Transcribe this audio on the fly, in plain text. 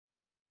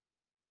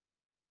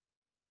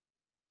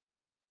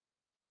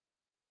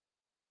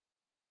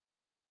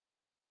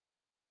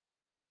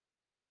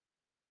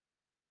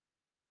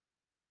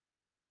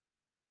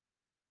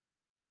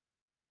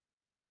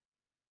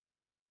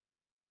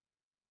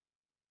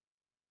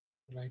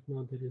Right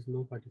now, there is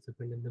no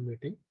participant in the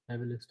meeting. I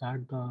will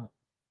start the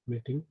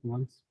meeting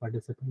once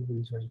participant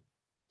will join.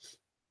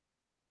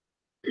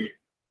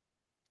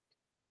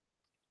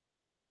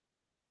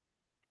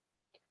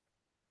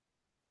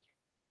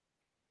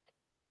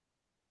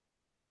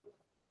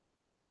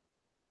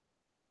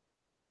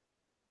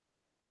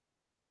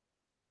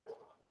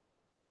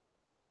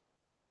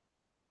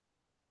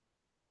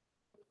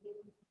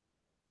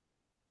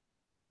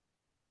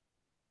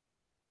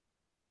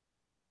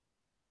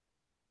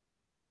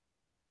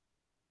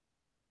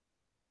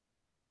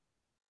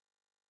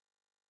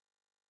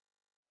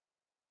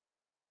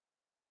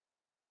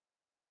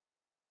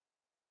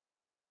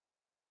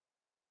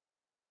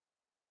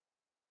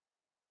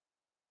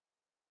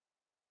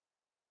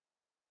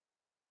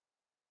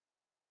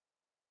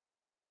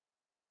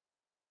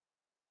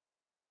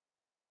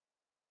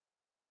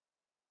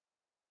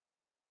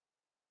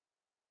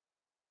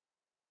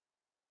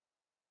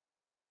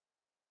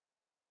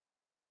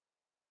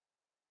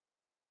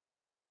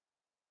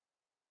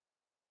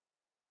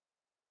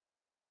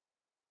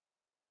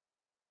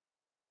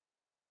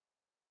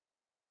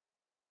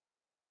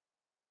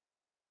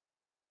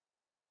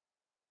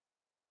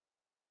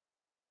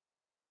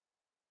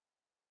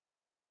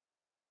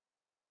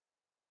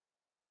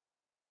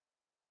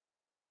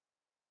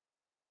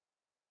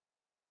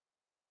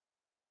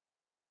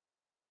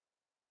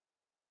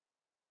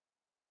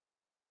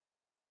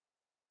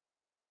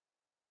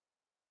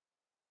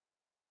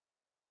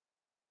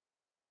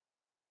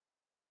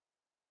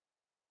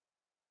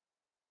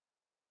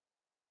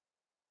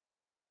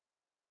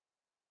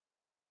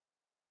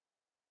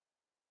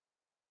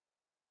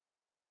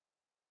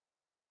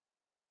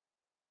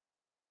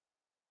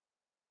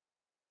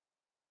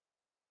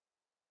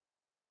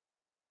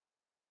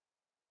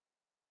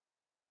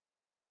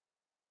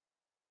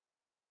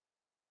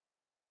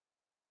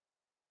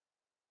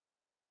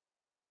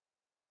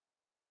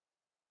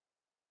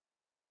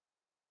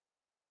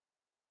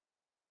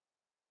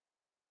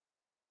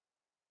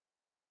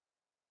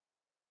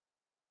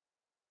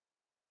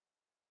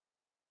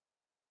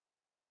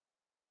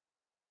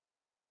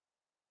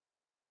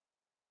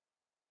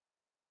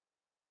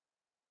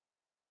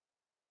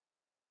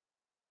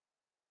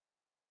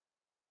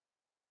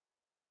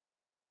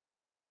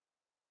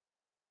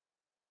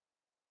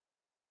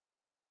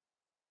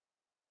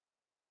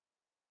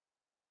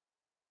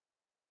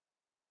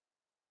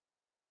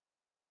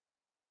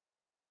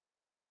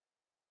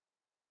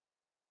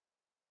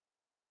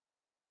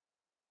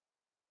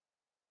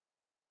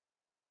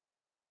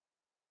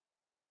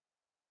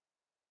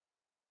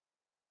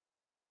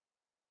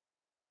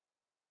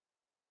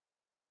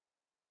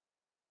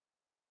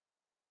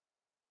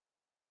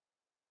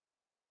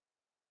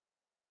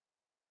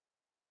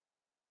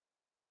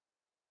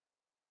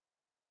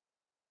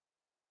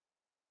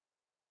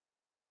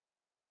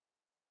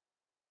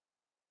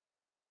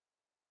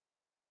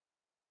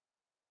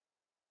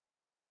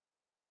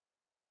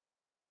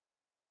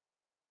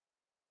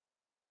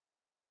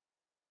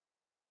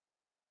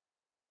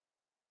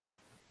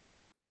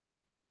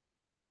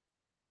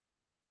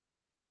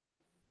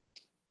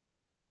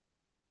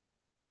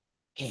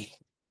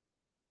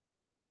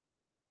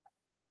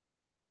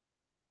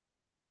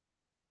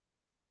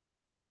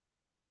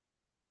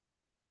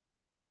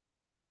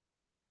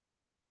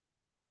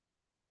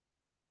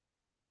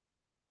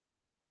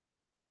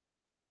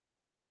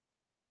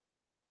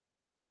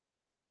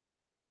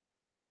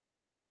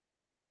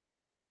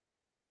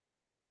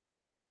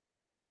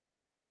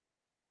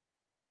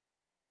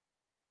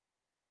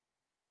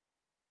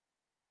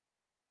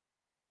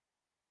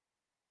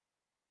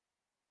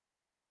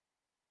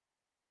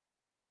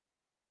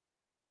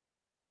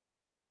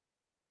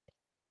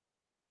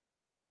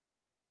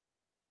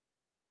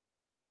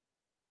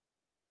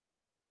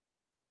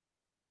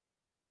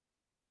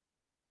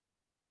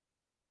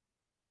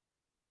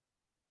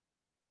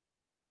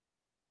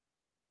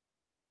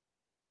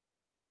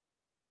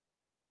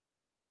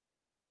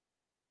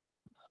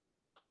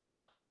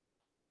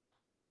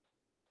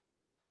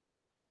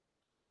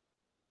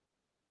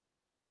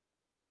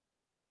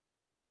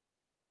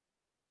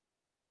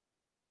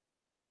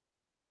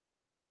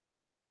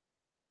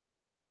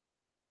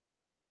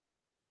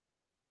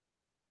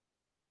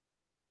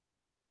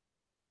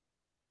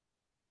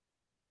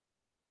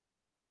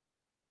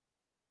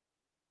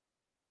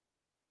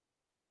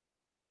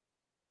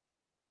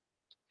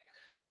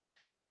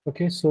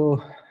 Okay,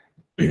 so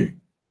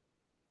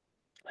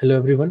hello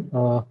everyone.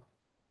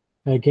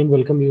 I again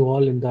welcome you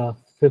all in the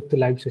fifth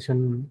live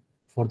session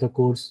for the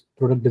course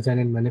Product Design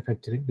and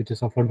Manufacturing, which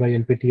is offered by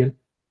NPTEL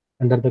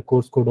under the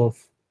course code of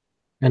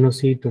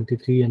NOC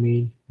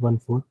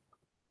 23ME14.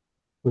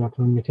 Good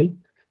afternoon, Nikhil.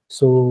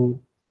 So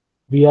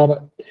we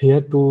are here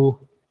to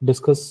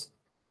discuss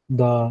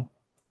the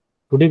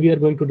today we are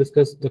going to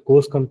discuss the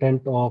course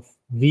content of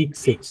week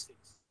 6.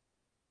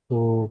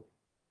 So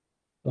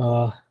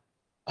uh,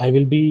 I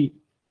will be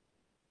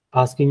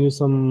asking you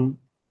some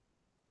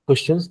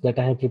questions that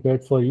I have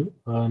prepared for you,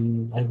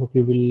 and I hope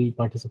you will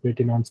participate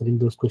in answering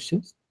those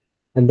questions.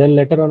 And then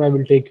later on, I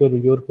will take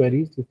your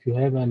queries if you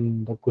have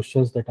and the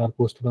questions that are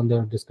posted on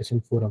the discussion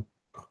forum.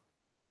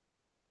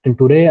 And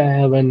today I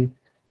have an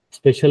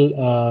special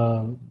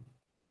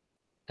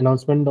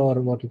announcement, or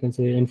what you can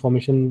say,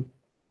 information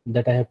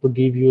that I have to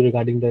give you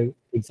regarding the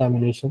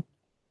examination.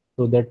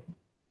 So that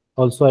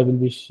also I will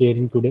be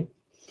sharing today.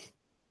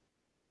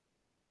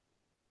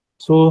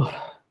 So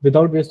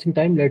without wasting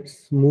time,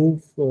 let's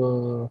move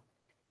to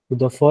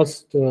the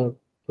first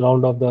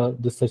round of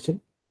the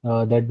session.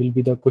 That will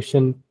be the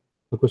questions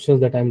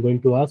that I'm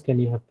going to ask,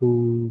 and you have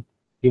to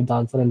give the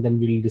answer, and then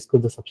we'll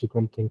discuss the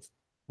subsequent things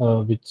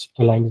which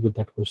aligns with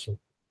that question.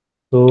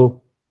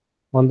 So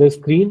on the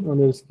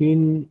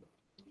screen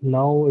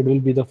now, it will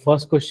be the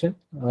first question.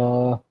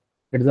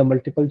 It is a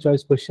multiple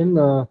choice question.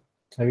 I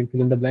will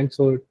fill in the blank.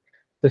 So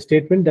the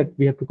statement that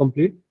we have to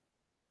complete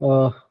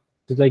uh,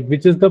 is like,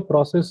 which is the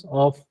process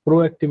of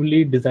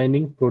proactively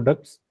designing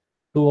products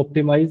to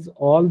optimize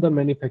all the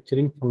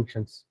manufacturing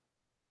functions.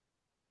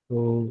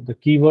 So the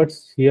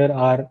keywords here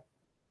are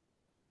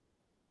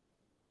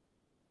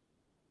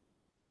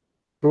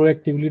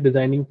proactively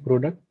designing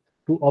product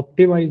to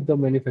optimize the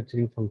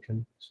manufacturing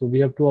function. So we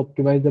have to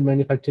optimize the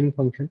manufacturing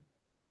function.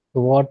 So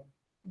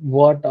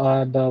what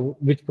are the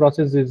which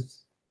process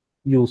is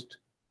used,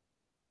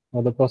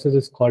 or the process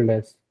is called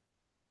as?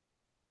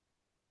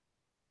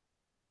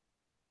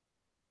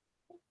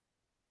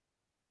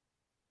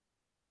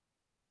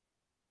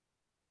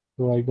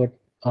 So I got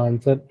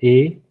answer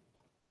A.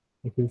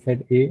 If you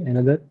said A,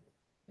 another.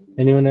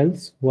 Anyone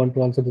else want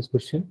to answer this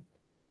question?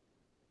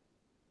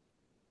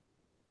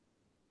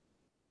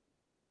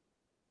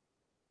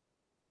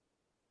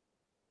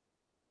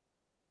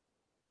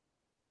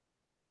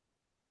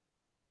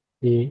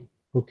 A.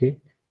 Okay.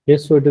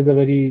 Yes, so it is a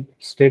very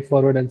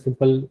straightforward and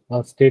simple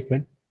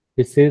statement.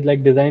 It says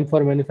like, design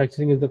for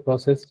manufacturing is the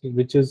process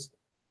which is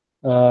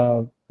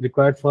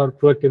required for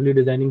proactively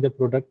designing the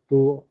product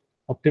to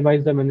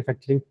optimize the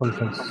manufacturing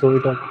functions. So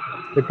it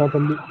not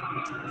only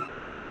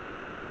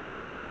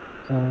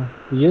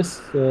yes,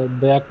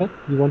 Dayakar,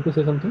 you want to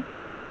say something?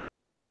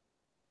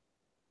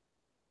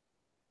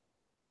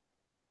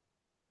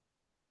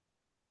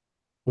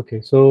 Okay,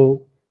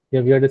 so yeah,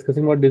 we are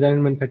discussing about design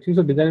and manufacturing.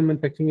 So design and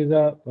manufacturing is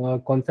a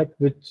concept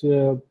which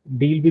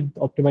deal with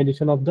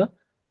optimization of the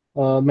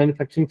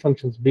manufacturing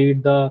functions, be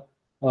it the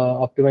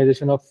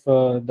optimization of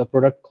the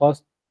product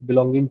cost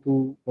belonging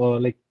to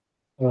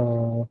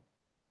uh,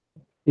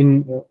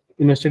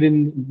 invested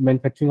in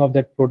manufacturing of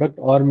that product,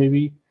 or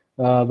maybe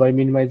by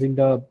minimizing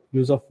the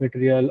use of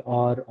material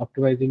or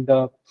optimizing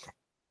the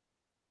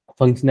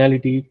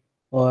functionality,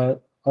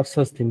 or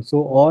such things.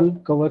 So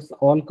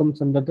all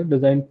comes under the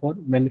design for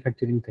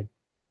manufacturing thing.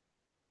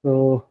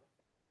 So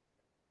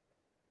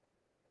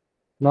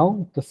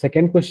now the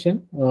second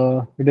question,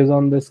 it is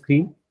on the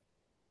screen.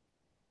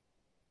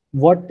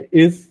 What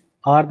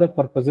are the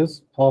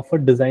purposes of a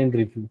design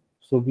review?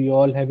 So we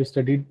all have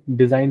studied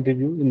design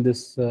review in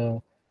this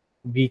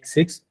week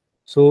 6.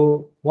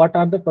 So what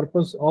are the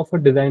purpose of a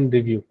design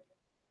review?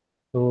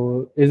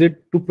 So is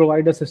it to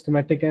provide a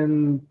systematic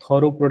and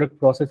thorough product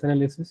process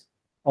analysis,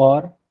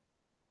 or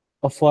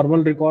a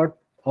formal record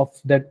of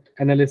that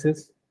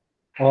analysis,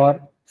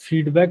 or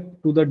feedback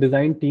to the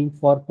design team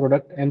for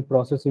product and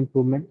process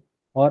improvement,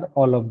 or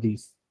all of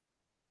these?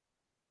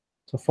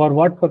 So for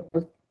what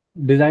purpose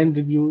design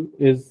review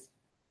is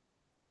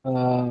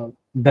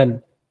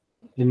done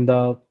in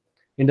the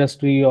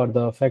industry or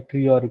the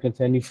factory, or you can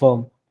say any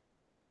firm?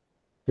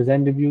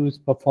 Design review is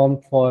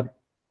performed for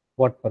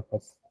what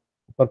purpose?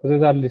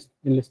 Purposes are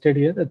listed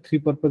here. The three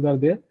purposes are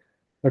there.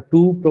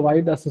 To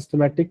provide a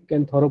systematic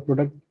and thorough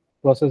product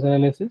process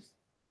analysis,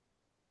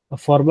 a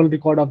formal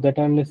record of that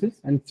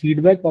analysis, and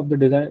feedback to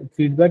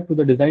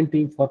the design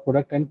team for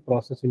product and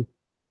process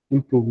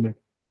improvement,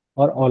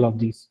 or all of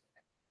these.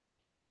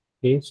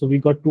 Okay, so we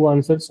got two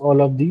answers, all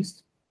of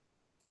these.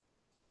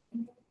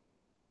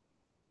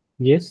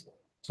 Yes.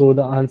 So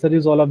the answer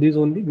is all of these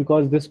only,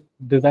 because this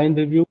design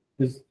review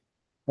is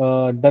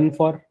done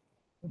for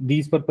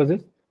these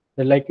purposes.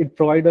 Like, it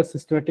provides a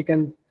systematic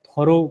and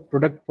thorough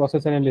product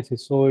process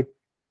analysis. So it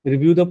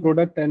review the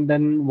product, and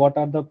then what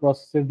are the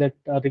processes that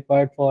are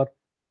required for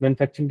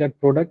manufacturing that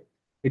product.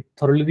 It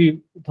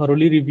thoroughly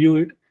review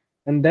it,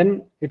 and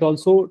then it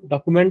also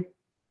document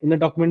in a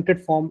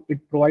documented form.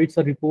 It provides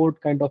a report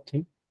kind of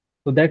thing.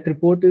 So that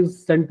report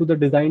is sent to the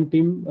design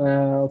team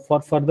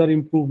for further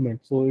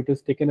improvement. So it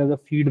is taken as a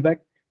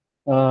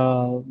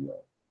uh,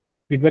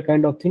 feedback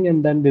kind of thing,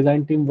 and then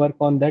design team work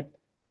on that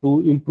to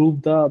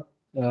improve the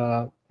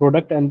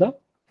product and the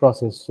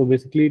process. So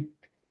basically,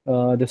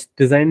 this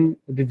design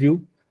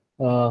review,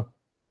 uh,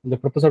 the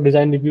purpose of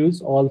design review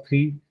is all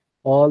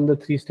the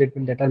three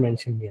statements that are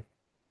mentioned here.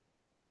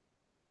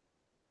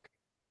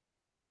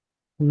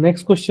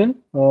 Next question,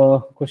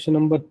 question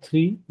number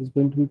 3 is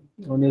going to be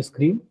on your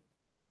screen.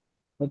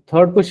 The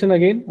third question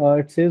again,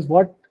 it says,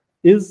 what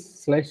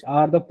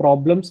is/are the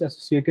problems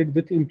associated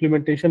with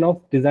implementation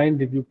of design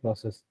review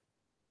process?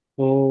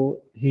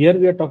 So here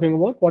we are talking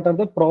about what are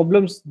the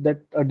problems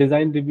that a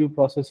design review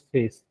process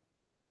face.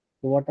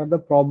 So what are the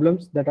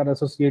problems that are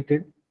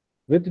associated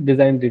with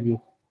design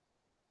review?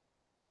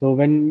 So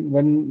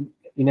when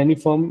in any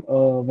firm,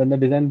 when the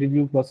design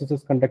review process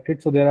is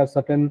conducted, so there are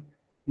certain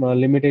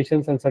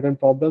limitations and certain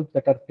problems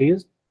that are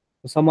faced.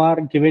 Some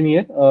are given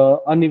here: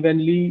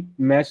 unevenly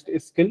matched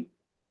skill.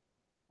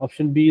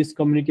 Option B is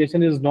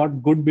communication is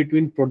not good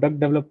between product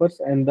developers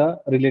and the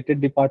related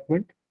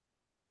department.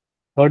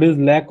 Third is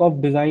lack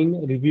of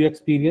design review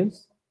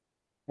experience.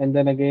 And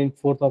then again,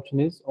 fourth option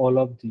is all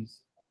of these.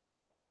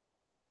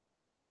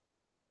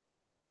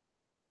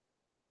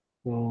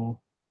 So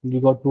you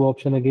got two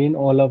option again,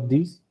 all of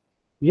these.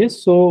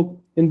 Yes,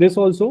 so in this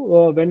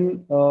also,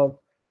 when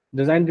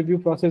design review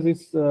process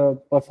is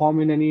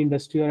performed in any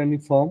industry or any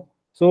firm,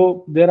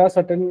 so there are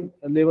certain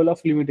level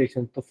of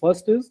limitations. The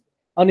first is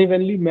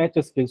unevenly match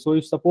skills. So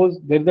if suppose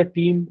there is a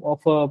team of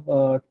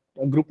a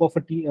group of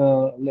a team,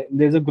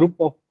 there's a group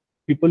of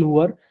people who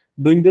are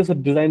doing this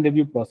design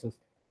review process.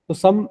 So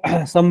some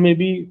some may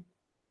be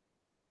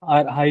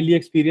are highly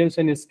experienced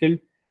and skilled,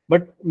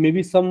 but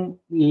maybe some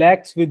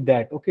lacks with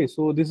that. Okay,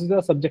 so this is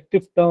a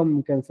subjective term,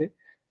 you can say.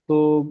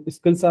 So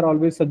skills are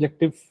always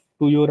subjective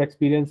to your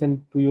experience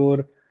and to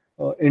your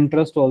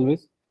interest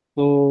always.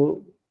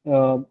 So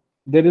uh,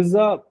 there is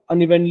a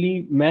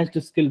unevenly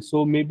matched skill.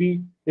 So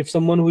maybe if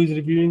someone who is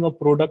reviewing a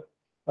product,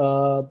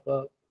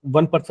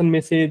 one person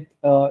may say,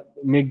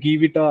 may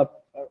give it a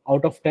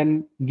out of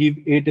 10, give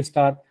 8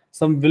 star.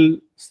 Some will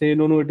say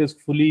no, no, it is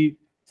fully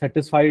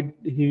satisfied,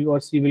 he or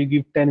she will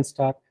give 10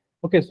 star.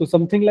 Okay, so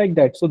something like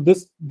that. So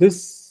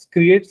this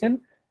creates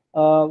an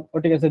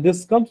what I can say,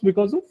 this comes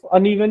because of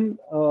uneven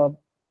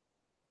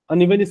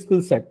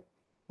skill set.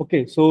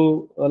 Okay,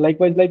 so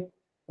likewise, like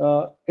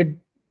it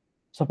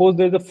suppose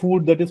there's a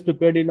food that is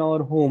prepared in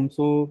our home.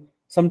 So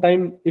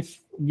sometime if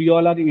we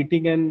all are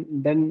eating and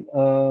then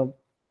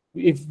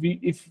if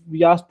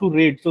we ask to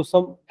rate, so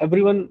some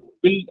everyone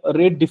will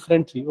rate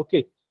differently.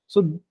 Okay,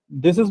 so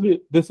this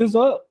is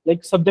a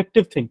like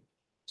subjective thing.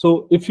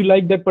 So if you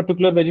like that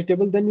particular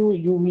vegetable, then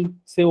you will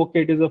say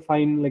okay, it is a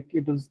fine, like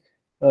it is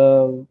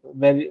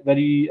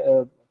very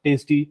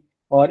tasty.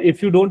 Or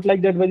if you don't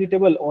like that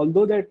vegetable,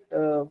 although that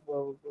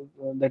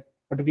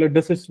particular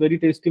dish is very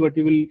tasty, but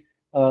you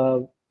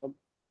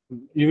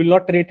will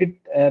not rate it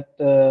at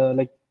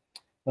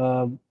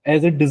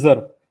as it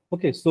deserve.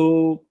 Okay,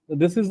 so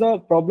this is the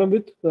problem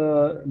with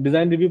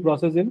design review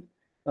process in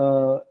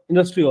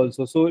industry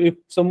also. So if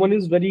someone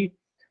is very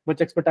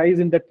much expertise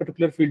in that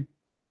particular field,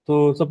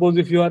 so suppose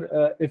if you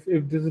are if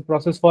this is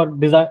process for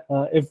design,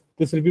 if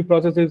this review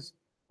process is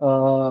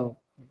uh,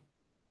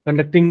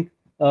 conducting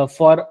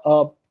for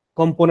a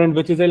component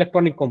which is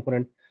electronic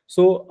component,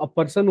 so a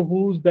person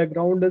whose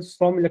background is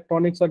from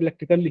electronics or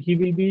electrical, uh,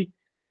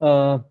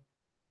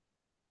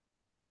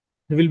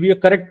 he will be a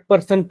correct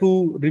person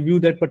to review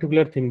that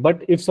particular thing.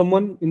 But if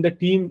someone in the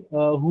team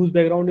whose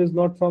background is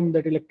not from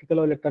that electrical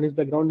or electronics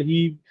background,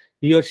 he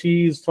or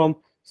she is from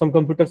some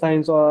computer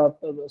science or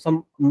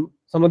some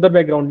other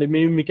background, like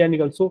maybe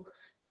mechanical, so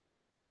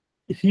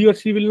he or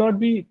she will not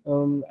be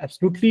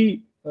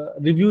absolutely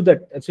review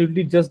that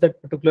absolutely just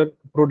that particular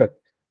product.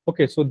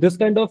 Okay, so this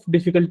kind of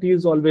difficulty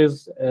is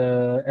always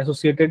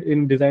associated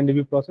in design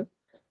review process.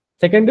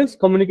 Second is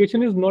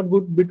communication is not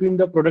good between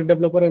the product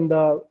developer and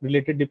the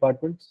related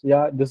departments.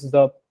 Yeah, this is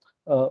a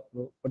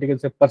what you can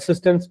say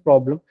persistence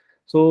problem.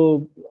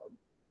 So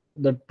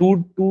the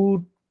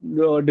two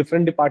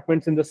different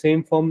departments in the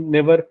same firm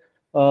never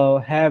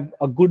have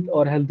a good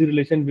or healthy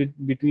relation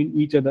between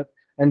each other,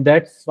 and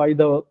that's why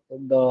the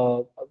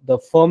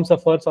firm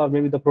suffers or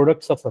maybe the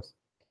product suffers.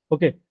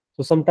 Okay,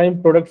 so sometimes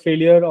product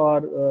failure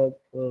or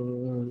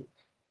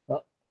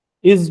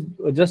is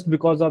just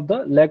because of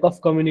the lack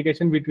of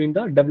communication between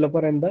the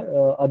developer and the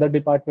other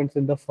departments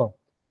in the firm.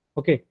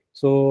 Okay,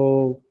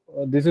 so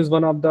this is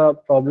one of the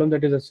problem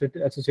that is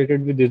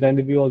associated with design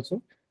review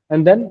also.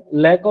 And then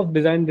lack of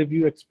design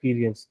review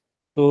experience.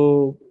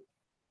 So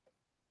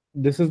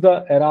this is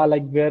the era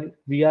like where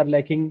we are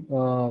lacking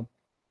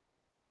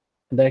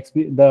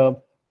the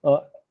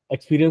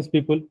experienced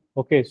people.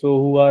 Okay, so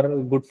who are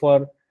good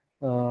for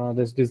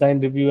this design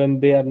review and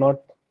they are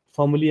not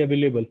formally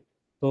available.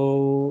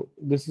 So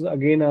this is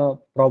again a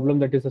problem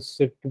that is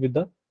associated with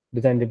the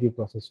design review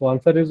process. So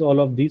answer is all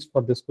of these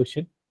for this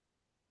question.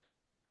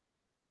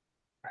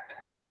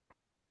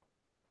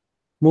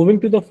 Moving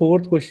to the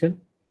fourth question.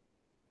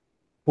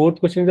 Fourth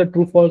question is a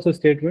true false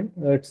statement.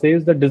 It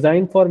says the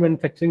design for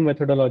manufacturing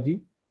methodology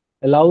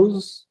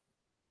allows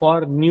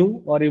for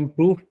new or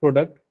improved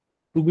product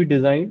to be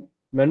designed,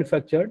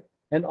 manufactured,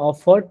 and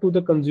offered to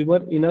the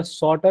consumer in a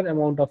shorter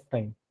amount of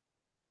time.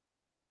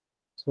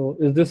 So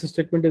is this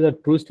statement is a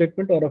true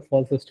statement or a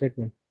false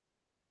statement?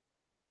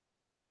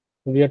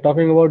 We are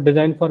talking about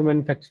design for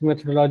manufacturing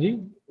methodology.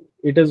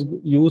 It is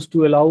used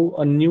to allow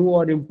a new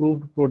or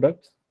improved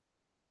product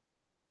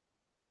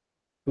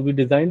to be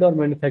designed or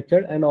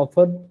manufactured and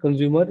offered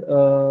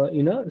consumer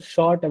in a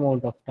short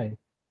amount of time.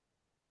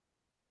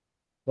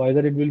 So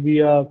either it will be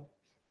a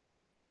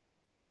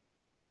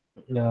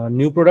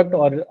new product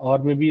or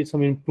maybe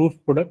some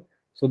improved product,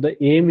 So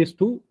the aim is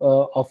to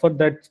offer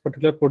that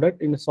particular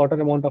product in a shorter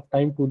amount of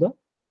time to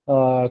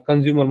the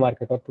consumer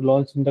market, or to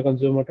launch in the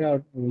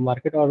consumer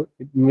market, or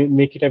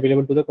make it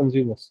available to the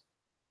consumers.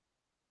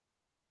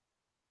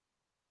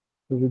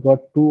 So we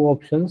got two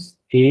options.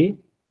 A,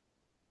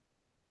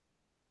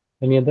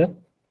 any other?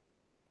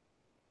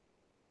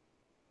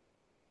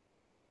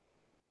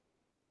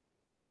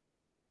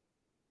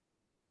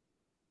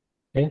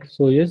 Okay,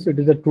 so yes, it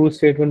is a true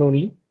statement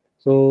only.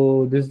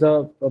 So this is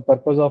the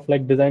purpose of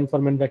like design for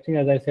manufacturing.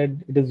 As I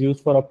said, it is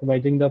used for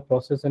optimizing the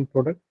process and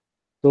product.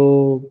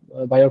 So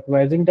by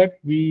optimizing that,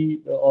 we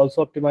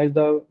also optimize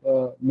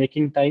the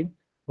making time,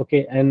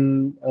 okay,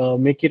 and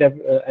make it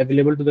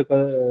available to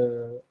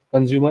the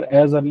consumer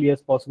as early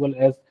as possible,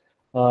 as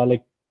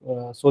like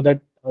so that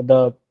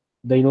the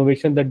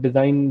innovation, that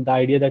design, the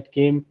idea that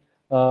came,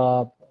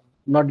 uh,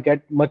 not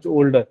get much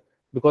older.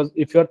 Because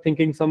if you're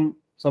thinking some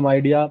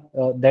idea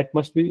that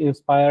must be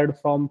inspired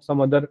from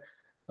some other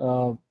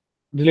uh,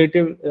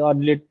 relative or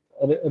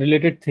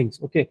related things,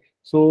 okay,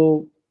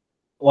 so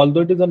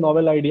although it is a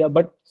novel idea,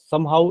 but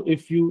somehow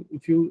if you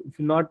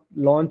not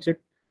launch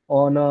it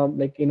on a,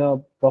 like in a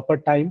proper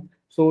time,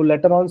 so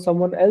later on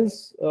someone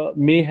else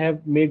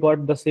may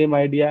got the same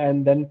idea,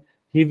 and then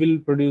he will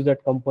produce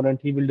that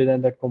component, he will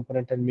design that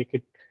component and make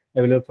it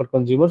available for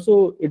consumer,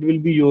 so it will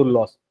be your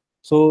loss.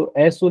 So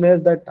as soon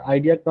as that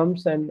idea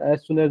comes, and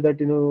as soon as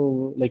that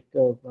like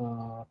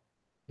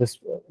this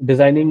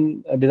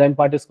design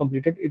part is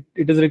completed,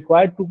 it is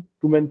required to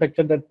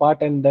manufacture that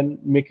part and then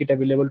make it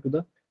available to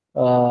the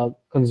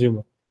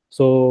consumer.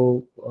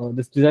 So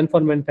this design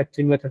for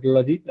manufacturing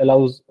methodology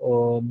allows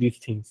these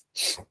things.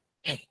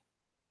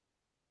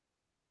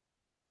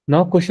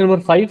 Now question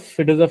number 5,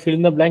 it is a fill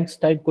in the blanks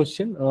type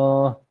question.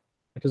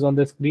 It is on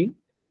the screen.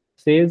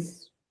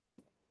 Says,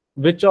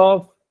 which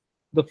of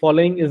the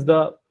following is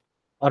the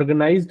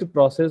organized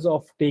process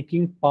of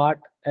taking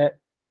apart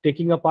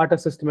a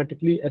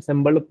systematically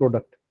assembled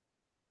product?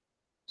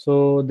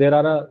 So there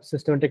are a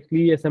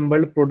systematically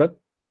assembled product,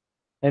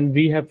 and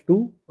we have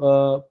to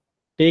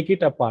take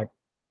it apart.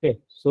 Okay,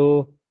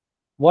 so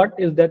what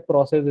is that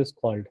process is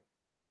called?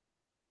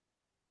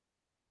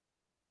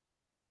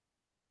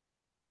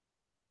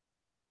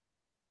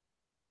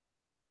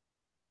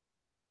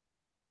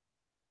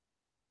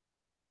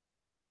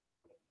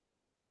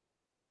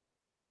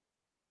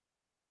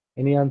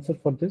 Any answer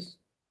for this?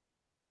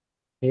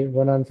 Okay,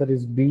 one answer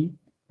is B.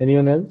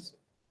 Anyone else?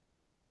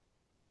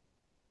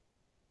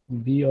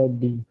 B or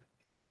D?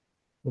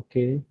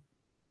 Okay.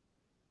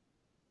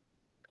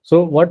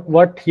 So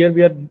what here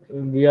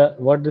we are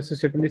what this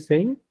statement is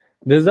saying?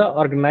 This is a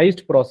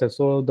organized process.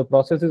 So the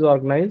process is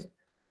organized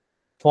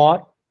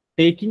for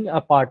taking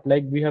apart.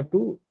 Like we have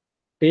to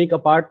take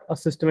apart a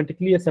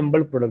systematically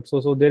assembled product.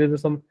 So there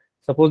is some,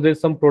 suppose there is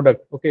some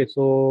product. Okay,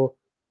 so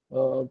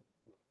uh,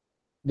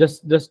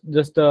 just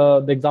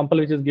the example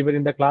which is given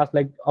in the class,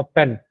 like a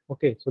pen.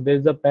 Okay, so there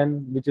is a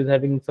pen which is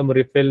having some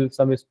refill,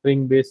 some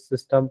spring based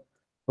system,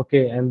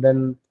 okay, and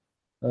then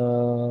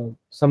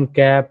some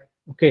cap.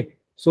 Okay,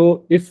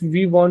 so if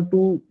we want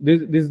to,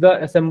 this is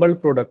the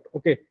assembled product.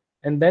 Okay,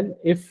 and then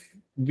if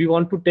we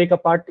want to take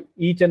apart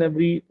each and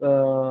every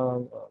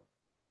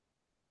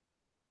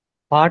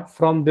part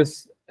from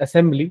this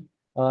assembly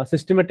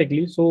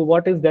systematically, so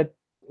what is that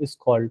is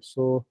called?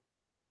 So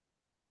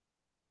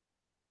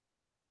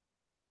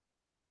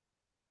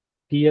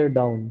tear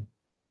down.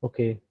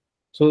 Okay,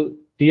 so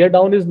tear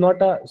down is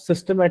not a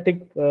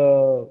systematic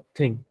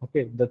thing.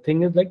 Okay, the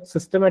thing is like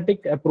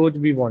systematic approach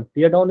we want.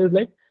 Tear down is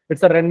like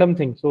it's a random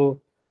thing.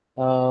 So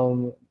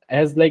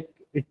as like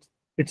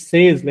it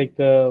says, like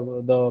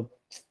the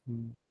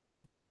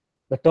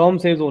term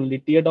says only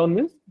tear down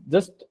means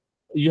just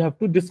you have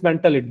to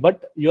dismantle it,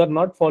 but you are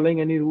not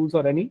following any rules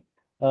or any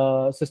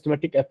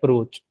systematic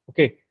approach.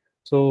 Okay,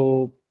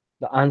 so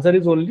the answer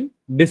is only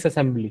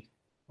disassembly.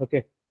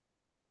 Okay,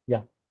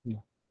 yeah, yeah.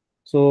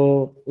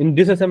 So in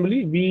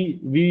disassembly, we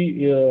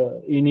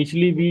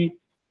initially we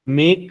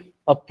make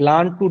a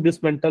plan to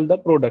dismantle the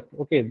product.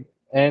 Okay,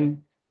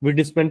 and we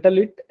dismantle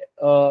it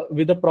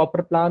with a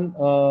proper plan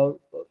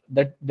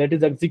that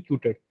is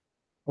executed.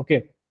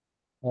 Okay,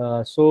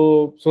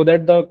 so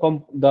that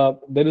the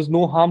there is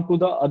no harm to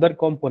the other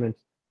components.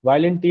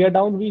 While in tear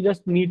down, we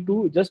just need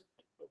to just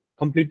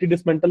completely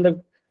dismantle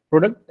the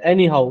product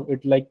anyhow.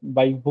 It like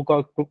by hook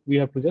or crook, we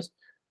have to just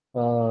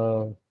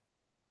uh,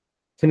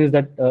 finish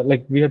that.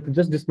 Like we have to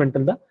just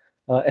dismantle the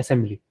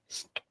assembly.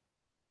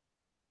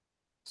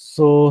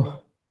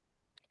 So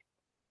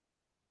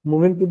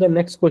moving to the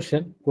next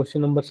question,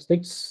 question number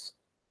 6.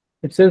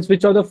 It says,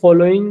 which of the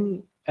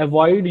following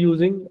avoid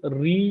using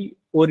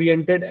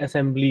reoriented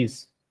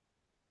assemblies?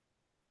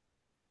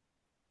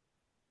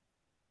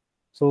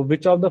 So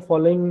which of the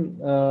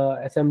following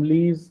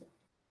assemblies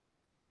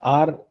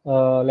are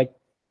like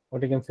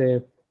what you can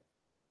say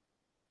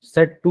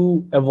set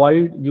to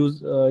avoid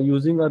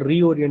using a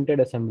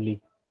reoriented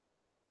assembly?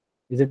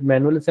 Is it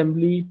manual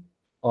assembly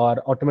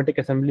or automatic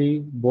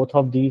assembly, both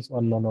of these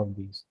or none of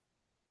these?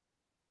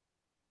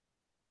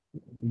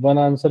 One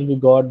answer we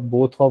got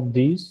both of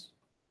these.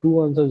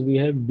 two answers we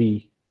have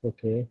B.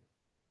 Okay.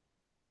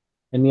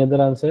 Any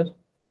other answer?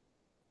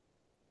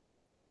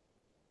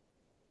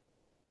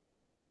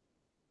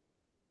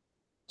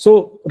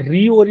 So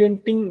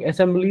reorienting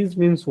assemblies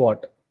means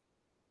what?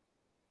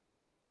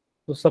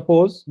 So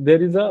suppose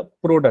there is a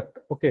product.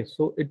 Okay.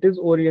 So it is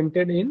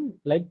oriented in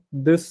like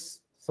this.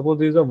 Suppose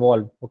there is a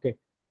valve. Okay.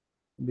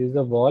 This is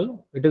a valve.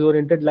 It is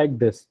oriented like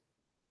this.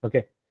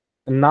 Okay.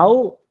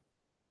 Now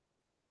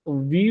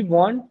we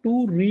want to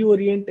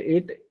reorient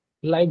it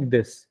like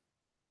this.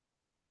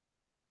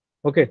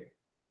 Okay.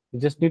 You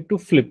just need to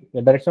flip.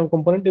 The direction of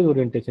component is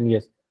orientation.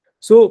 Yes.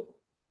 So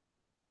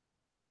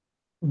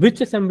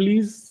which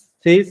assemblies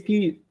says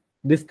ki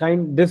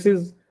this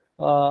is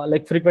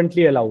like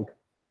frequently allowed,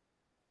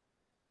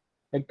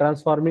 like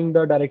transforming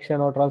the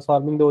direction or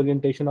transforming the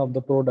orientation of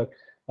the product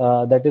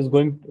that is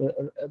going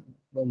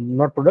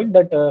not product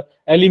that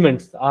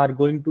elements are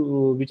going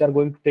to which are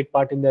going to take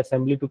part in the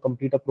assembly to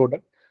complete a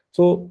product.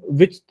 So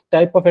which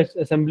type of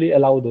assembly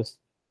allow this?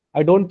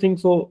 I don't think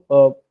so.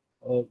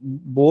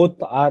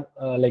 Both are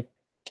like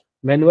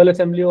manual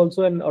assembly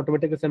also and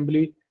automatic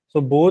assembly, so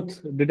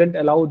both didn't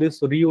allow this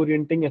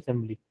reorienting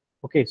assembly.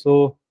 Okay,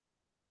 so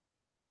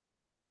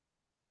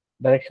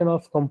direction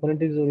of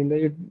component is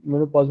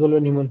it possible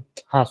when human.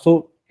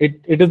 So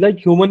it is like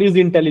human is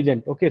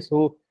intelligent. Okay,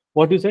 so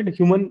what you said,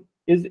 human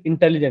is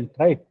intelligent,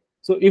 right?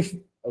 So if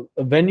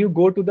when you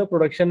go to the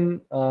production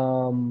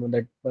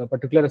that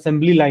particular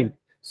assembly line,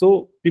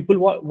 so people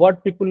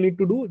what people need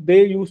to do,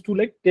 they used to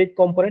like take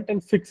component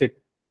and fix it.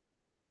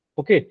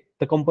 Okay,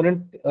 the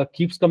component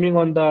keeps coming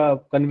on the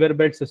conveyor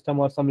belt system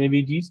or some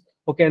AVGs.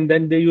 Okay, and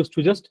then they used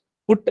to just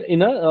put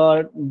in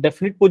a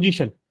definite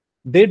position.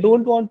 They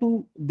don't want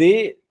to,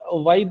 they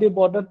why they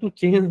bother to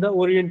change the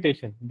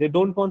orientation? They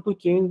don't want to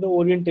change the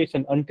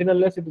orientation until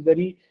unless it is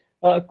very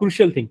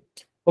crucial thing.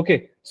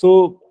 Okay,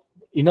 so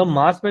in a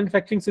mass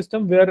manufacturing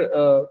system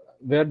where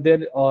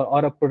there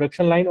or a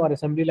production line or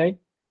assembly line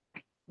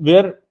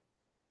where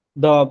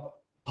the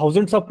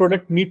thousands of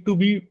products need to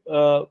be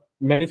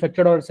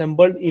manufactured or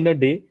assembled in a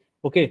day.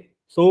 Okay,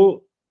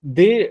 so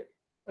they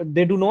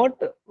do not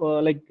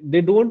like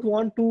they don't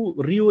want to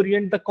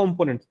reorient the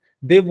components.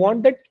 They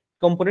want that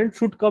component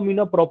should come in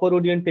a proper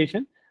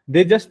orientation.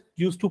 They just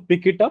used to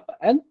pick it up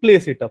and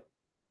place it up.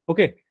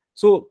 Okay,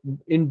 so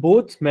in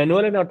both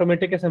manual and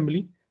automatic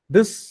assembly,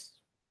 this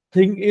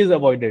thing is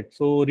avoided.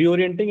 So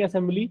reorienting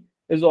assembly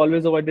is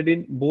always avoided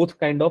in both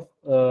kind of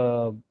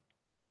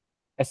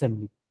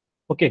assembly.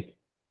 Okay,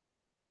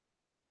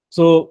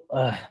 so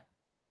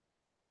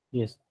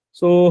yes,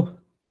 so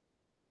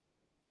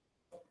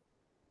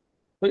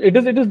it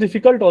is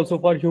difficult also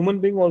for human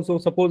being also.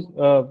 Suppose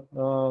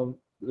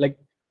like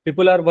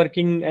people are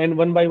working and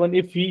one by one,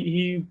 if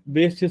he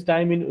wastes his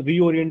time in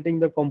reorienting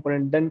the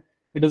component, then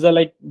it is a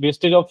like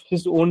wastage of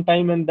his own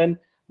time, and then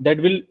that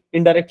will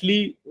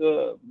indirectly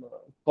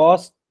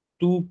cost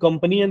to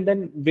company and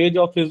then wage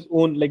of his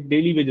own like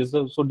daily wages.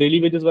 So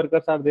daily wages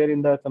workers are there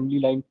in the assembly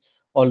line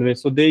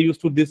always. So they used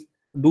to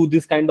do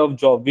this kind of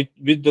job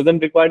which doesn't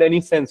require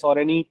any sense or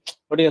any,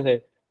 what do you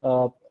say,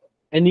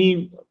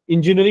 any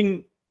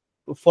engineering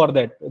for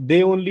that.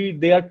 They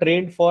are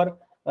trained for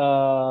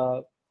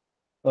uh,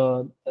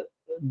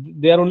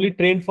 they are only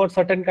trained for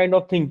certain kind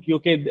of thing.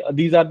 Okay,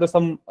 these are the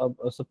some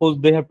suppose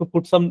they have to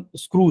put some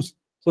screws,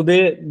 so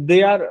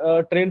they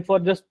are trained for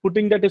just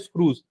putting that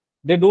screws.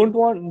 They don't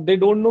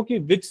know ki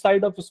which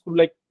side of the screw,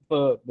 like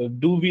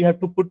do we have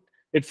to put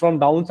it from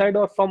downside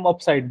or from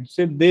upside.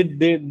 So they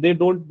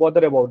don't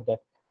bother about that.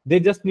 They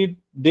just need,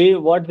 they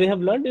what they have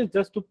learned is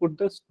just to put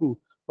the screw.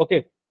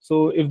 Okay,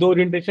 so if the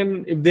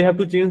orientation, if they have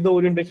to change the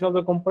orientation of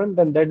the component,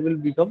 then that will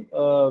become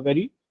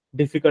very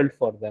difficult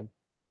for them.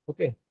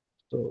 Okay,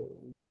 so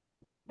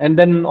and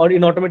then or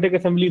in automatic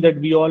assembly that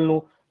we all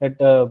know that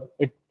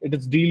it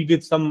is deal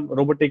with some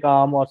robotic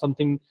arm or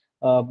something,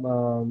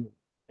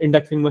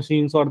 indexing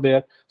machines or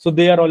there, so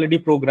they are already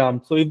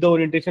programmed. So if the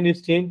orientation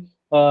is changed,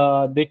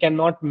 they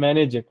cannot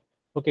manage it.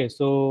 Okay,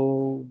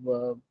 so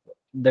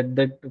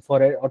that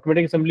for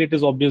automatic assembly it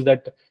is obvious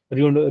that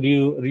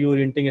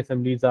reorienting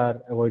assemblies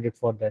are avoided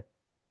for that.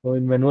 So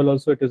in manual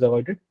also it is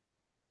avoided.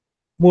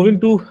 Moving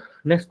to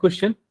next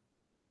question,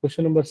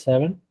 question number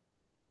 7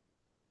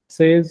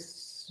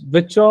 says,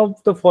 which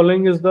of the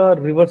following is the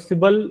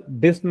reversible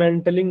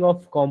dismantling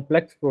of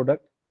complex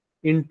product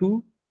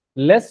into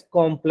less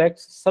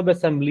complex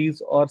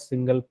sub-assemblies or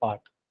single part?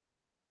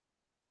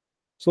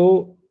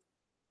 So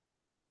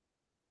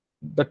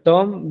the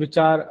term which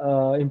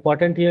are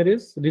important here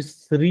is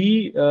this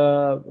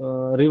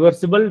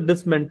reversible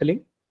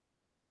dismantling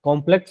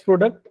complex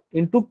product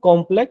into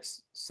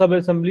complex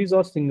sub-assemblies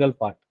or single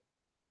part.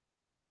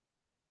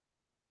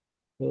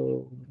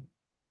 So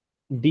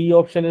D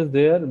option is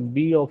there,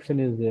 B option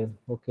is there.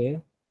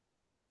 Okay.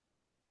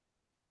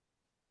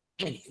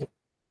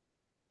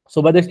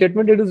 So by the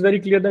statement, it is very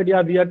clear that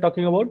yeah, we are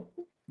talking about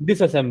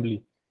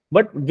disassembly.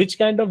 But which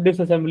kind of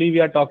disassembly we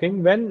are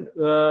talking when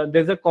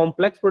there's a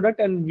complex product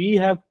and we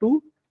have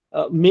to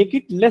make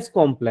it less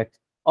complex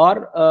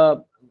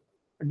or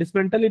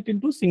dismantle it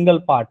into single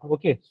part.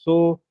 Okay,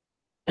 so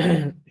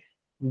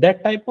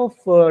that type of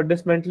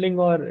dismantling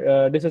or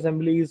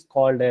disassembly is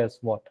called as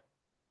what?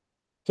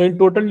 So in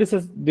total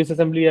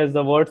disassembly, as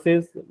the word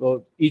says,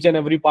 each and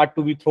every part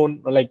to be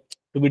thrown, like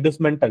to be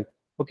dismantled.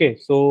 Okay,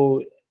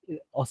 so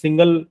a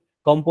single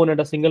component,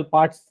 a single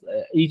parts,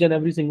 each and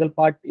every single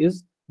part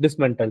is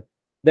dismantled.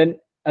 Then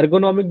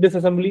ergonomic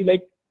disassembly,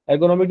 like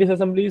ergonomic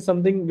disassembly is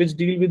something which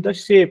deal with the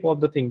shape of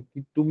the thing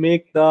to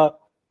make the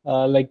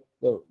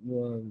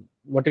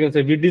what you can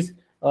say, with this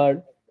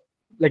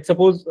like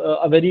suppose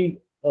a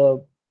very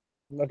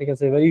what you can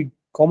say, very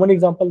common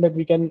example that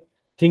we can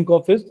think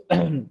of is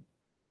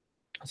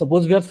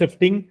suppose we are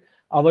shifting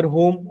our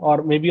home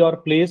or maybe our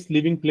place,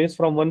 living place,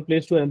 from one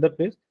place to another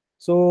place.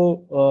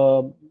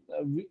 So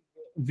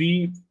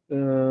we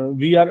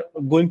we are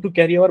going to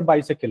carry our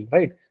bicycle,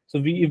 right? So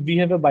we, if we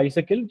have a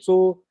bicycle,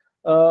 so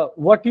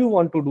what you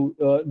want to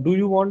do, do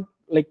you want,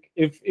 like,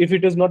 if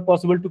it is not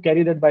possible to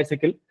carry that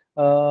bicycle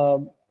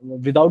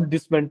without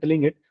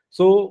dismantling it,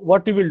 so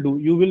what you will do,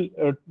 you will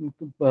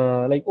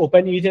like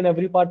open each and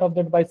every part of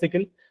that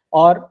bicycle,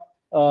 or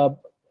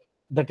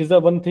that is the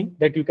one thing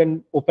that you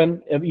can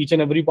open each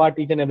and every part,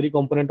 each and every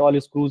component, all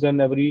screws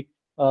and every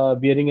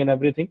bearing and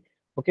everything.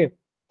 Okay.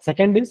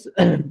 Second is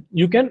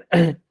you can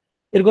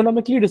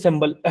ergonomically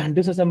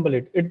disassemble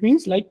it. It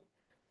means like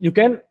you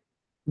can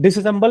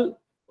disassemble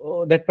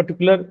that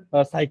particular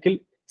cycle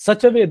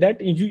such a way that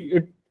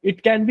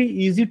it can be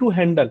easy to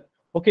handle.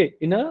 Okay,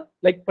 in a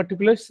like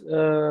particular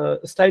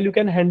style you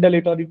can handle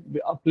it, or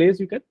a place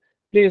you can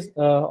place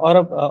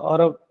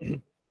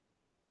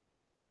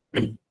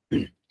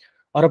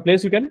or a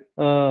place you can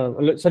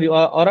sorry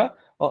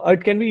or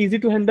it can be easy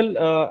to handle,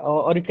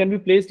 or it can be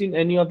placed in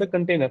any of the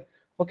container.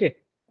 Okay,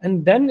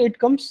 and then it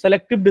comes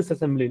selective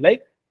disassembly,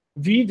 like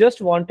we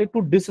just wanted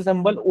to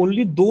disassemble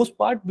only those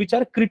parts which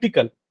are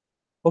critical.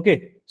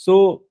 Okay,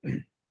 so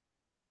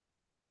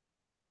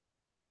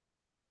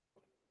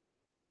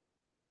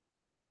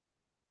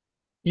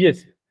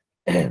yes.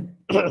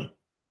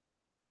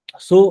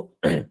 So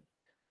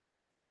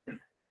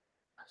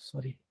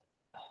sorry.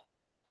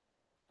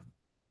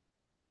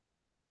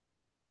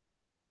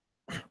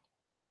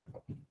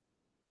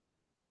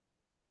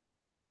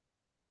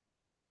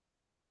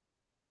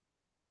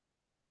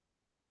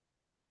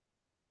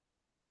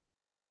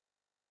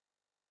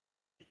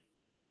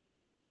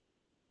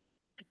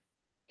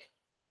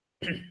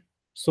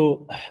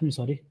 So I'm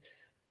sorry.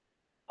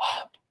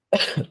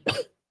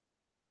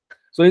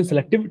 So in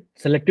selective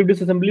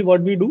disassembly,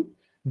 what we do,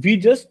 we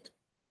just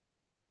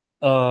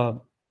uh,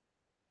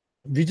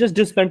 we just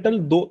dismantle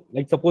though,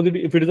 like suppose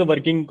if it is a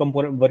working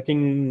component,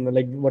 working,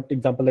 like what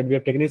example that we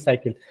have taken is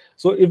cycle.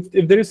 So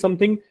if there is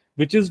something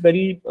which is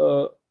very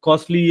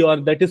costly, or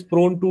that is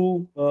prone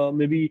to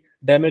maybe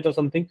damage or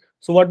something,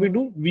 so what we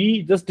do,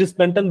 we just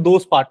dismantle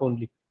those part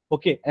only.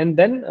 Okay, and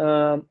then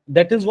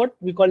that is what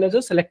we call as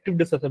a selective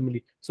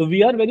disassembly. So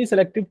we are very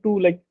selective to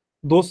like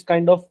those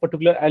kind of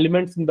particular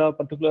elements in the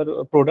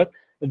particular product.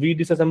 We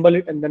disassemble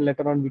it, and then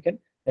later on we can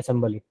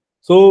assemble it.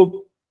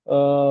 So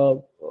uh,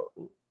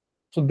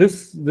 so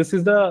this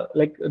is the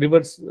like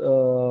reverse,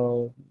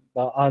 the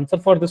answer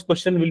for this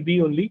question will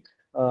be only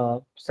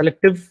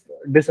selective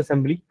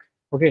disassembly.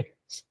 Okay.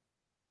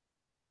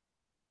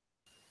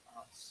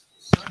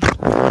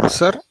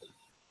 Sir,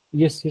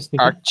 Yes, yes,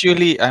 Nikhil.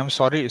 actually, I'm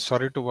sorry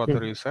to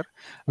bother you, sir.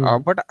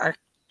 Mhm. But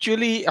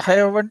actually, I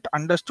haven't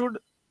understood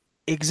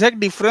exact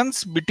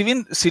difference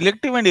between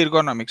selective and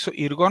ergonomics. So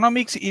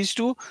ergonomics is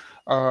to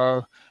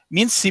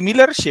means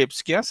similar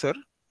shapes, kya, sir?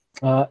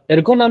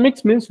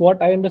 Ergonomics means,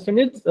 what I understand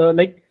is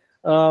like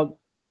uh,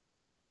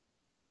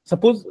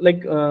 suppose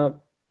like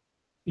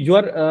you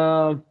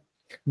are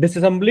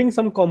disassembling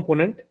some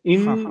component Ha,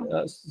 in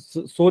ha.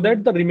 so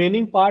that the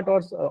remaining part,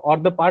 or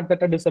the part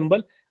that are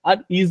disassembled are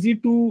easy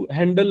to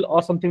handle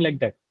or something like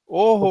that.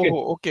 Oh, ho, Okay.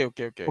 ho. Okay,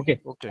 okay, okay, Okay,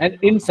 okay. and Ha,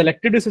 in ha.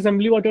 selective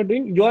disassembly, what you're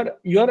doing, you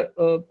are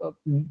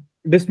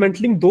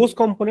dismantling those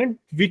components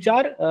which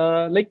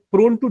are like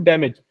prone to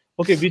damage.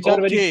 Okay, which are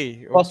very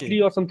Okay, okay.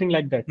 costly or something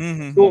like that. Hmm, hmm,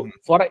 hmm, So hmm.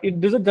 for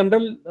there's a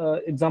general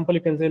example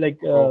you can say, like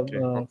Okay,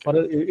 okay. for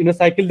in a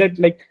cycle, that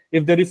like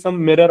if there is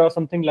some mirror or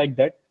something like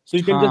that, so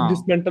you can just Ha.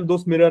 dismantle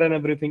those mirror and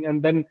everything,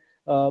 and then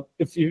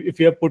if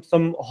you have put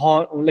some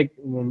horn, like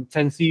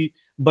fancy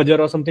buzzer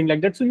or something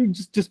like that, so you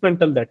just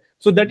dismantle that.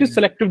 So that is Hmm,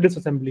 selective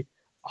disassembly.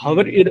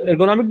 However, hmm.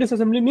 ergonomic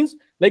disassembly means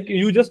like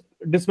you just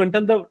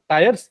dismantle the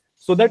tires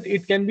so that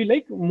it can be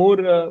like more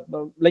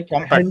like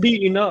Compact,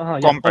 handy in a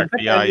yeah, compact.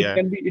 compact, Yeah, and yeah.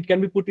 it can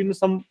be put in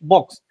some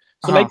box.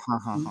 So Ha, like ha,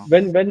 ha, ha.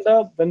 when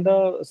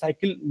the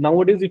cycle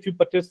nowadays, if you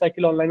purchase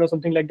cycle online or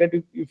something like that,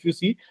 if you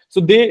see, so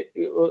they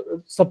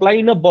supply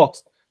in a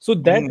box. So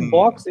that Hmm.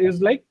 box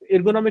is like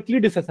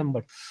ergonomically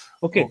disassembled.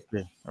 Okay,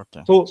 Okay,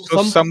 okay. so So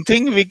some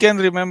something we can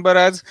remember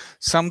as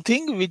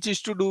something which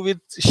is to do with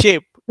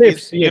shape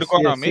is shapes. Yes, yes,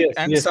 ergonomic, yes,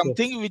 and yes, yes,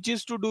 something which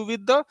is to do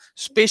with the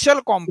special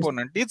yes,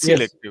 component is yes,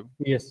 selective,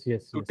 yes,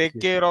 yes, to yes, take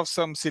yes, care of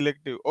some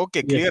selective.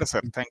 Okay, yes, clear,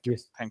 sir. Thank you.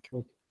 yes. Thank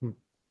you. Okay.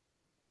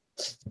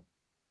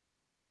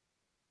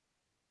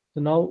 So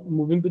now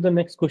moving to the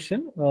next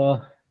question.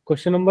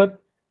 Question number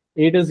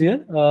 8 is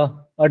here.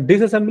 A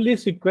disassembly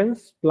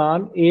sequence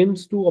plan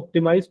aims to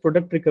optimize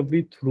product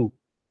recovery through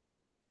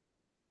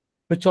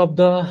which of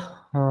the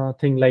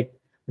thing, like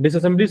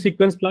disassembly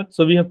sequence plan.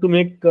 So we have to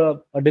make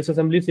a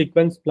disassembly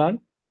sequence plan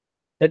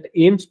that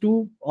aims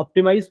to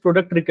optimize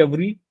product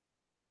recovery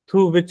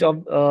through which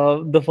of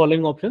the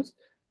following options.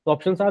 The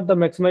options are the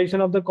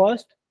maximization of the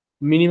cost,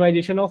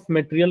 minimization of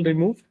material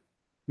removed,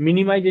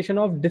 minimization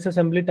of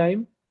disassembly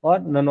time, or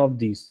none of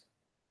these.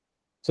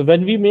 So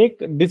when we make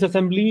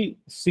disassembly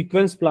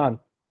sequence plan,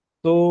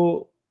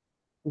 so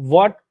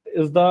what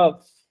is the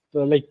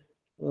like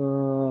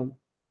uh,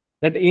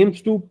 that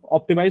aims to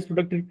optimize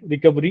product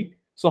recovery?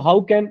 So how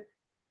can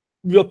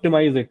we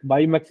optimize it?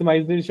 By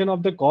maximization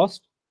of the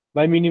cost,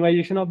 by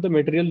minimization of the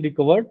material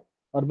recovered,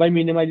 or by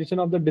minimization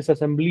of the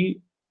disassembly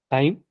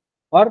time,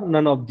 or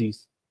none of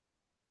these.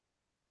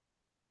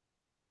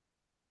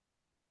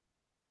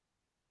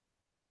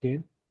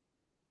 Okay.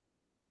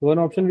 So one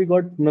option we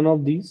got none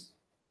of these.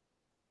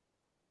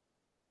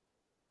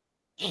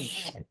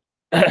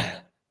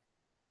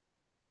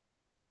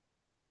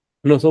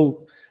 No,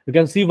 so you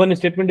can see one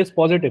statement is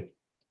positive.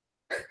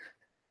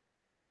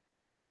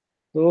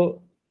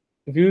 So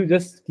if you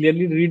just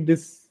clearly read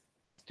this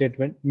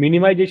statement,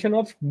 minimization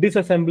of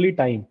disassembly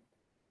time.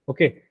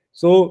 Okay.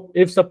 So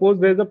if suppose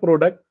there's a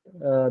product,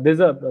 there's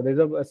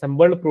a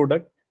assembled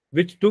product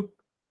which took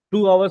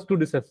 2 hours to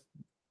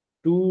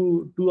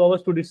two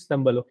hours to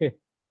disassemble. Okay.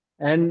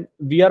 And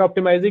we are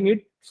optimizing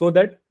it so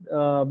that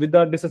with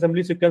the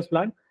disassembly sequence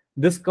plan,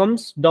 this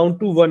comes down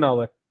to 1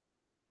 hour.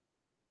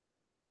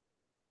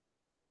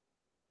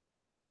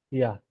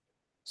 Yeah.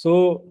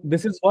 So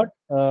this is what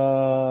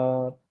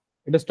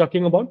it is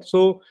talking about.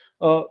 So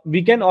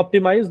we can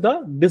optimize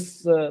the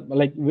this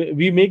like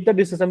we make the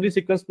disassembly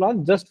sequence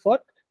plan just for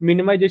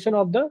minimization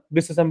of the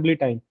disassembly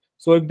time.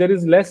 So if there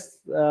is less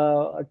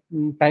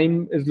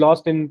time is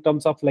lost in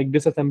terms of like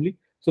disassembly,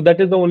 so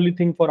that is the only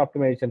thing for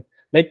optimization.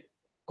 Like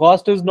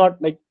cost is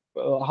not like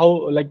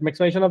how like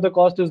maximization of the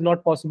cost is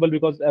not possible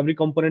because every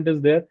component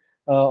is there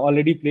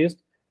already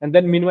placed, and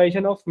then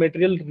minimization of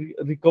material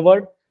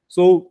recovered.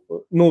 So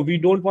no, we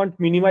don't want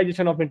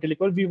minimization of material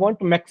recovered. We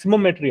want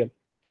maximum material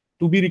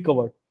to be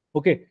recovered.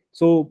 Okay.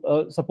 So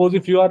suppose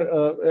if you have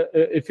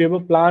a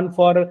plan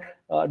for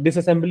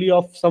disassembly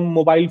of some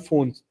mobile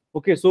phones.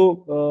 Okay.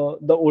 So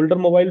the older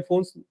mobile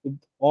phones,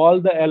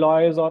 all the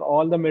alloys or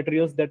all the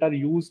materials that are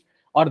used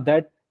or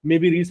that may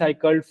be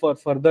recycled for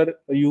further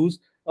use,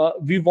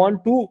 we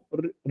want to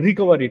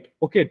recover it.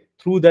 Okay,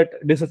 through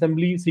that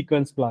disassembly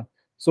sequence plan.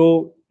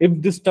 So if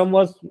this term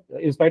was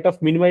in spite of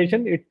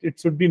minimization, it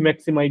should be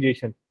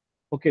maximization.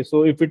 Okay,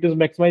 so if it is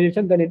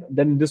maximization,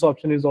 then this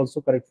option is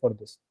also correct for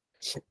this.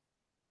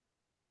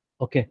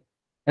 Okay,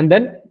 and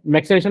then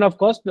maximization of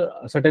cost.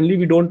 Certainly,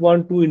 we don't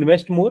want to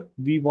invest more.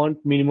 We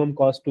want minimum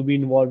cost to be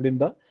involved in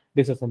the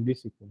disassembly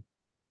sequence.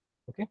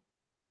 Okay,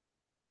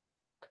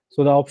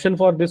 so the option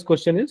for this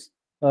question is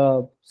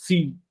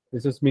C.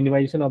 This is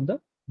minimization of the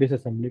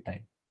disassembly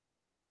time.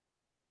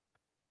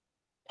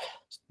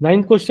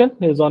 Ninth question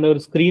is on your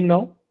screen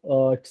now.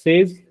 It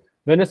says,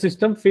 when a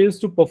system fails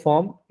to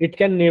perform, it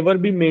can never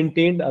be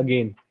maintained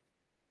again.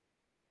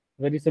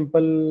 Very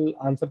simple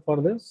answer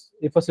for this.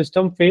 If a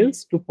system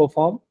fails to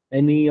perform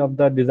any of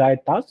the desired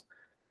tasks,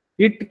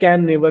 it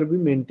can never be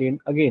maintained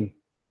again.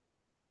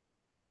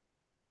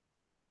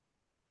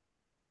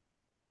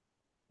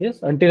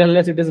 Yes, until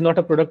unless it is not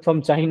a product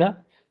from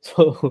China.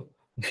 So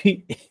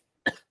we,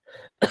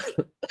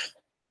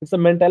 it's a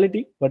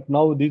mentality, but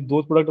now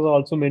those products are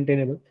also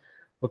maintainable.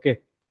 Okay.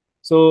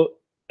 So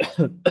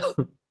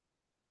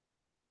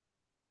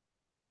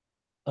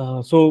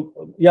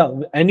yeah,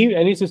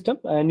 any system,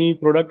 any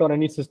product or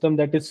any system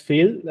that is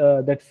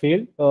that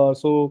failed.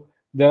 So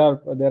there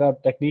are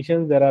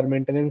technicians, there are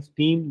maintenance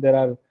team, there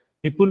are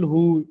people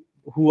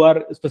who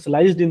are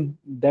specialized in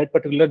that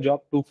particular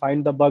job to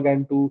find the bug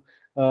and to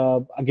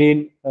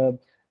again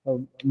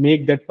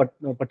make that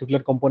particular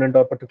component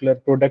or particular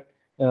product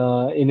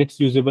in its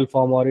usable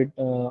form,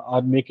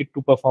 or make it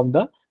to perform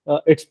the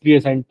its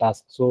pre-assigned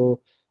task. So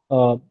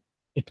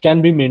it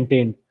can be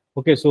maintained.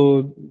 Okay,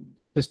 so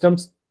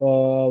systems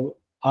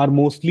are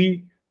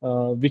mostly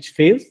which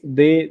fails.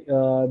 They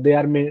are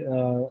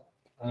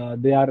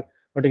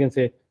what you can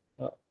say.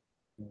 Uh,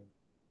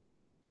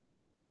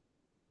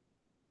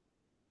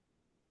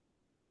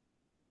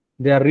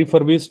 they are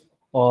refurbished,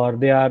 or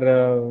they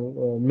are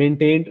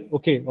maintained.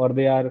 Okay, or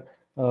they are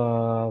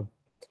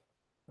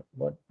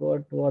what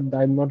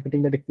I'm not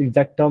getting that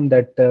exact term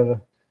that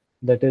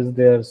is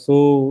there.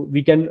 So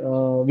we can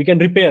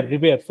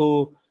repair.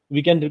 So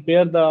we can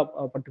repair the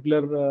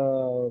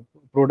particular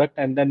product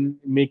and then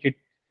make it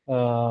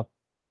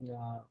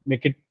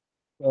make it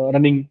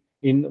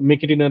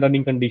in a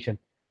running condition.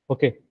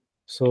 Okay,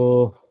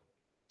 so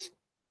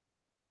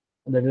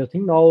that is the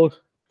thing. Now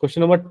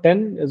question number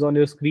 10 is on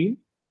your screen.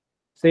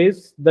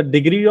 Says the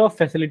degree of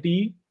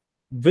facility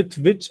with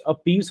which a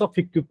piece of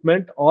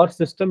equipment or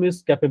system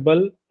is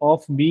capable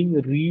of being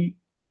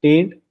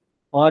retained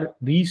or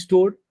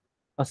restored,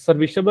 a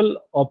serviceable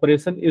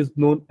operation is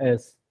known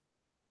as.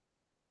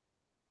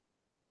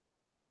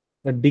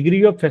 a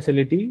degree of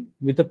facility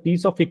with a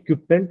piece of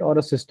equipment or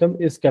a system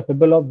is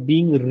capable of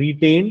being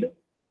retained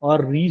or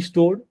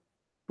restored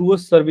to a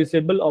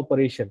serviceable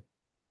operation.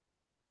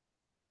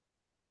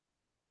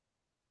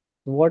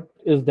 What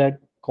is that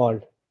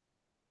called?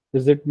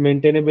 Is it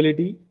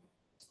maintainability,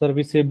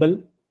 serviceable,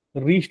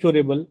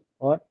 restorable,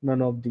 or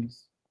none of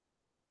these?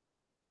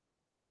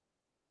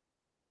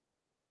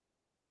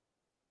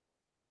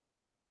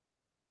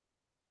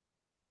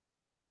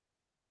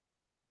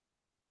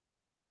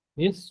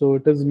 Yes, so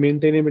it is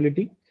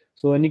maintainability.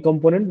 So any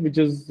component which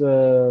is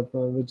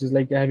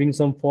like having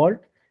some fault,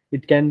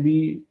 it can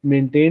be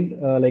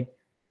maintained by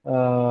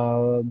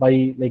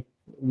like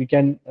we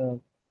can uh,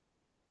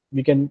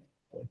 we can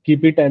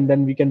keep it and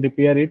then we can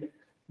repair it,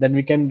 then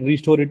we can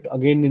restore it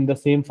again in the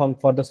same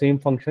for the same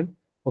function.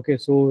 Okay,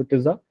 so it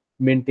is a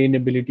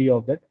maintainability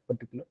of that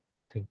particular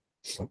thing.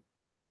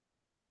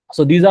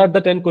 So these are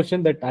the 10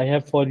 questions that I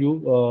have for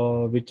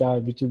you, which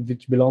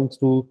belongs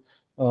to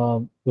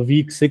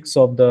week 6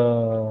 of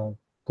the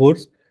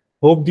course.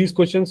 Hope these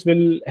questions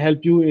will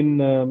help you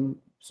in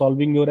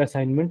solving your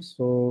assignments.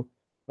 So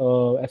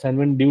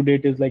assignment due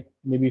date is like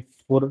maybe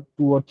 2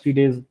 or 3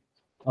 days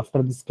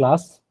after this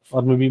class,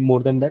 or maybe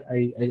more than that.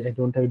 I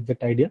don't have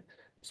exact idea.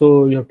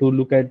 So you have to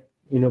look at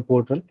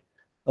portal,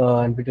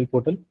 NPTEL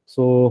portal.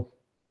 So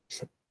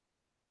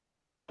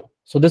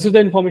this is the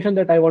information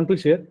that I want to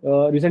share.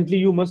 Recently,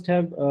 you must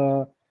have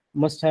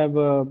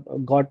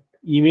got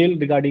email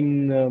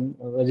regarding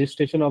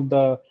registration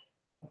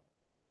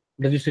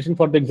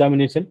for the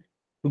examination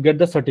to get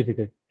the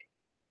certificate.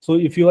 So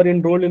if you are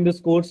enrolled in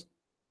this course,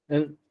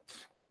 and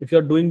if you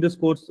are doing this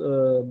course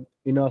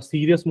in a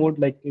serious mode,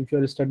 like if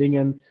you are studying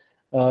and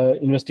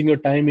investing your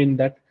time in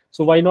that,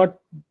 so why not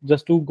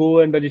just to go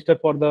and register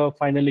for the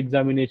final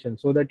examination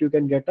so that you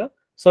can get a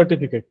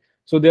certificate.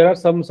 So there are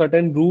some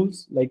certain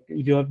rules, like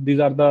you have these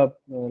are the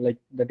like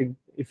that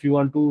if you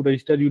want to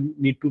register, you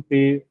need to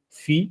pay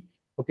fee.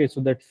 Okay,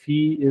 so that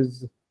fee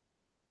is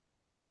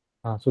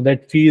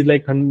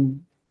like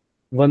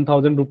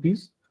 1,000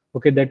 rupees.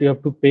 Okay, that you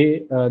have to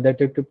pay.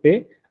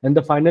 And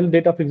the final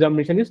date of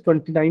examination is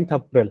 29th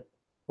April.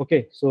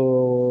 Okay,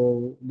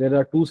 so there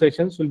are two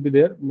sessions will be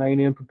there, 9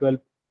 a.m. to 12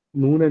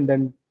 noon, and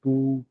then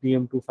 2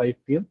 p.m. to 5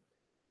 p.m.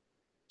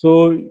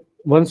 So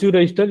once you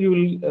register, you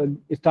will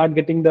start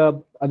getting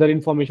the other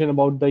information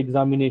about the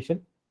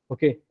examination.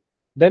 Okay,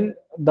 then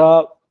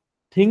the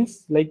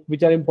things like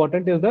which are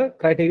important is the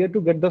criteria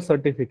to get the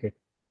certificate.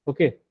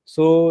 Okay,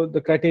 so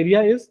the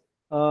criteria is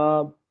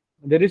uh,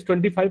 there is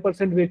 25%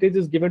 weightage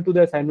is given to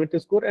the assignment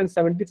score, and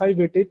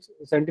 75%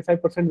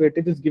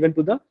 weightage is given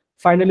to the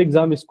final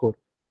exam score.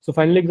 So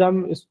final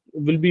exam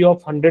will be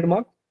of 100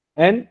 marks,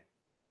 and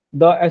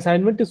the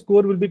assignment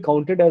score will be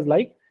counted as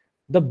like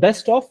the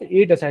best of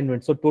 8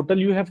 assignments. So total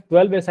you have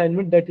 12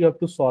 assignment that you have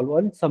to solve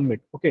and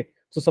submit. Okay,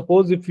 so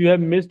suppose if you have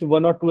missed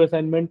one or two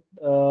assignment,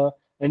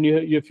 and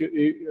if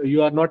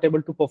you are not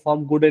able to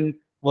perform good in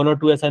one or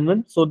two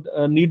assignments, so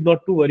need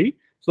not to worry.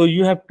 So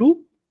you have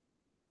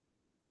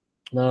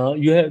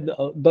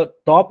the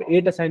top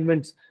 8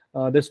 assignments.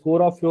 The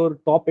score of your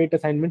top 8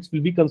 assignments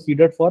will be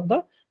considered for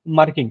the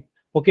marking.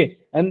 Okay,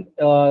 and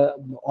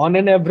on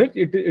an average,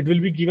 it will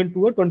be given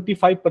to a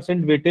 25%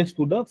 weightage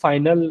to the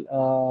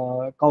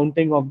final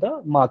counting of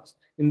the marks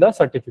in the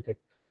certificate.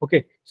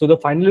 Okay, so the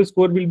final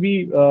score will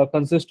be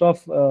consist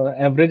of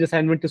average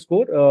assignment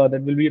score,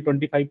 that will be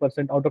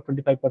 25% out of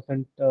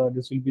 25%.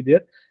 This will be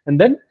there, and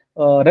then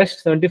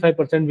rest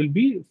 75% will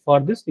be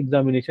for this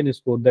examination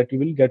score that you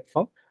will get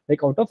from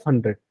like out of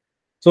 100.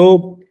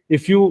 So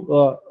if you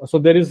so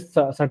there is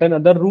certain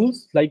other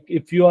rules, like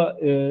if you are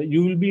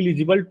you will be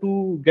eligible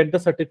to get the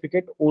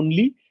certificate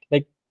only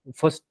like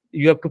first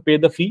you have to pay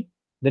the fee,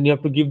 then you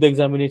have to give the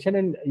examination,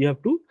 and you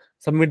have to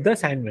submit the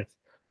assignments.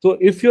 So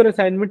if your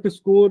assignment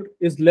score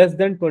is less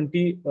than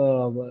 20,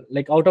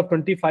 like out of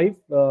 25,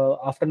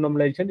 after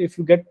normalization, if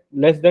you get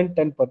less than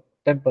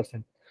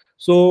 10%,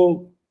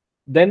 so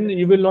then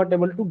you will not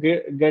able to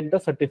get the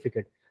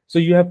certificate. So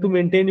you have to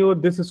maintain your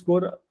this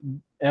score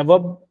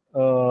above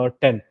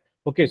 10.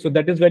 Okay, so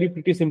that is very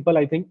pretty simple,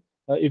 I think.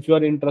 If you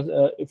are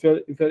interested, if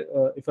you're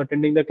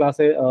attending the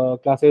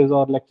classes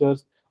or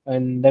lectures,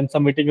 and then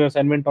submitting your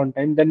assignment on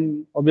time,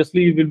 then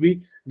obviously you will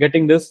be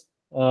getting this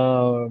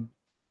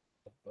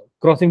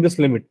crossing this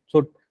limit.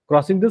 So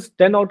crossing this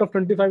 10 out of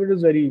 25, it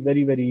is very,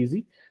 very, very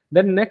easy.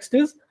 Then next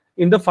is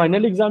in the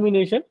final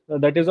examination,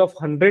 that is of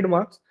 100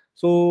 marks.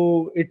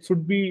 So it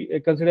should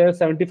be considered as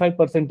 75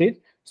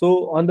 percentage.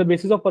 So on the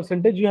basis of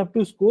percentage, you have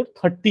to score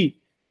 30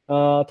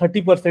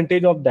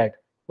 percentage of that.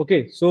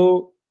 Okay,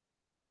 so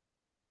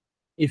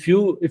if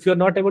you're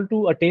not able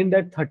to attain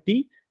that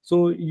 30,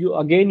 so you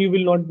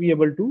will not be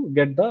able to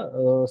get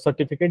the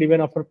certificate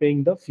even after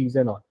paying the fees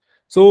and all.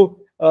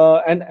 So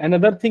and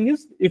another thing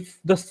is, if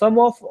the sum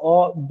of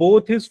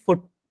both is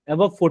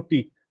above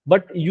 40,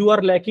 but you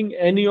are lacking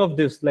any of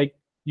this, like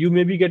you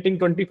may be getting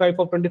 25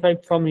 or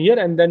 25 from here,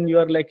 and then you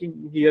are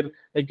lacking here,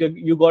 like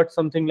you got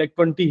something like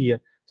 20 here,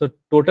 so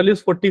total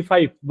is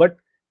 45, but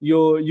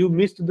you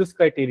missed this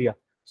criteria,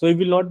 so you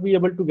will not be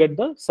able to get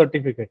the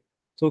certificate.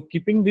 So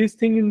keeping this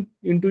thing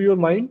into your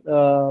mind,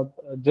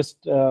 just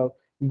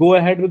go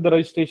ahead with the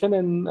registration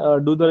and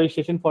do the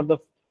registration for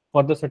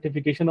the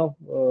certification of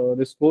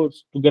this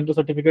course, to get the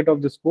certificate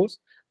of this course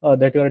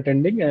that you are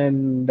attending,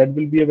 and that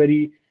will be a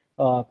very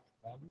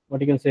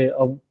what you can say,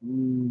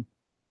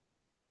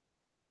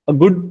 a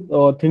good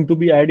thing to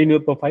be added in your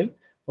profile.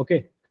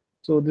 Okay,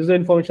 so this is the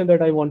information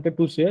that I wanted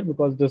to share,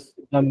 because this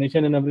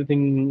examination and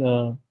everything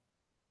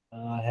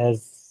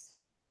has,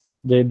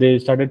 they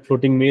started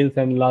floating mails,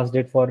 and last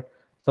date for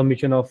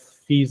submission of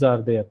fees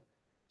are there.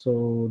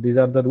 So these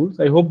are the rules.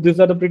 I hope these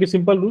are the pretty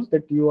simple rules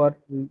that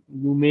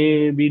you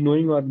may be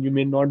knowing or you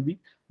may not be,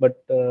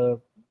 but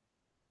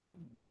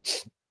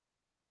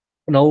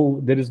now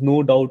there is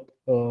no doubt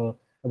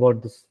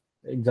about this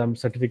exam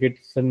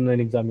certification and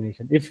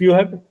examination. If you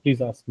have,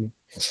 please ask me.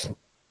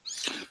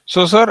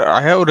 So, sir,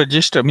 I have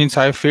registered, means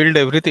I filled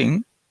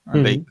everything.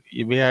 Like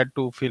Mm-hmm. we had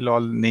to fill all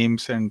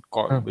names and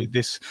with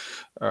this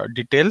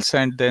details,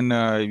 and then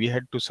we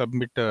had to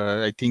submit.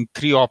 I think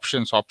 3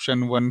 options: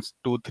 option 1,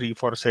 2, 3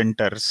 for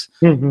centers,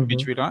 Mm-hmm.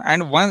 which we don't.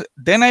 And one,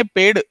 then I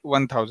paid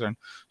 1,000.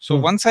 So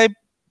once I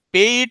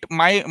pay it,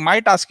 my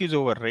task is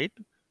over, right?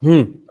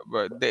 Mm-hmm.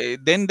 But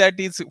then that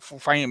is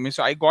fine. Means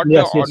I got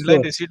the Yes, yes, online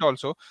sure. receipt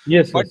also,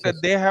 Yes, but yes, yes.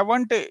 they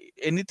haven't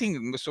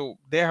anything. So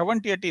they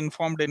haven't yet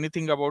informed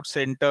anything about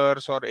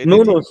centers or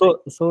No, no. anything.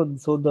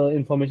 So the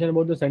information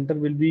about the center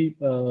will be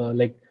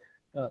like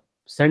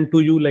sent to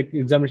you, like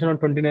examination on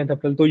 29th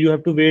April. So you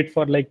have to wait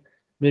for like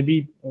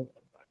maybe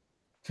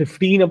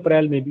 15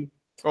 April, maybe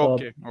uh,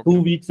 Okay, okay,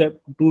 2 weeks,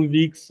 2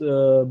 weeks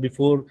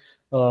before,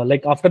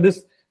 like after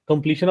this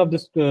completion of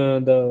this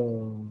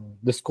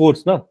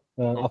course, na?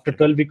 After okay,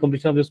 12-week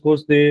completion of this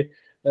course, they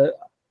uh,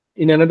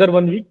 in another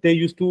 1 week they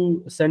used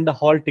to send a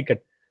hall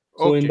ticket.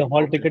 So in okay, the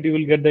hall okay, ticket, you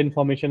will get the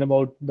information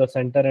about the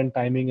center and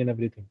timing and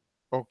everything.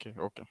 okay,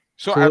 okay.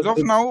 So as So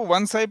of now,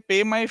 once I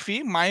pay my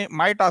fee,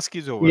 my task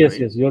is over, yes, right?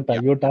 yes, Yeah,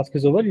 your task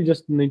is over. You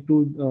just need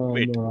to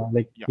wait.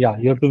 like, Yeah, yeah,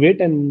 you have to wait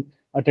and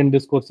attend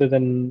these courses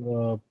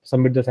and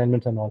submit the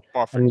assignments and all.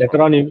 And perfect, later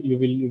perfect. on,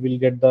 you will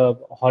get the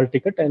hall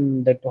ticket,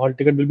 and that hall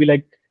ticket will be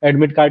like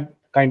admit card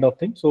kind of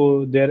thing.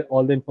 So there,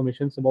 all the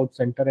informations about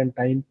center and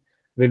time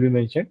will be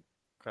mentioned.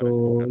 Correct,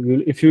 So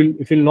correct. if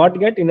you'll not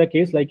get, in a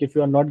case like if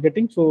you are not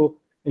getting, so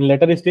in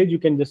later stage you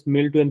can just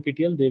mail to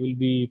NPTEL. They will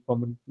be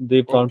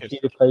they Okay, promptly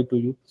sir. reply to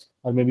you,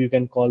 or maybe you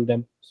can call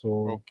them.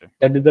 So Okay,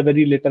 that is a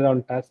very later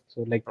on task.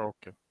 So like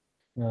okay.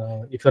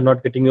 if you're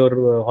not getting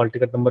your hall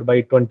ticket number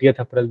by 20th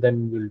April,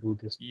 then we'll do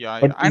this. Yeah,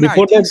 But yeah. And I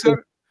before think,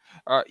 that,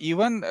 sir,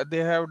 even they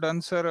have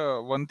done,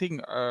 sir, one thing.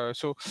 Uh,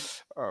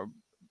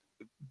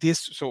 this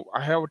so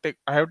I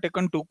have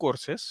taken 2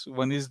 courses.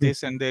 One is hmm,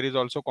 this, and there is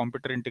also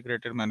computer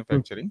integrated hmm,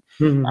 manufacturing,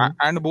 hmm,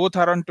 and both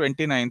are on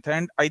 29th.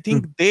 And I hmm.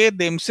 think they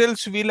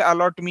themselves will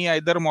allot me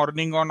either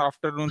morning or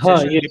afternoon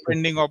session, Yes, yes,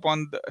 depending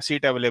upon the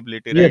seat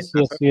availability, right, yes,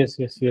 yes, sir? yes,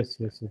 yes, yes,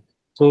 yes, yes.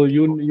 So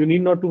Okay, okay. you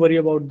need not to worry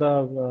about the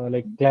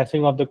like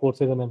classing of the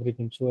courses and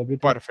everything. So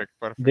everything Perfect,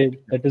 perfect. they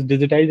that is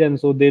digitized, and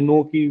so they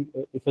know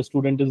if a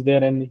student is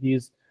there and he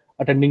is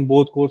attending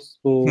both course,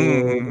 so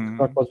Hmm, hmm, it's hmm,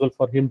 not hmm. possible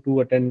for him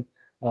to attend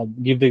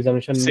give the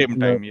examination Same in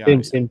the time, yeah,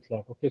 yeah. same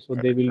slot. Okay, so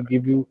they Correct, will correct.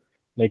 give you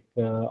like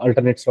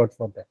alternate slot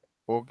for that.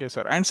 Okay,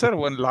 sir. And sir,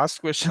 Okay. one last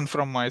question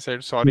from my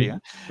side. Sorry.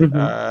 Mhm. Mhm.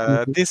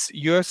 Mhm. This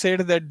you have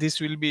said that this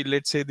will be,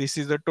 let's say, this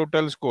is the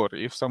total score.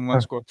 If someone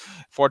Huh. scores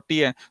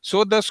 40,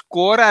 so the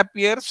score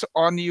appears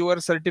on your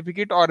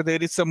certificate, or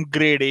there is some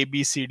grade A,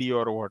 B, C, D,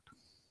 or what?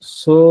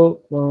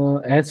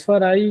 So as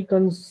far I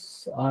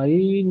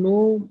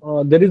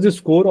know, there is a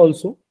score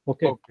also.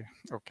 Okay, Okay,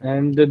 okay,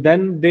 and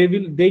then they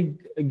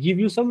give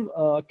you some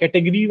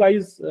category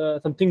wise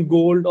something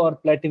gold or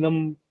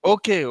platinum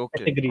okay,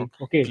 okay, category.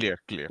 okay. Okay, Clear,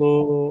 clear.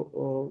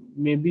 so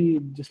maybe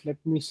just let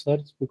me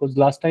search, because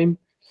last time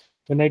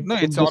when I No,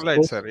 took it's all this right,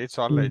 course. sir. It's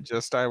all Hmm. right.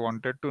 Just I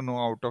wanted to know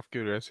out of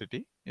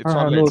curiosity. It's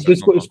all right, No, sir. this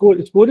No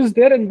problem. score is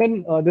there, and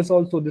then this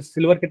also, this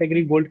silver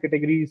category, gold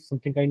category is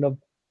something kind of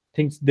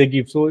things they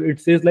give. So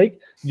it says like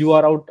you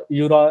are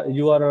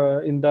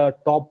in the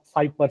top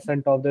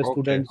 5% of the Okay,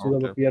 students who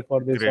have okay, okay. appeared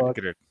for this, Great, or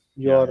great.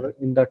 you Yeah, yeah. are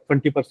in the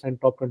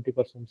 20%, top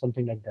 20%,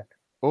 something like that.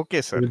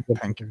 Okay, You sir. will get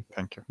Thank you, certificate.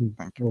 thank you, Hmm.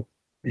 thank you.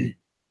 Okay.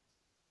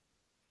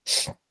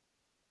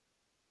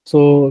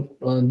 So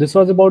this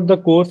was about the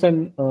course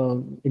and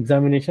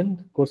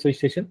examination, course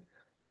registration.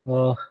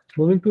 Uh,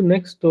 moving to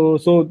next.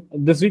 So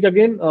this week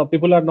again,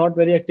 people are not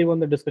very active on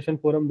the discussion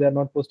forum. They are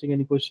not posting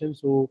any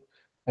questions. So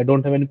I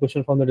don't have any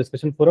question from the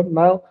discussion forum.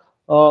 Now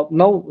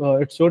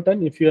it's your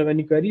turn. If you have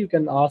any query, you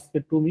can ask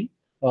it to me.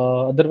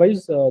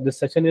 Otherwise, this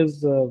session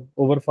is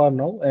over for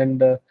now,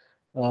 and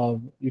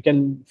you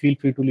can feel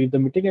free to leave the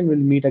meeting, and we'll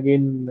meet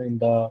again in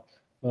the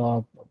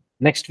uh,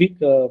 next week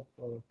to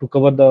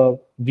cover the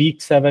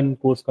week 7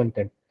 course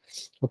content.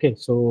 Okay,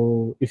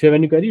 so if you have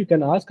any query, you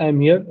can ask. I am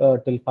here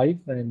till 5,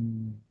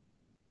 and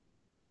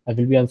I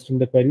will be answering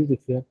the queries if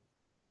you have.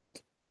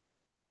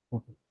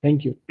 Okay,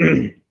 thank you.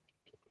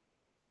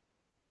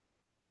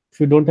 If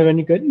you don't have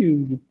any query,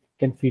 you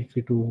can feel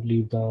free to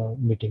leave the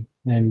meeting.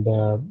 And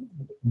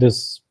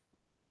this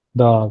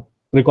the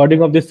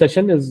Recording of this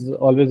session is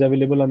always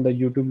available on the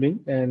YouTube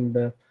link, and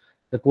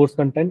the course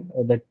content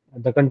that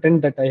the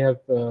content that I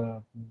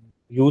have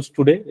used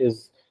today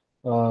is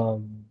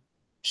um,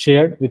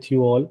 shared with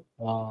you all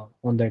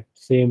on that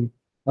same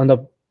on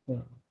the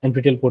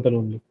NPTEL portal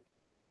only.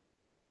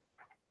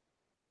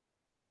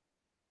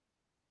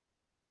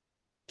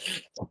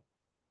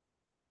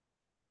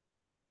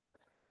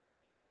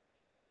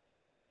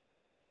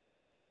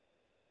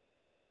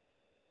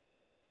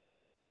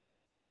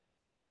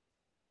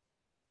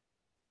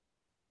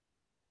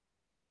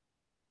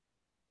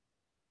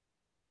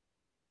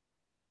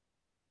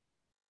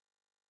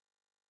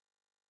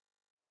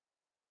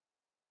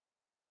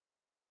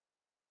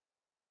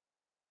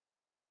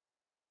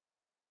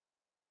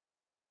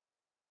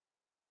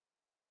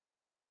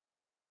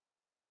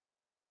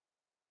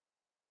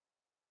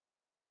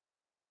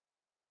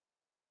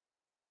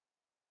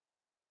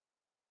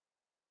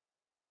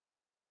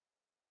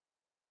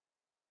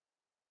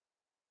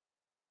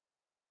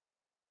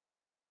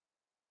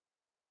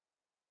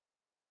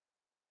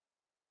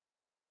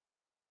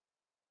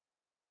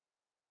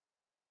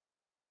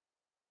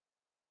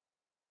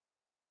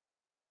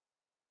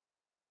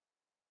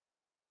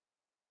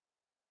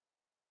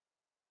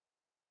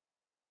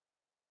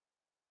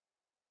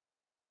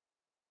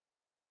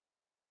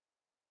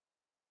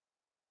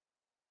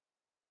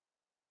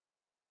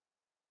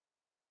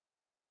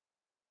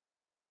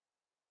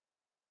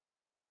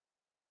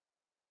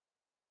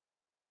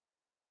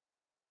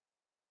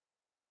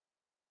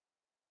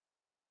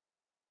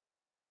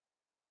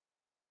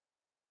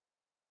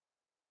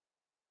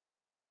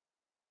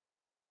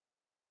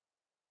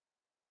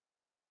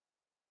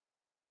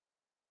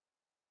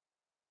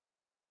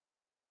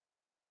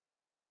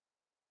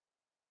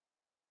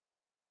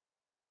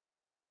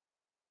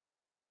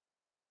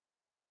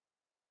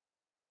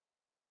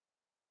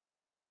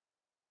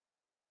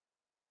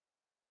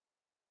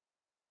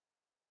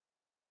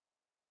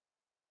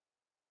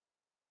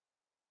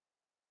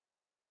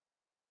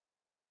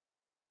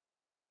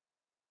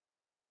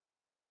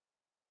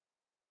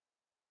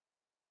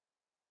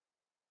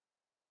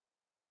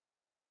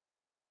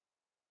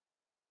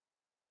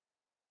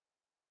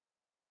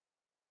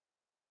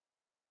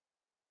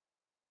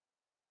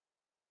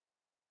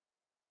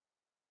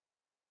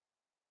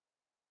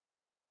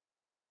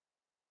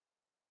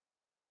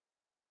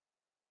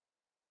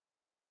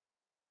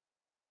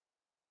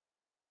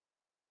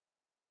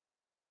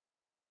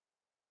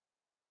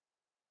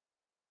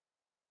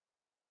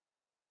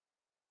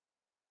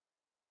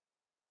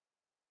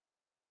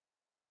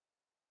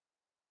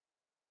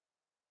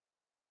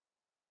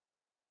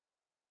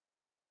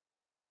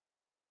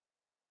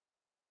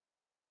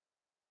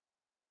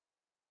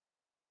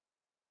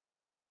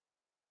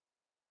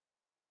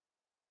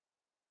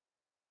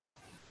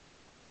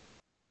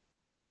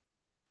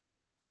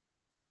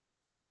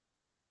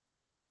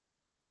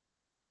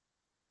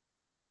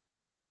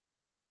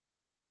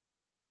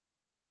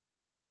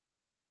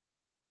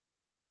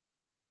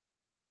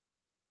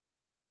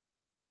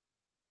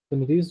 So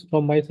Nitish,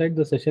 from my side,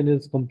 the session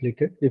is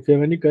completed. If you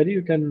have any query,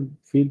 you can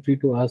feel free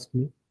to ask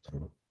me.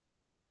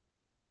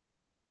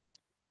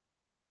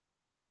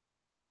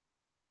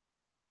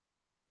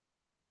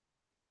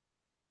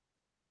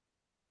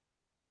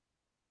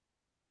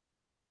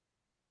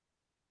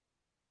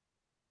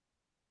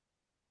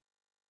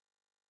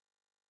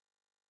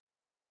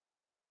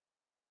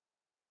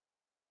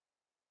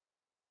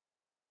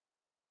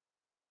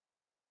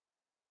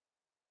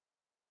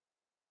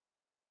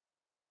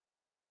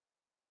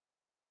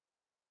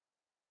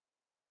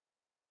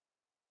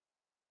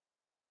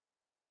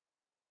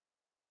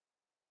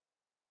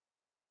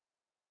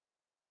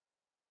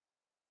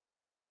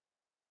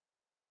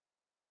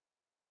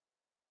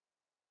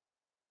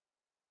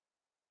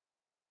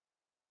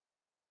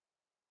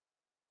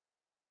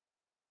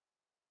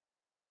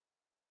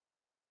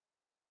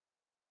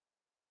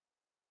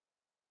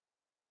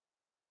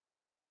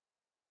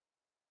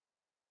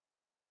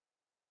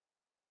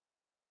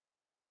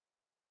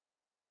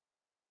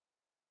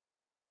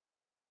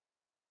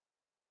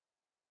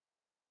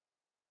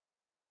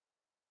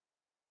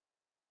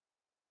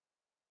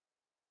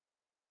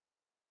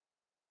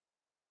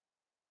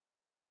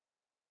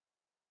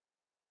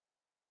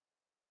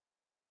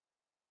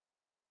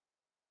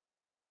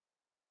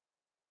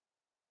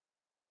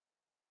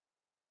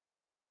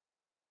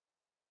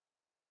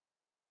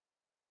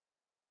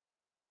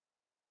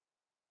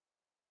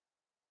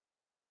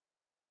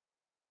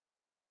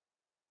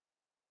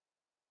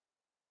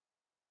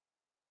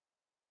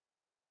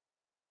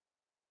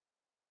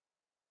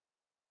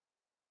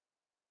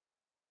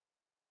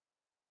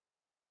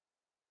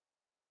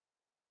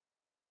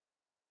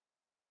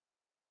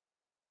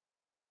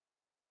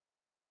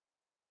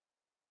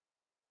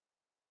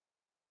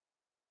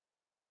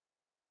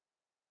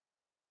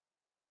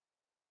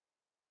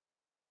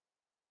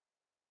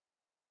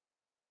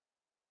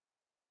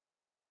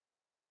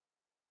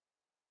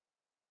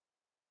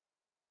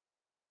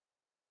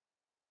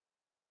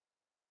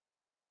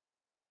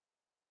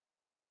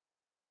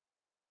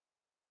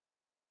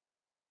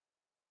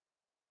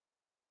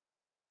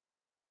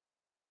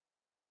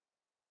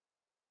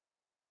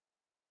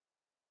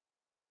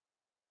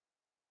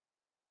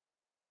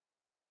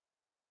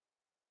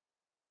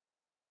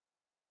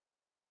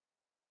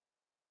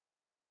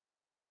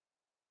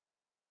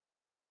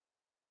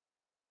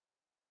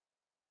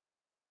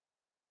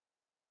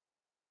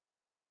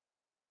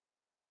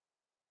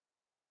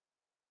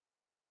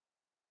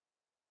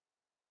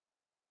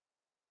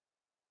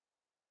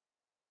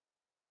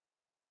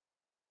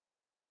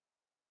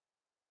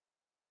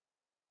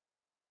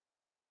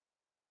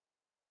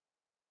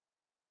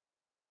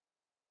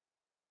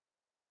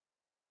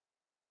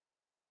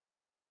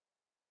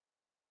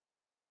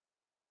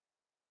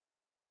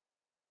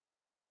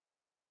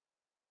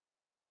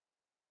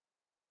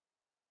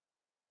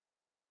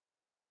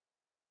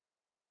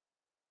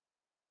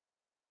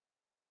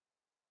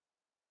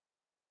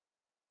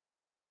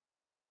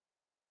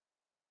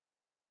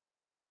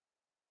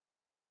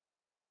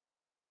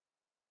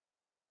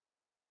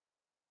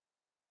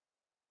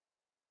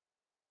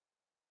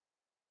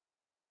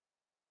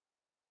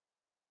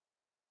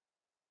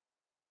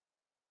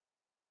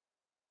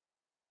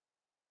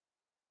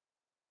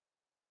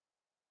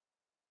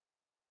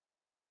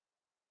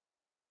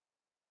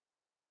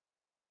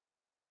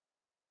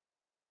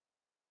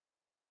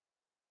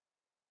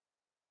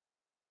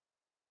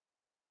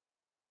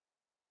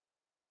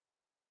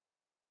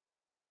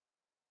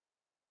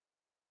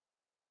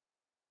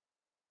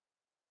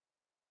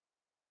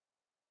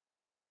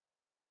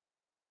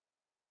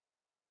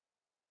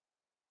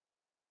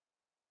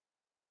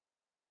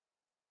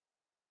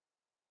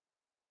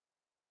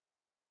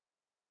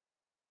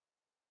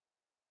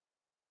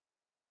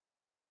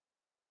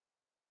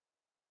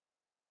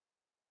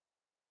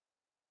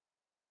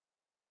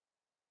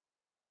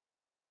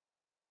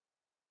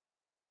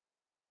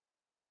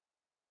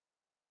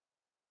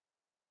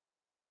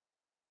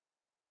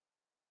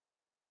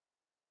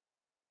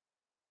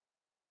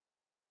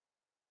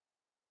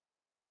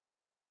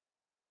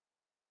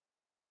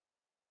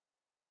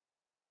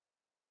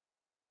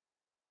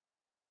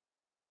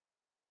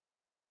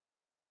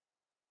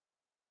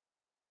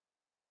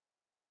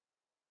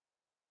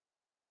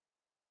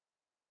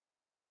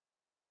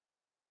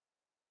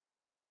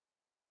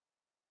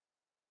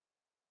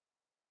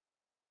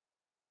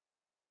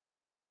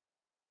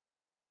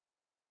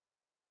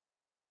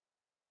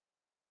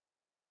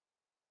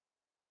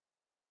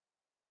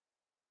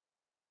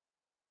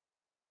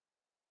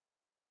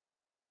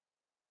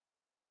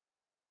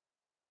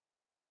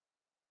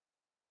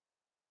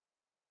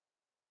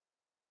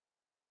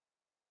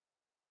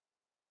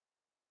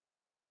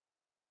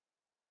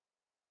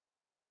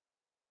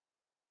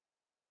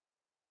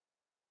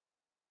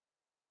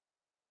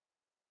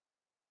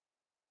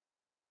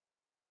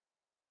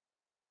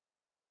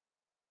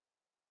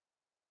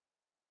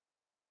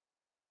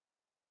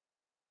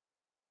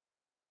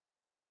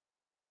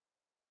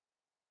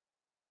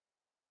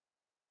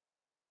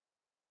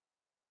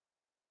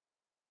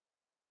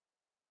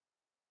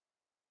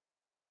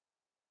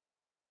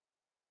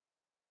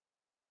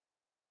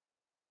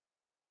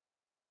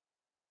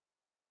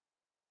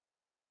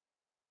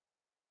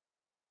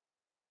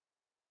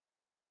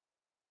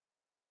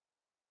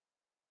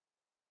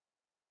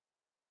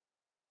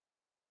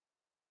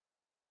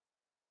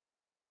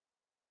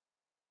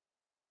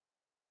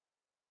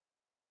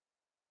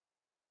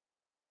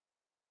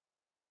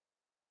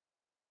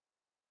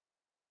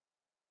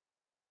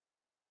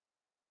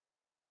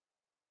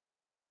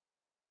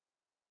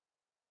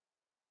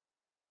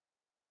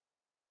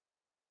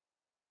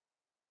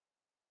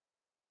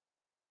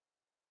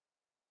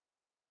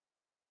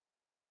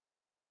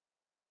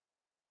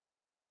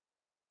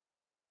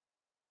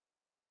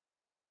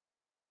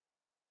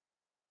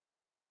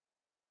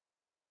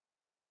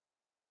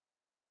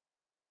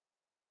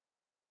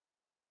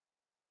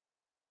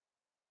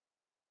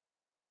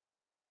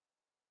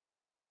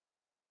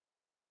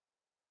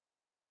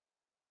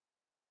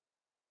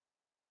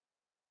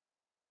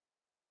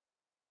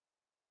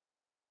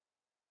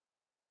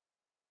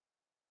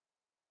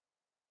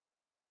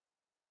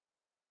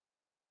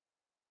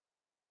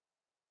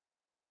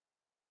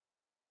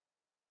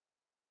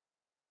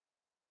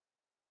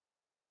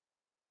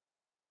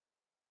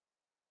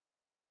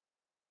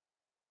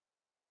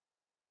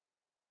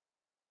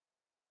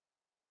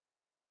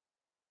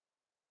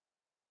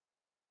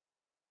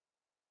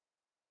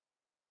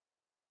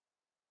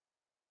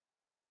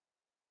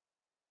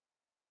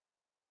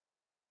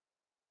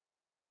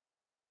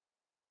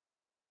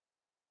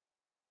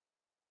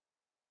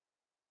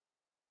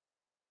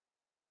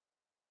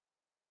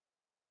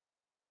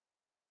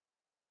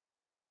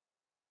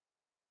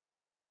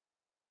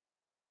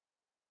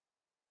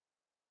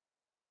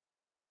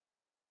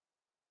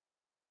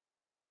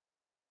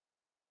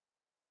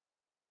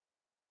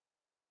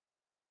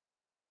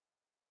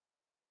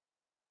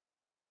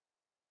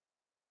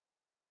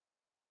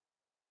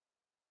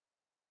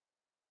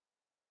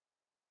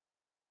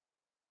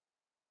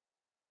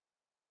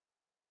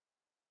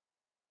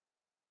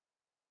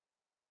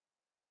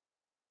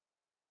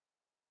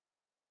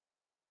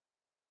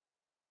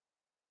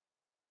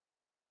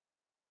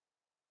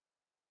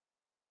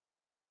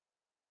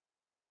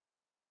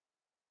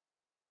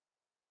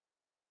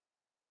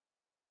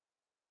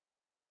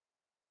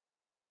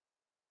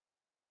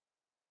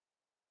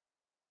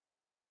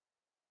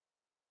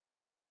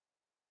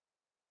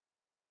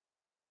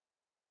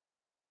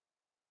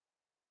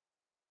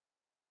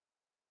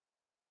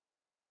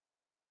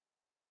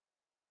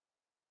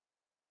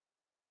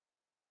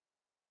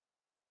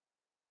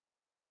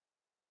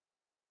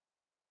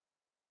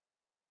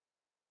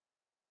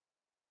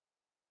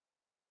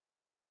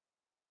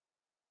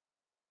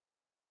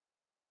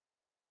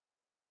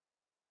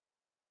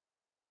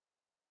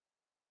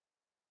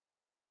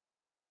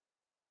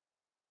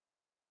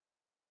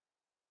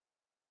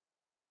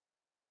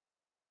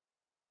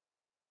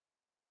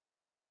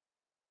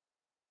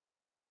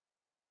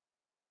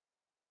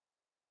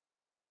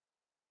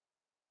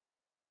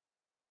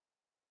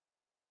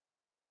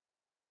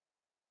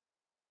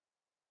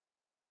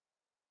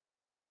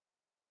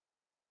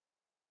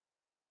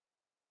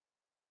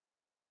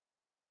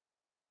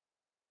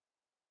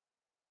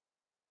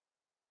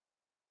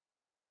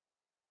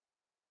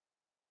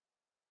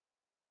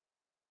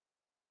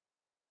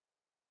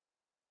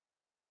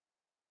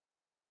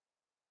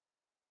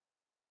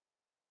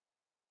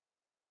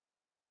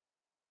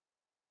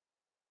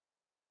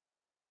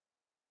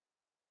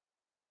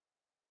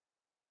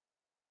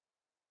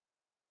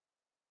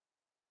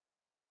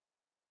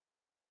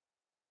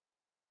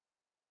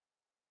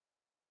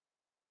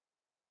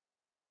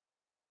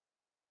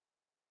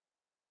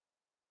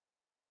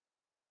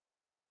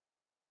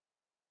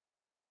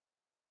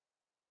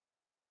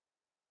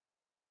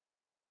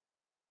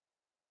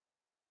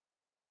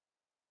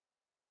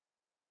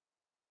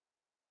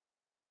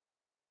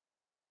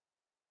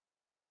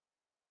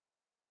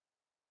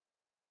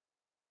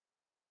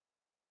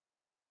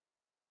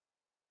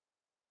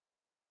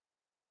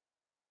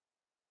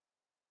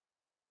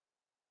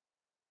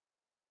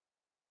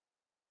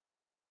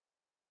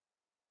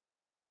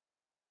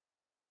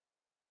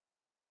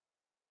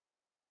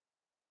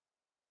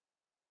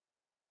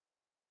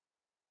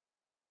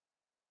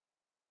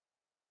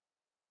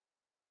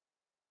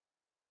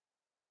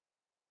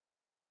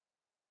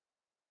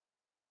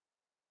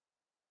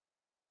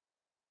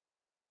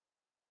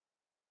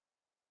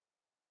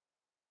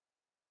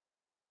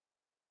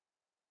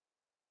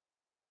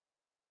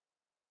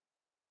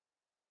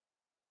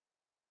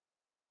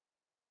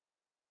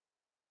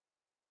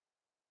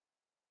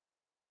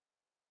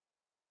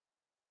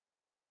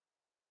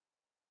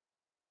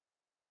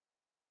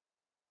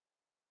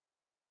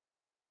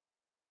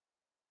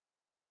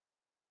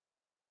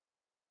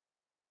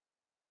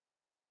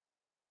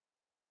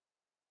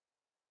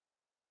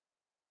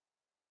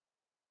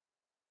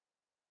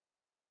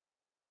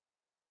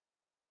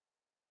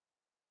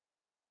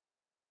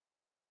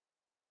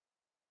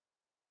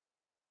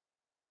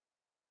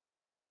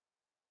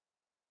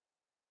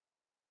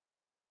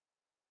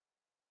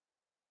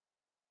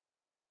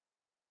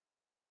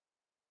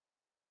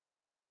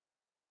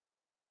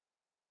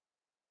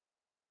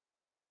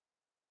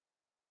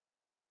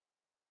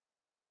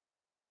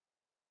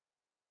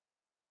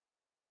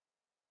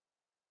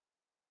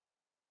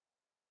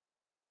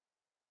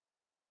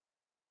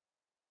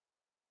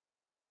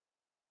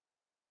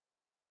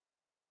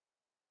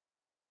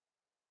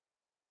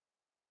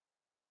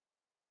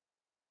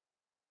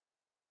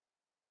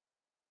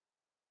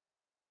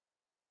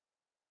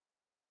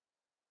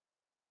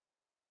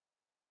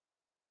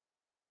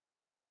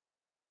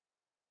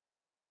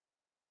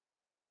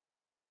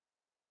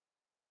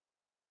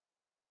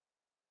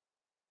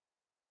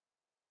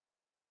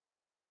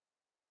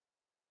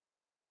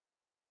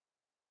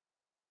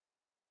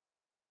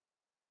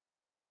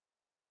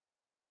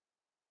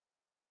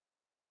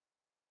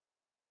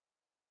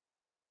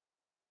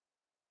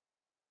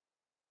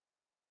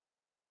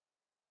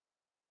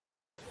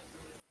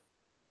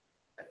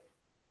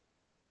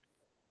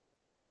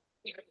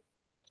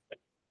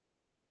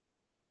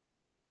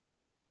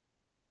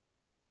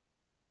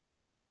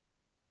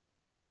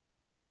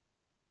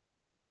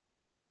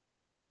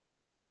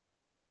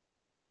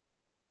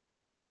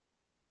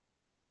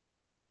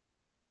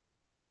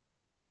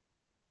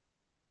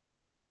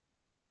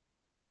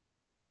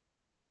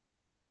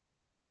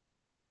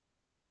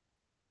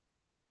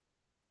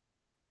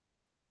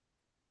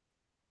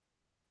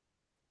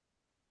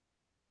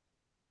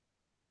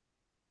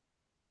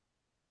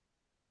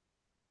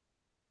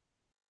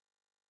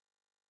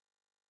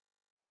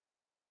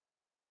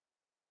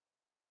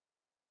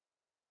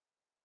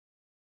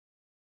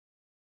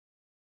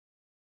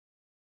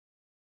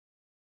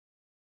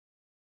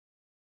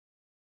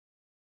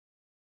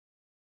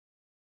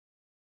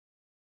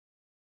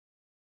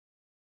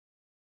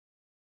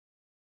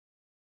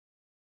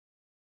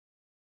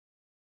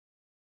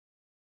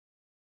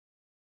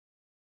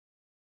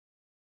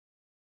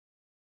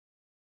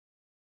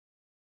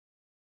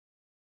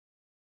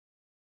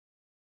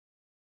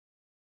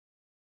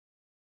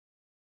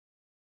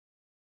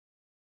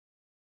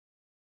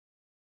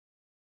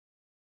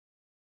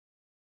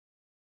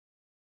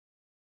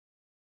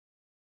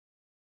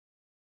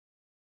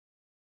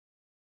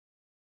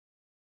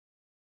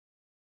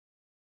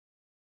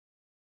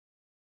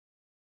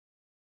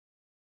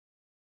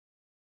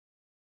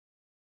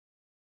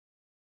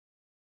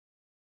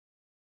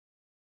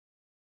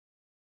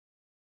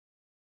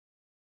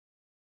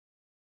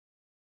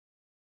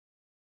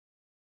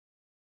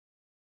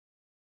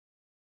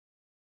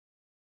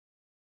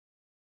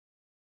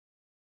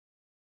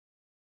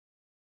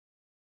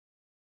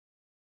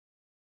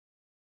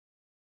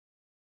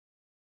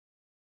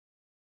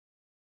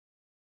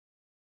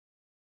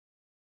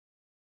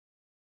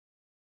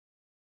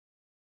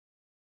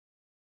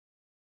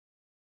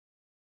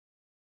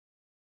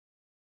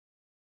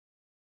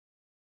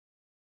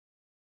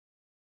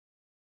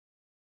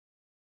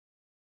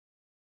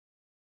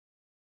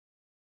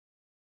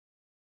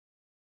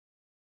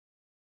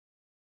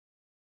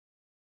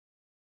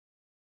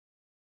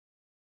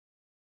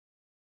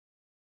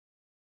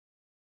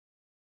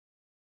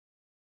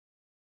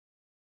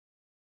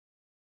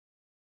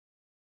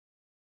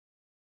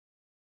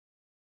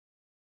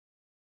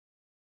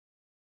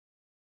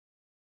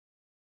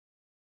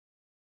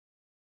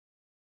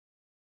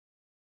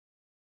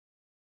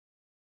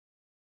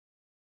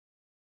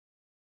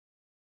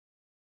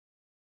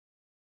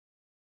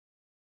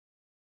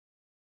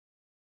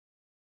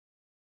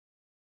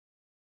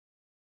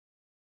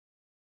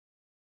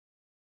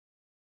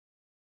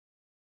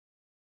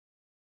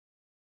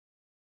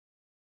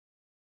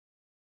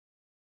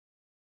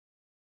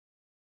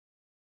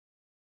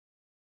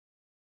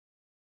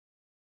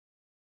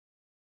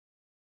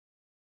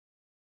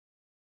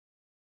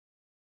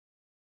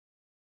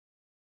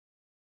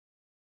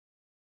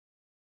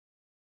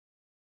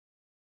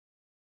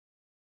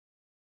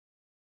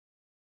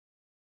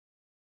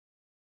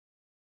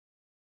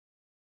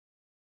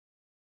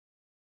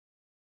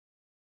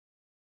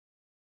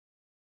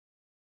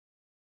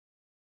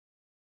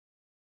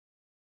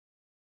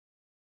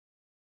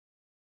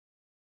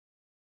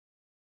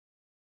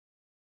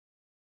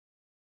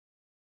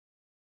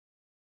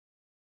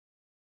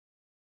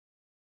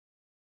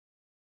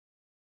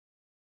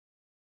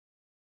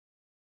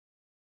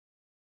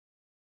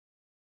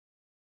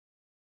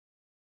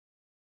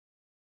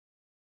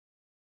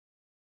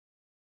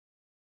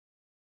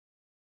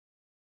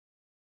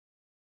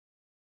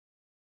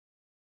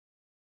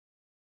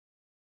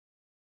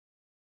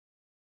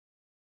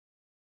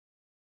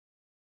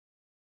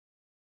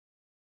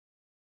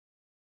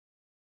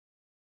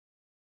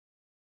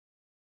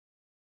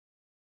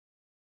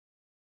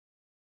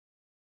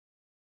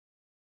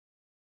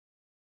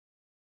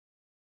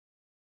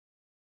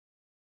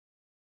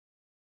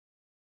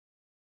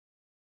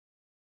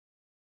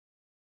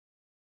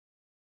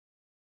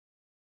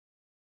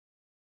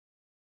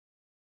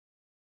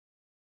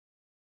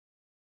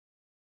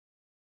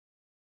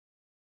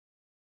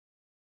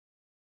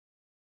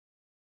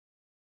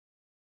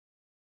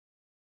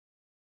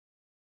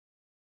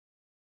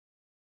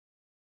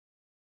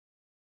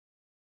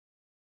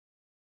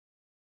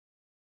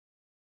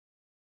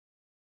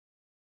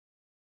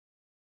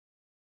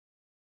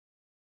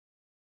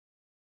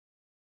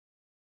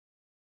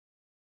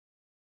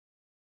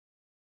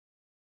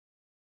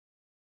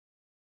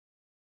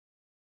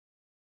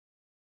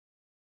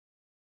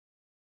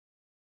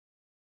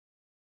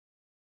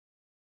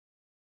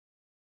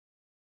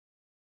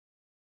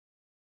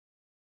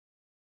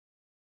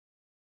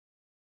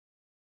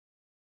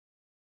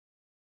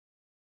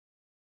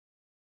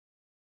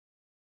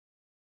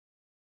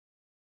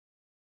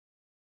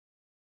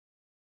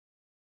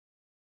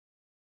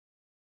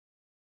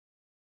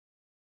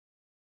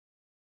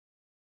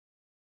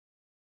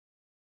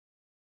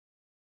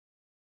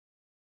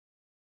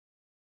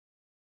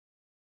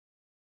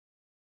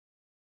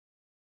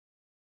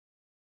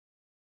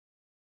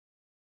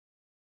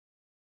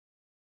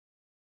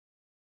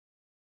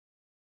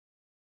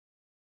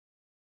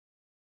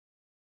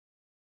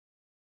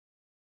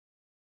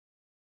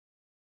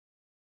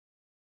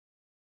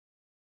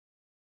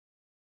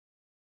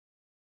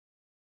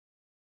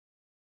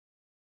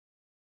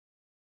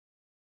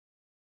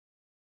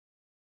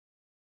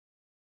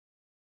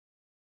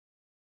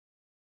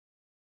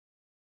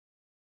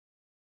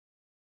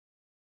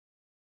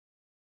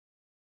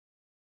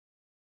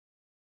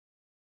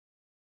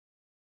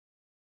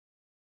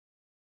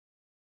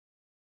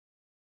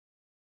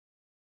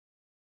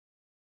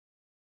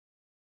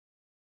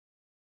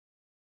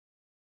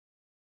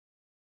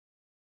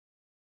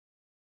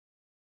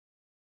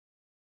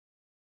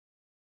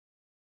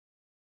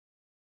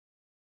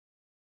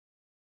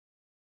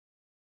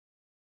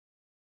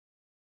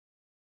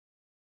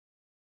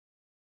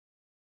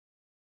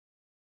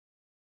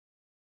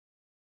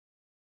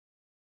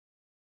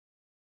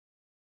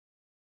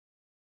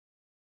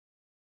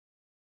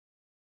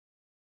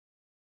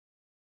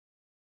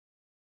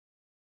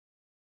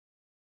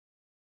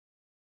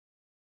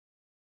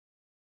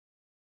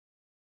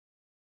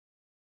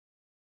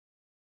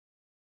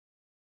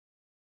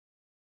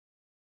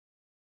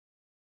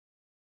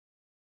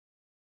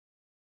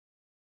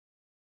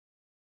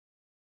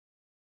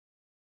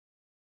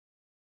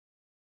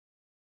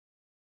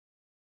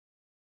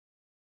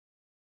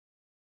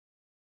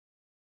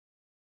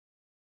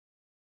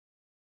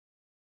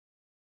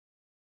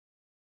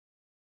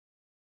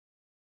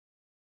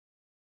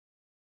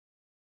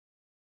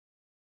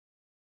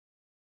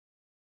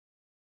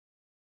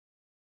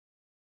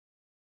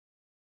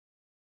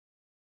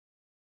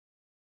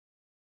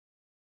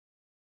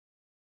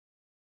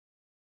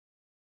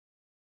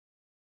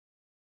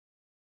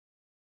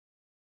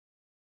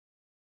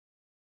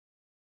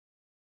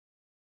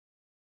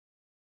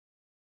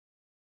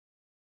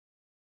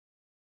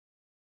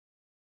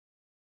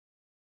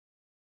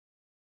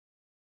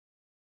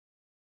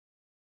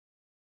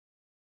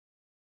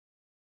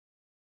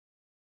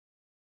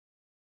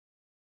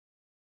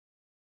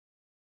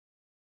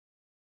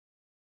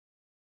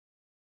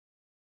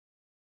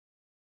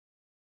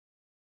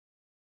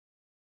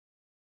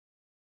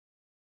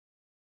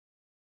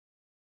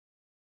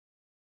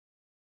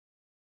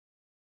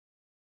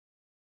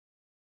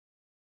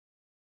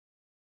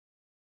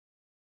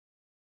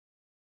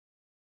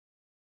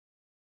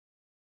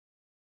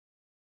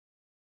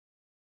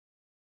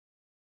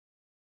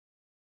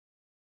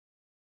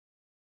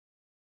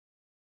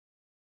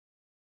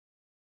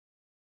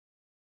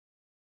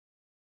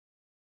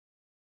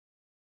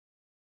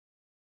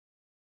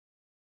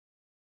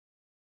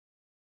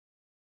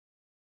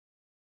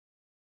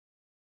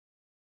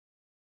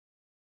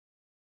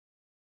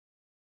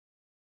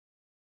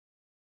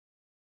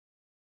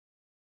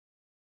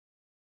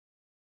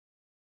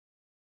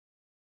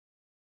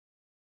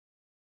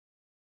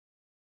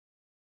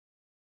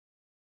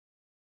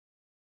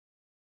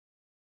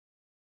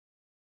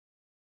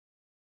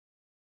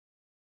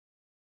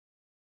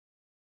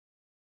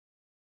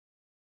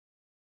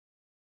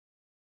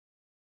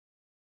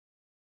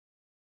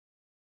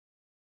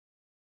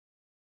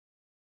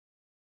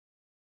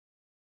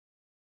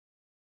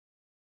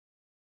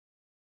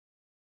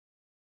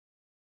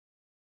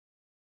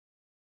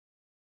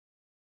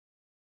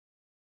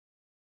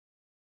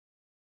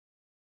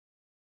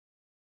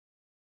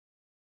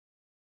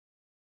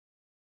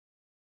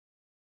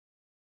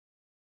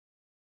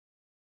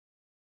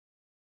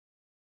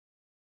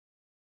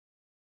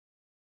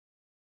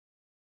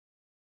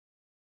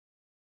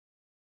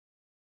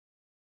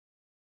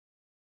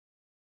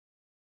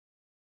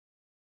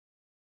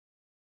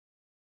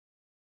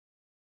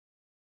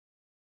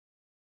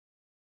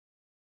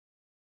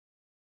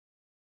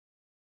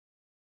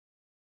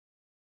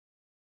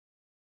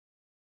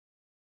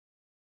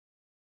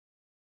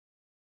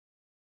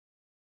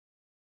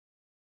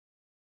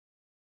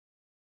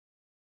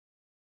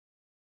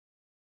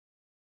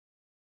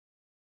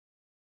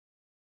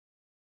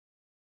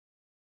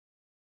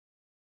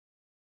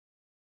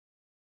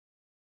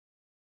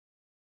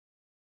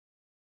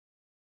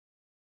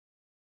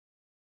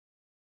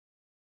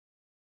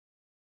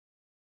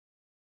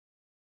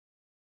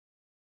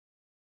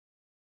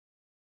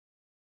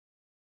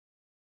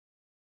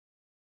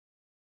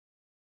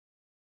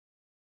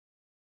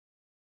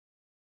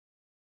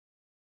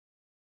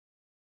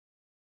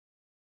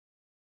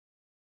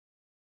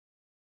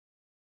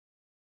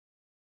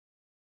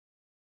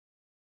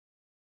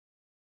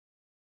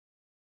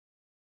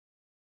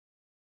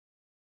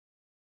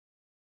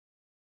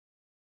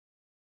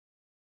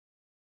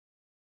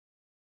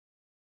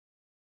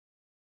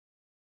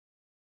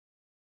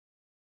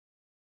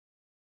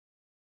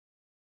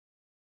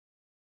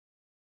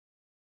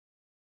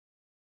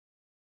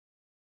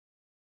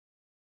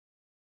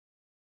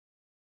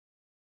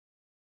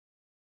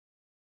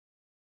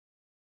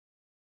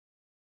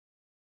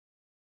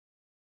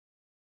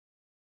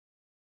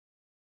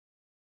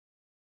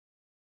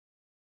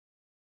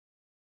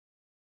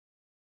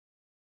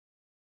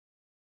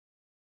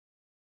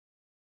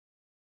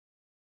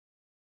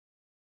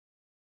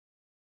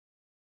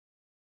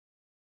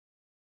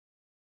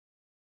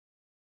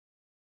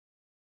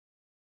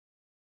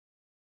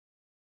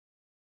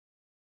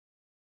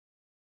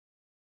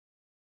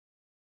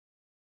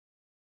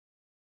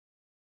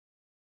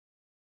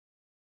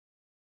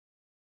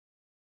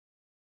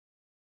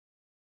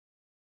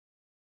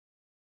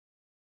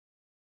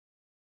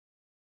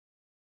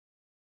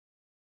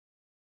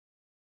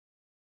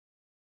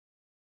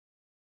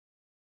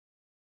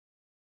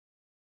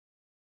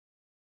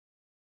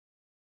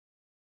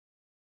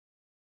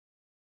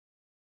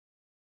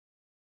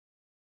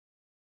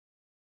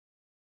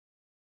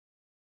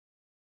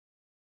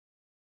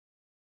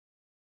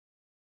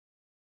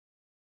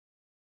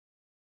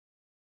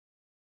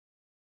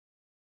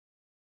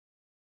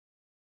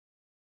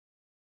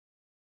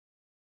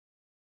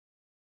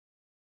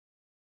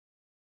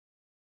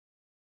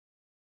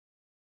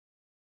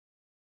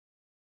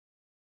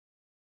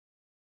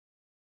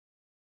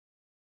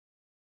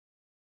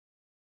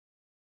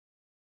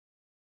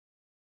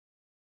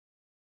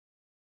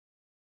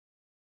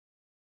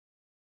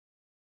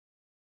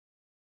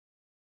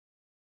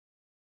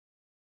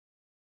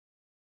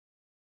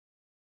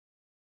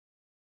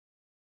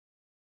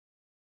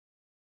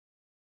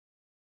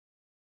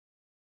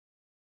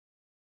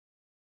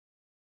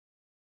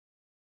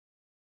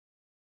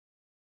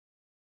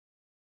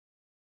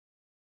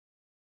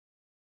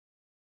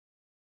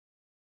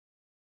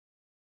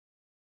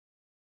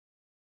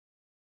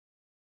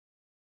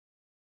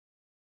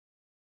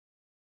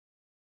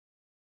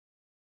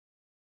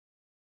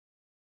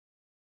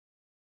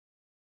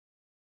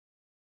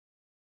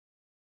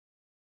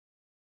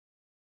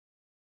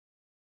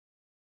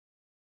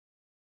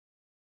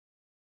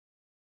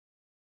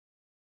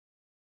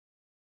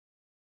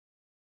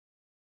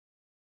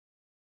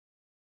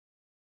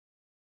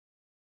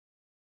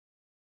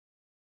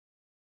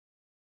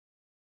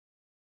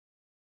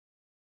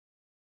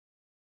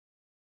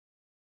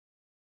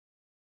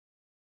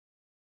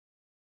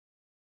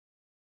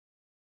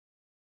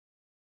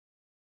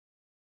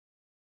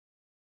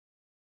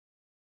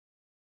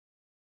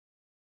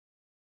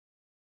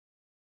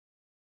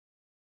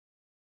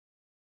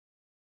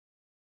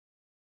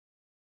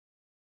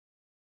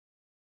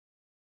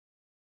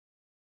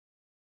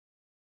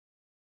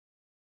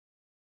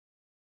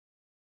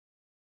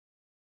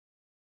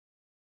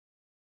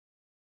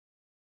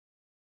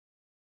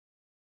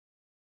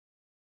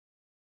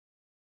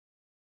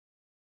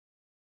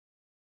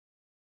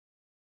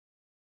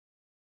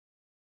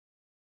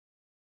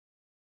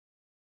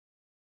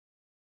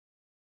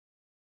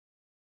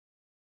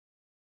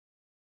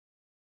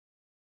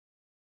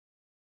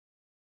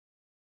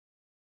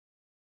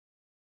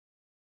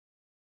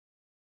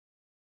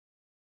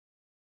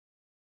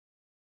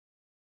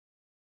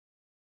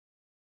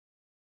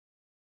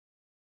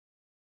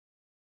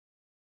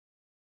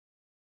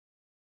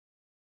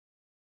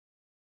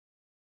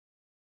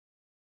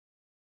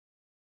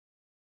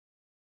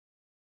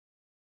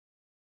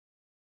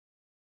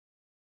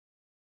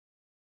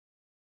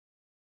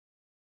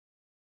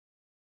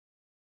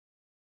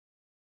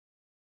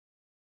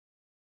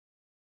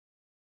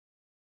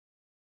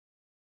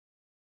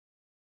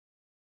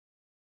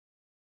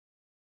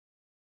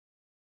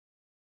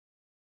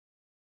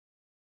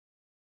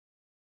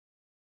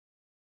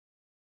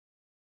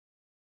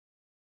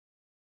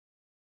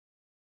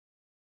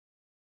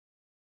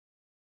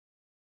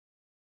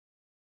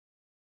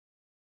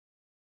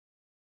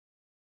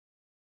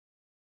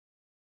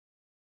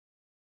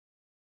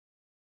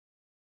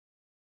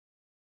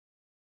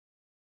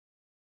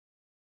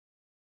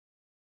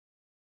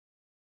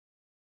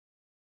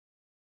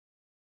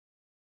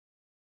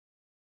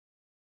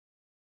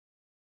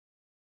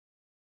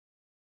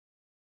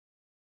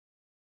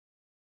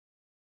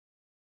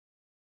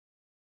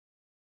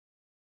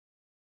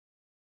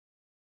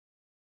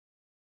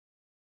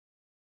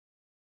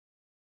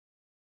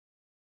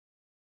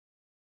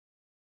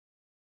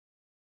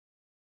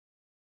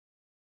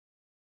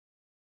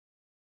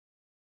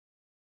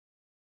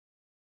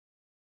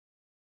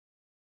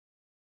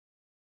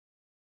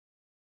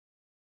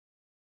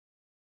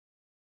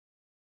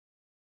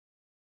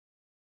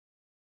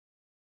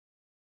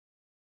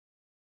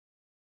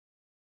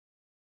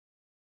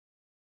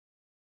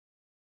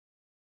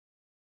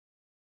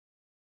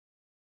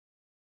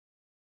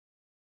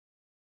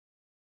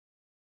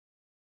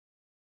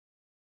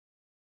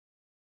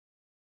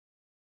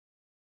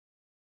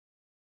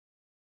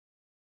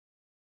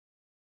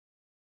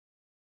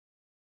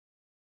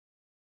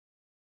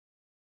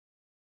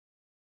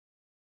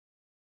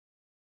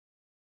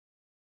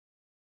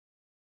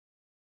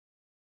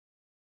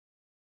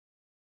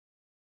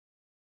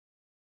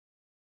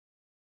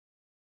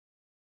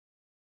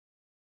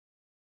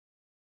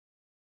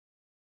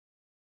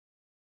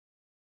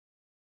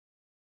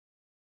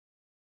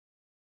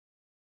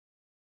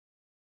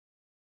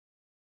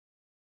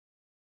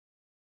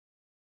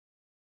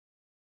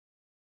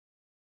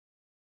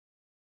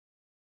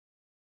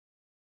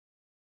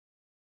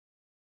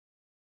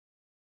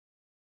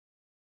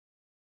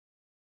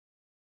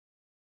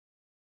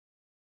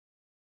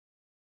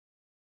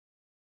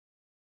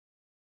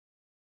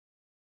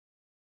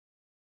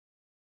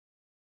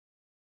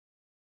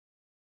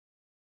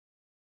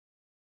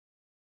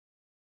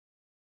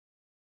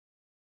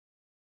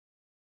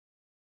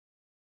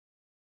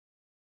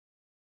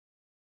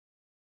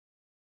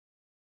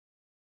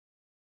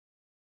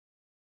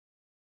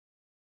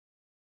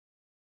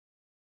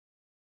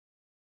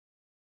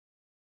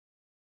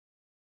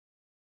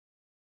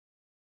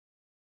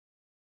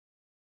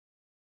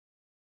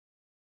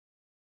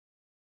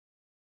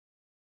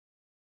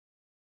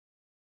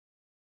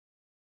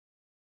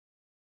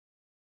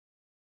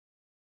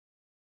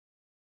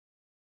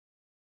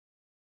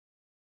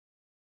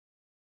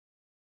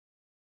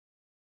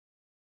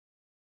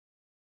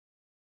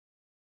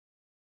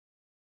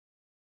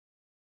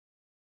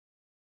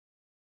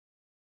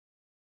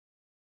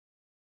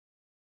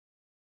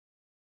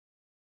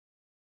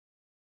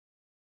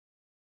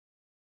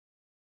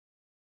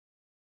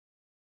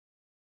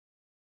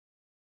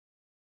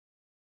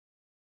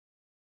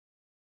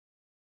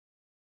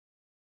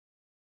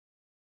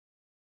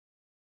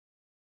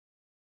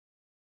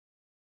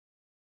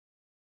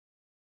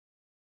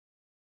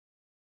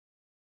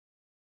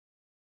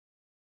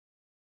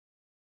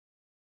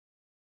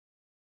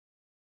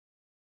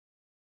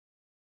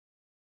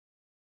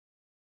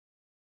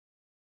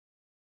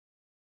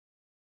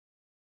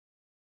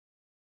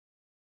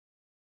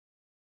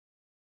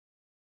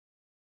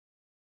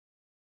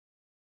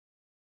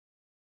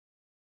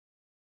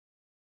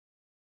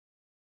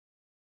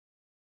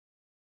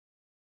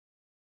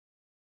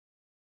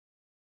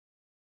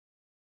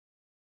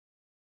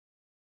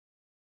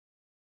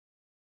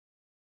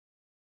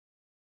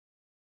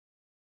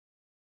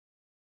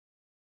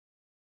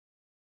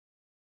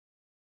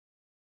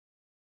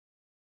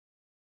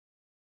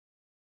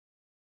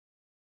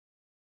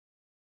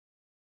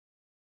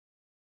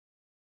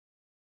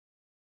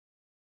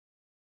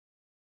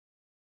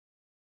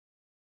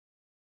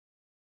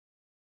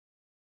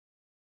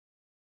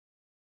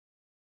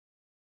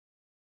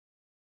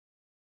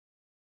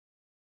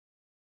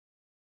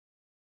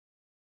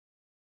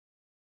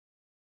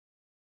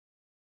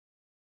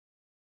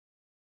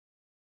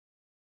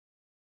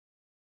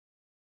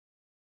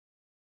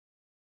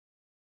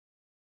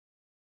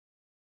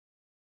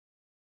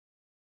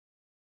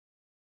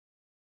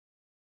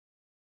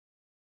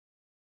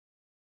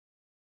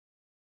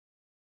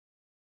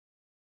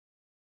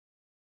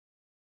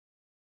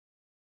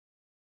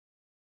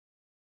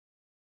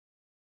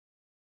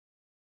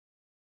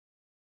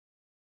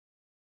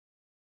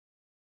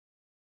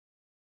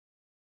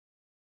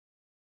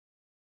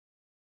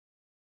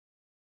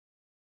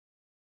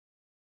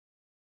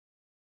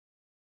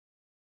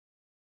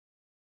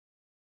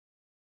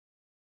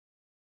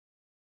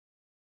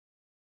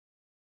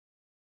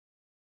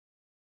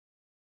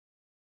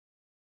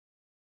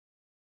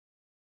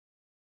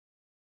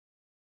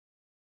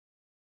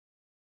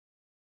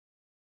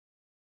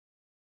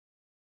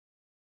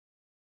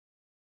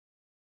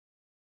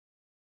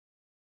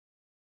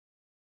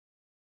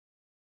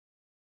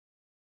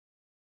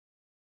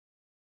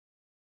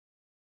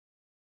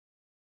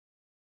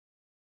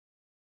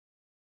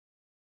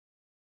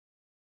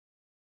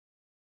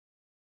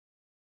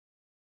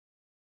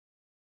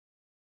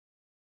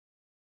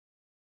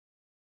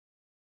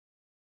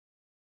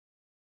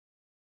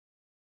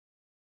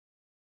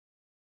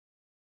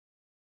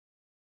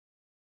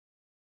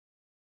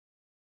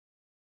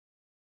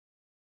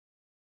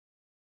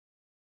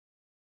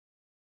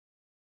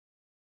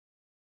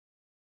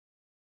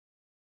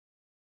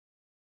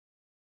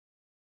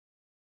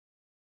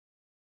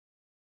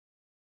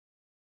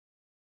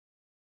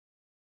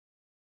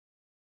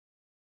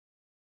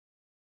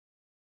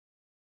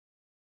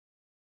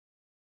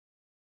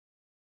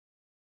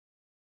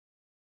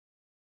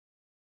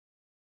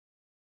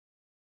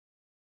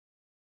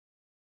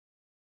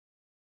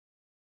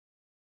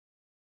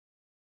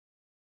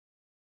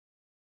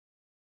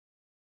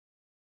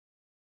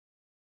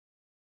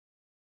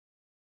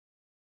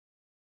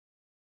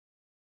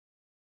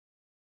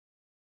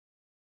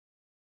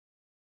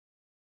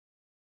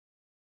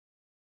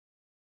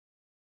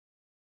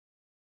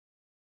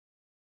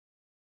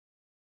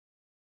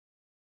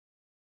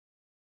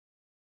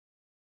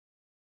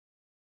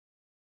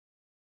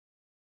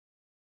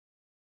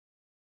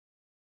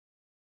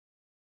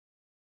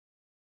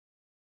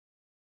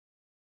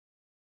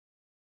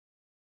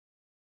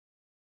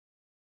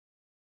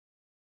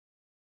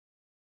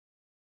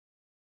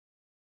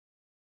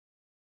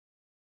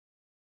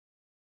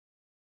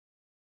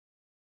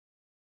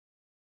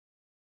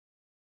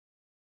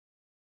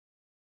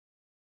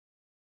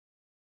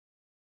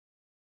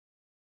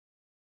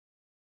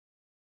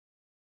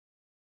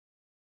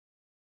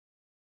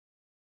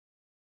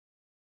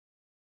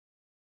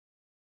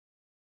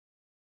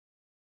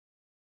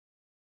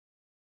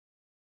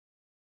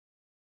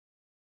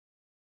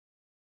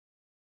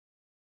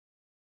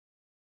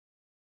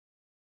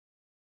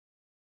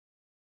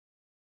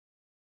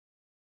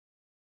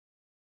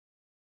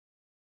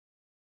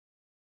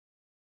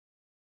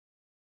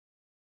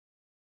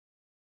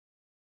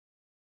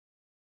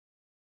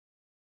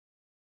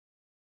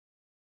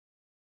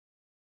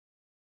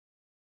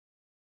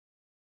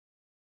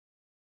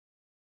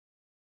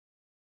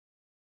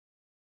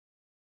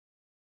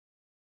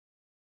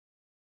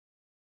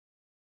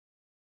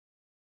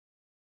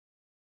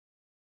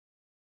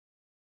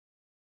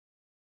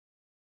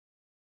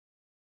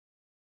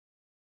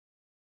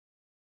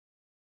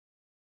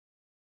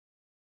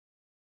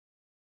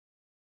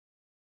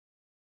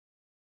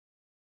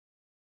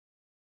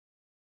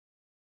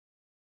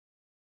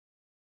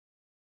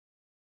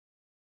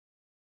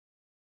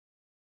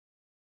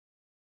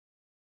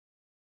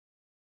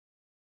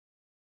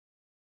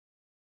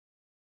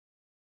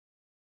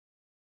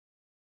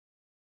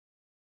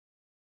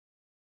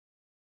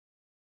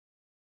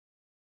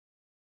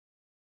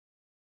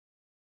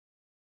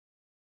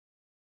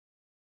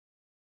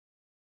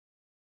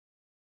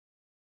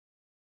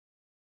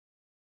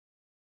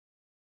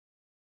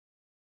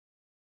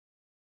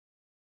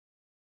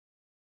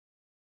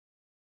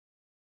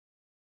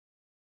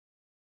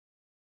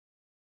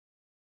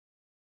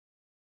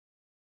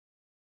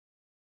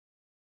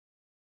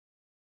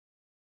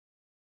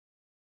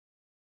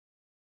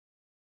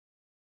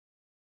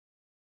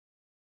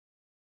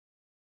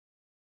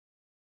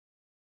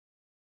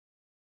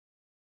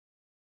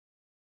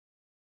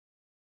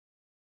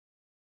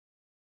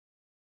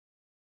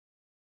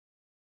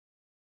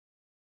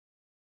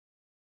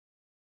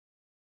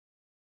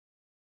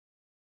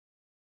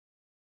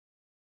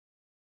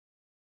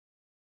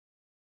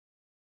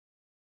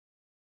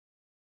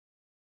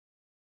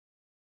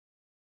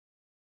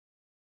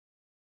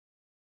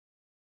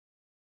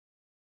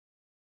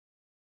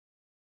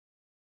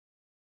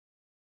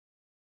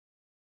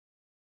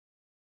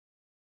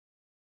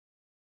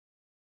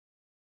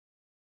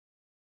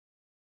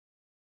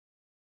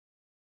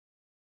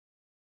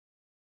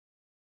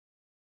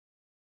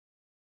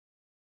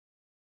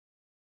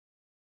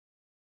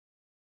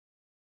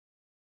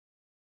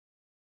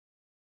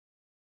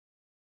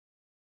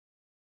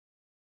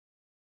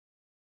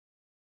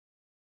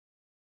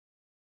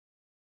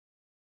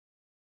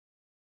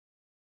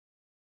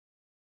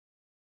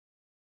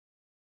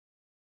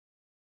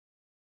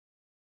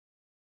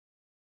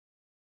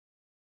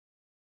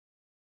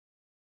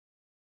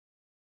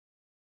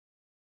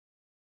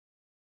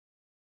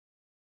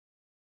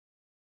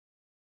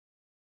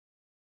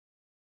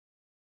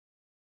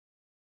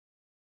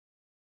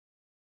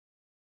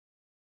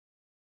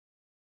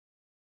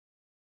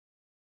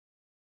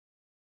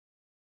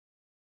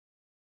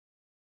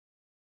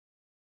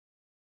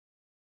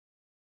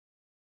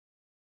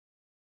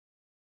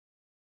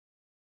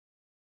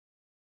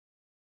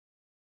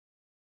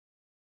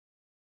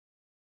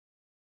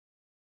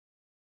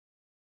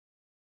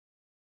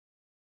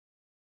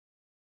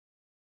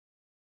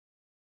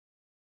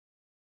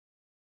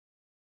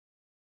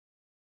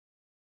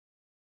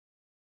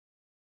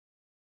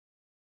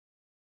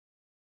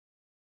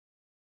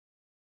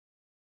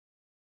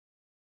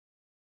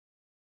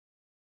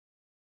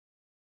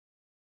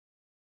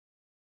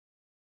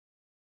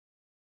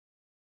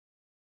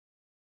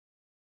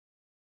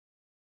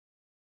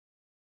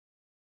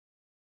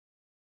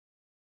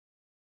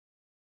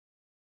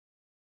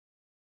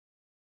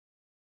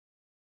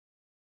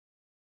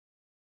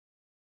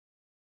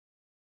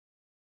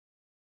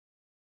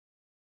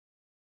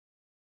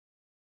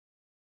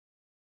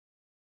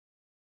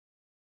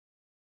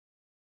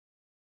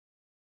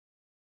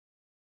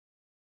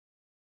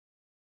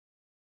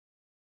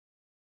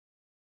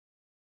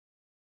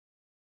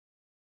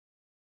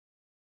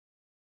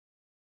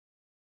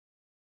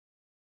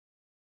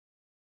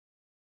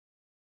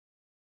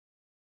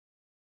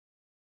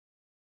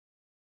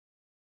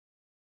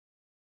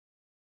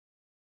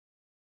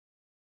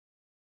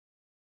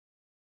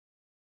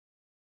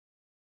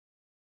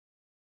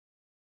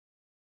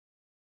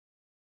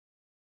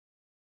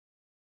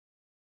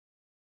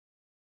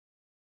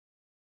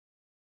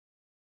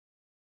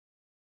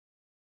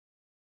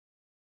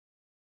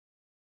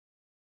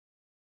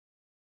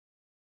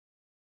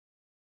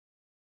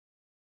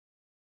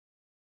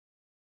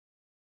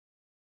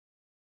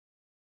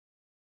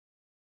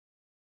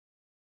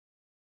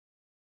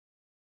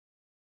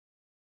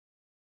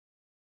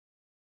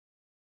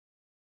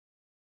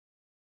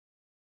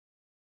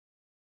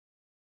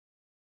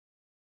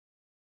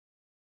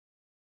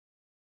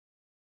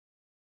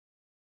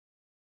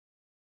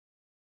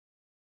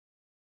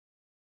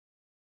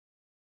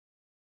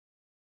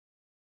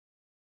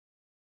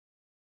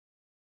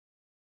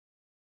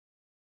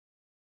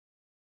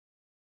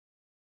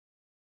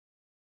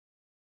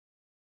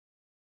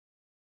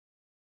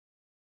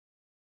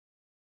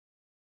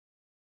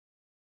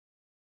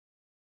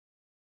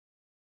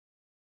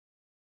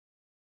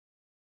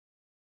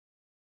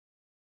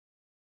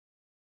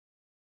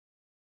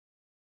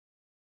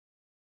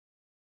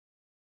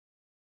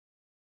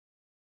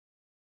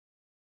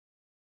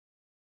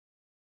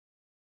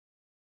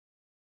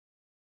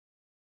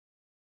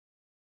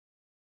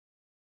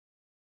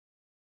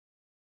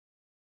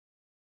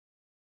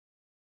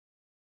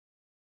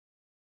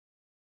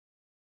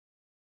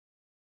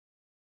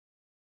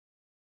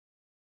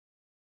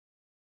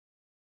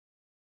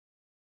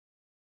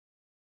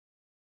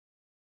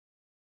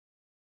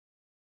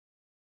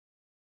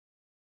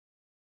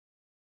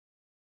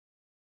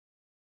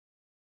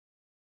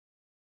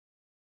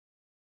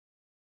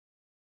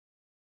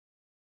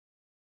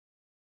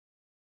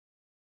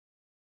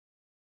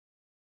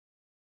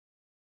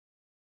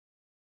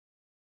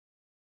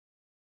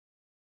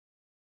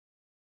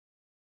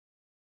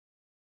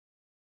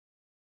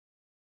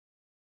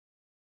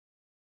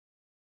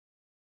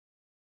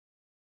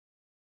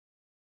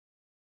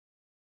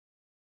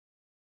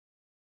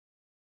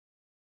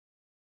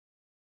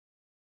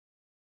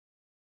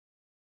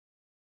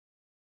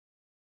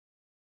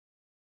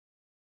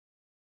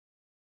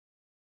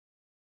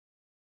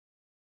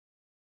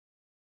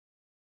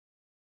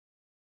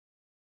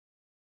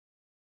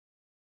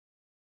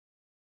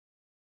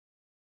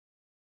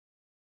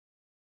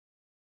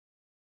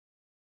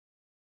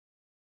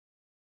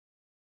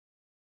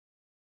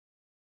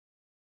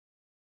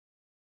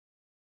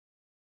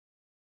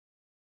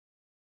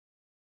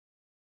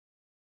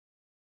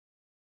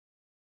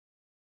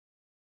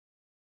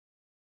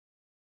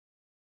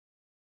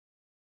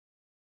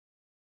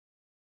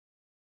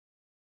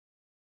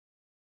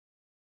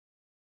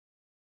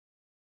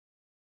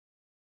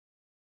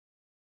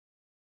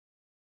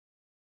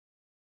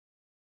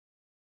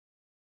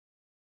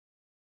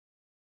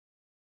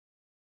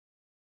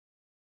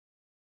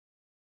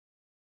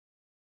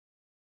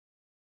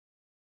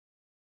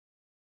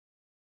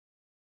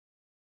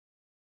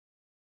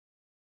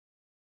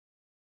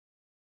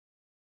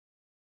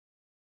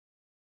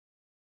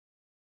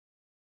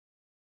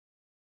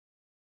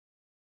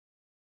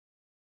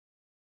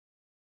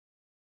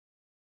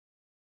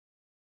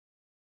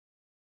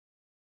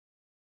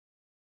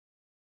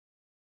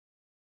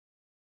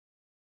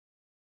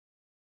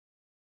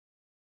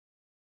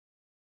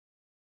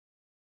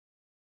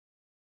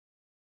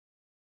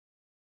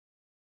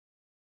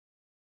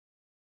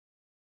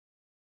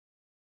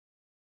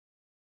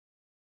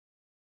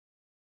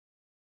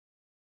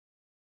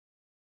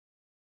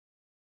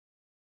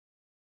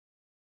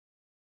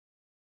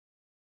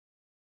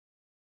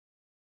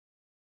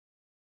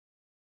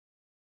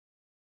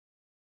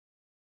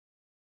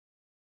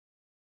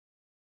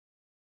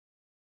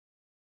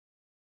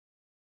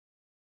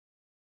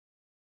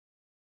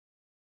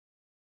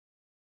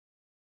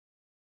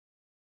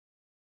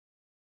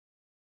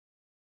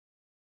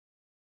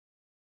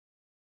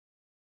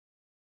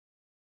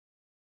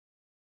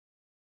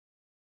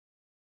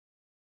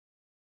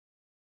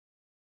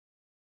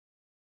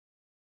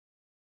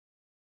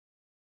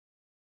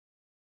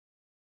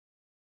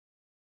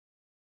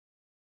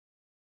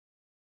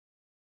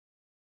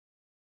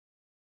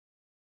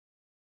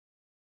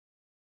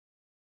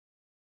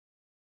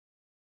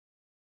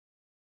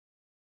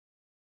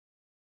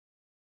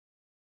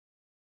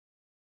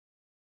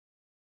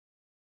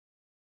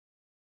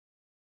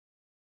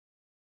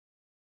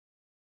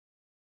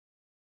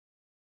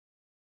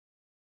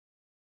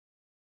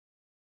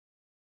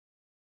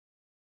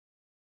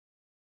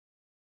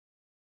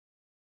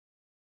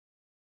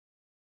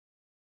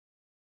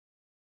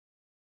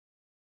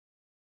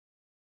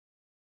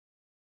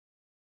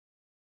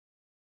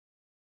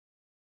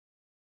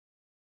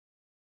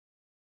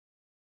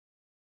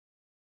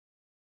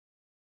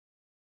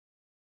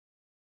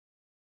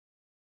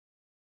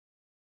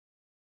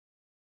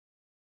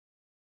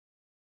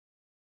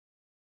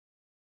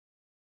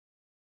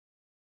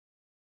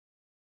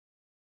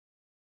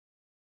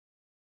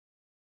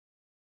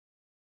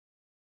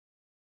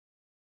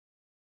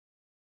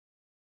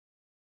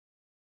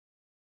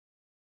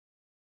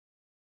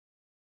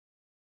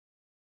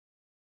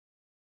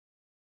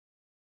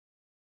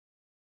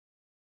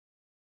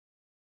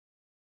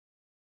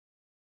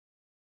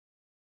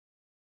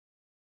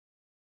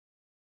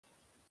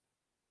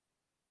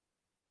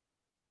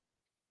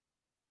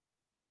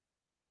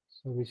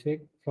 So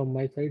Vishek, from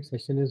my side,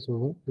 session is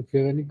over. If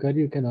you have any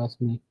query, you can ask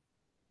me.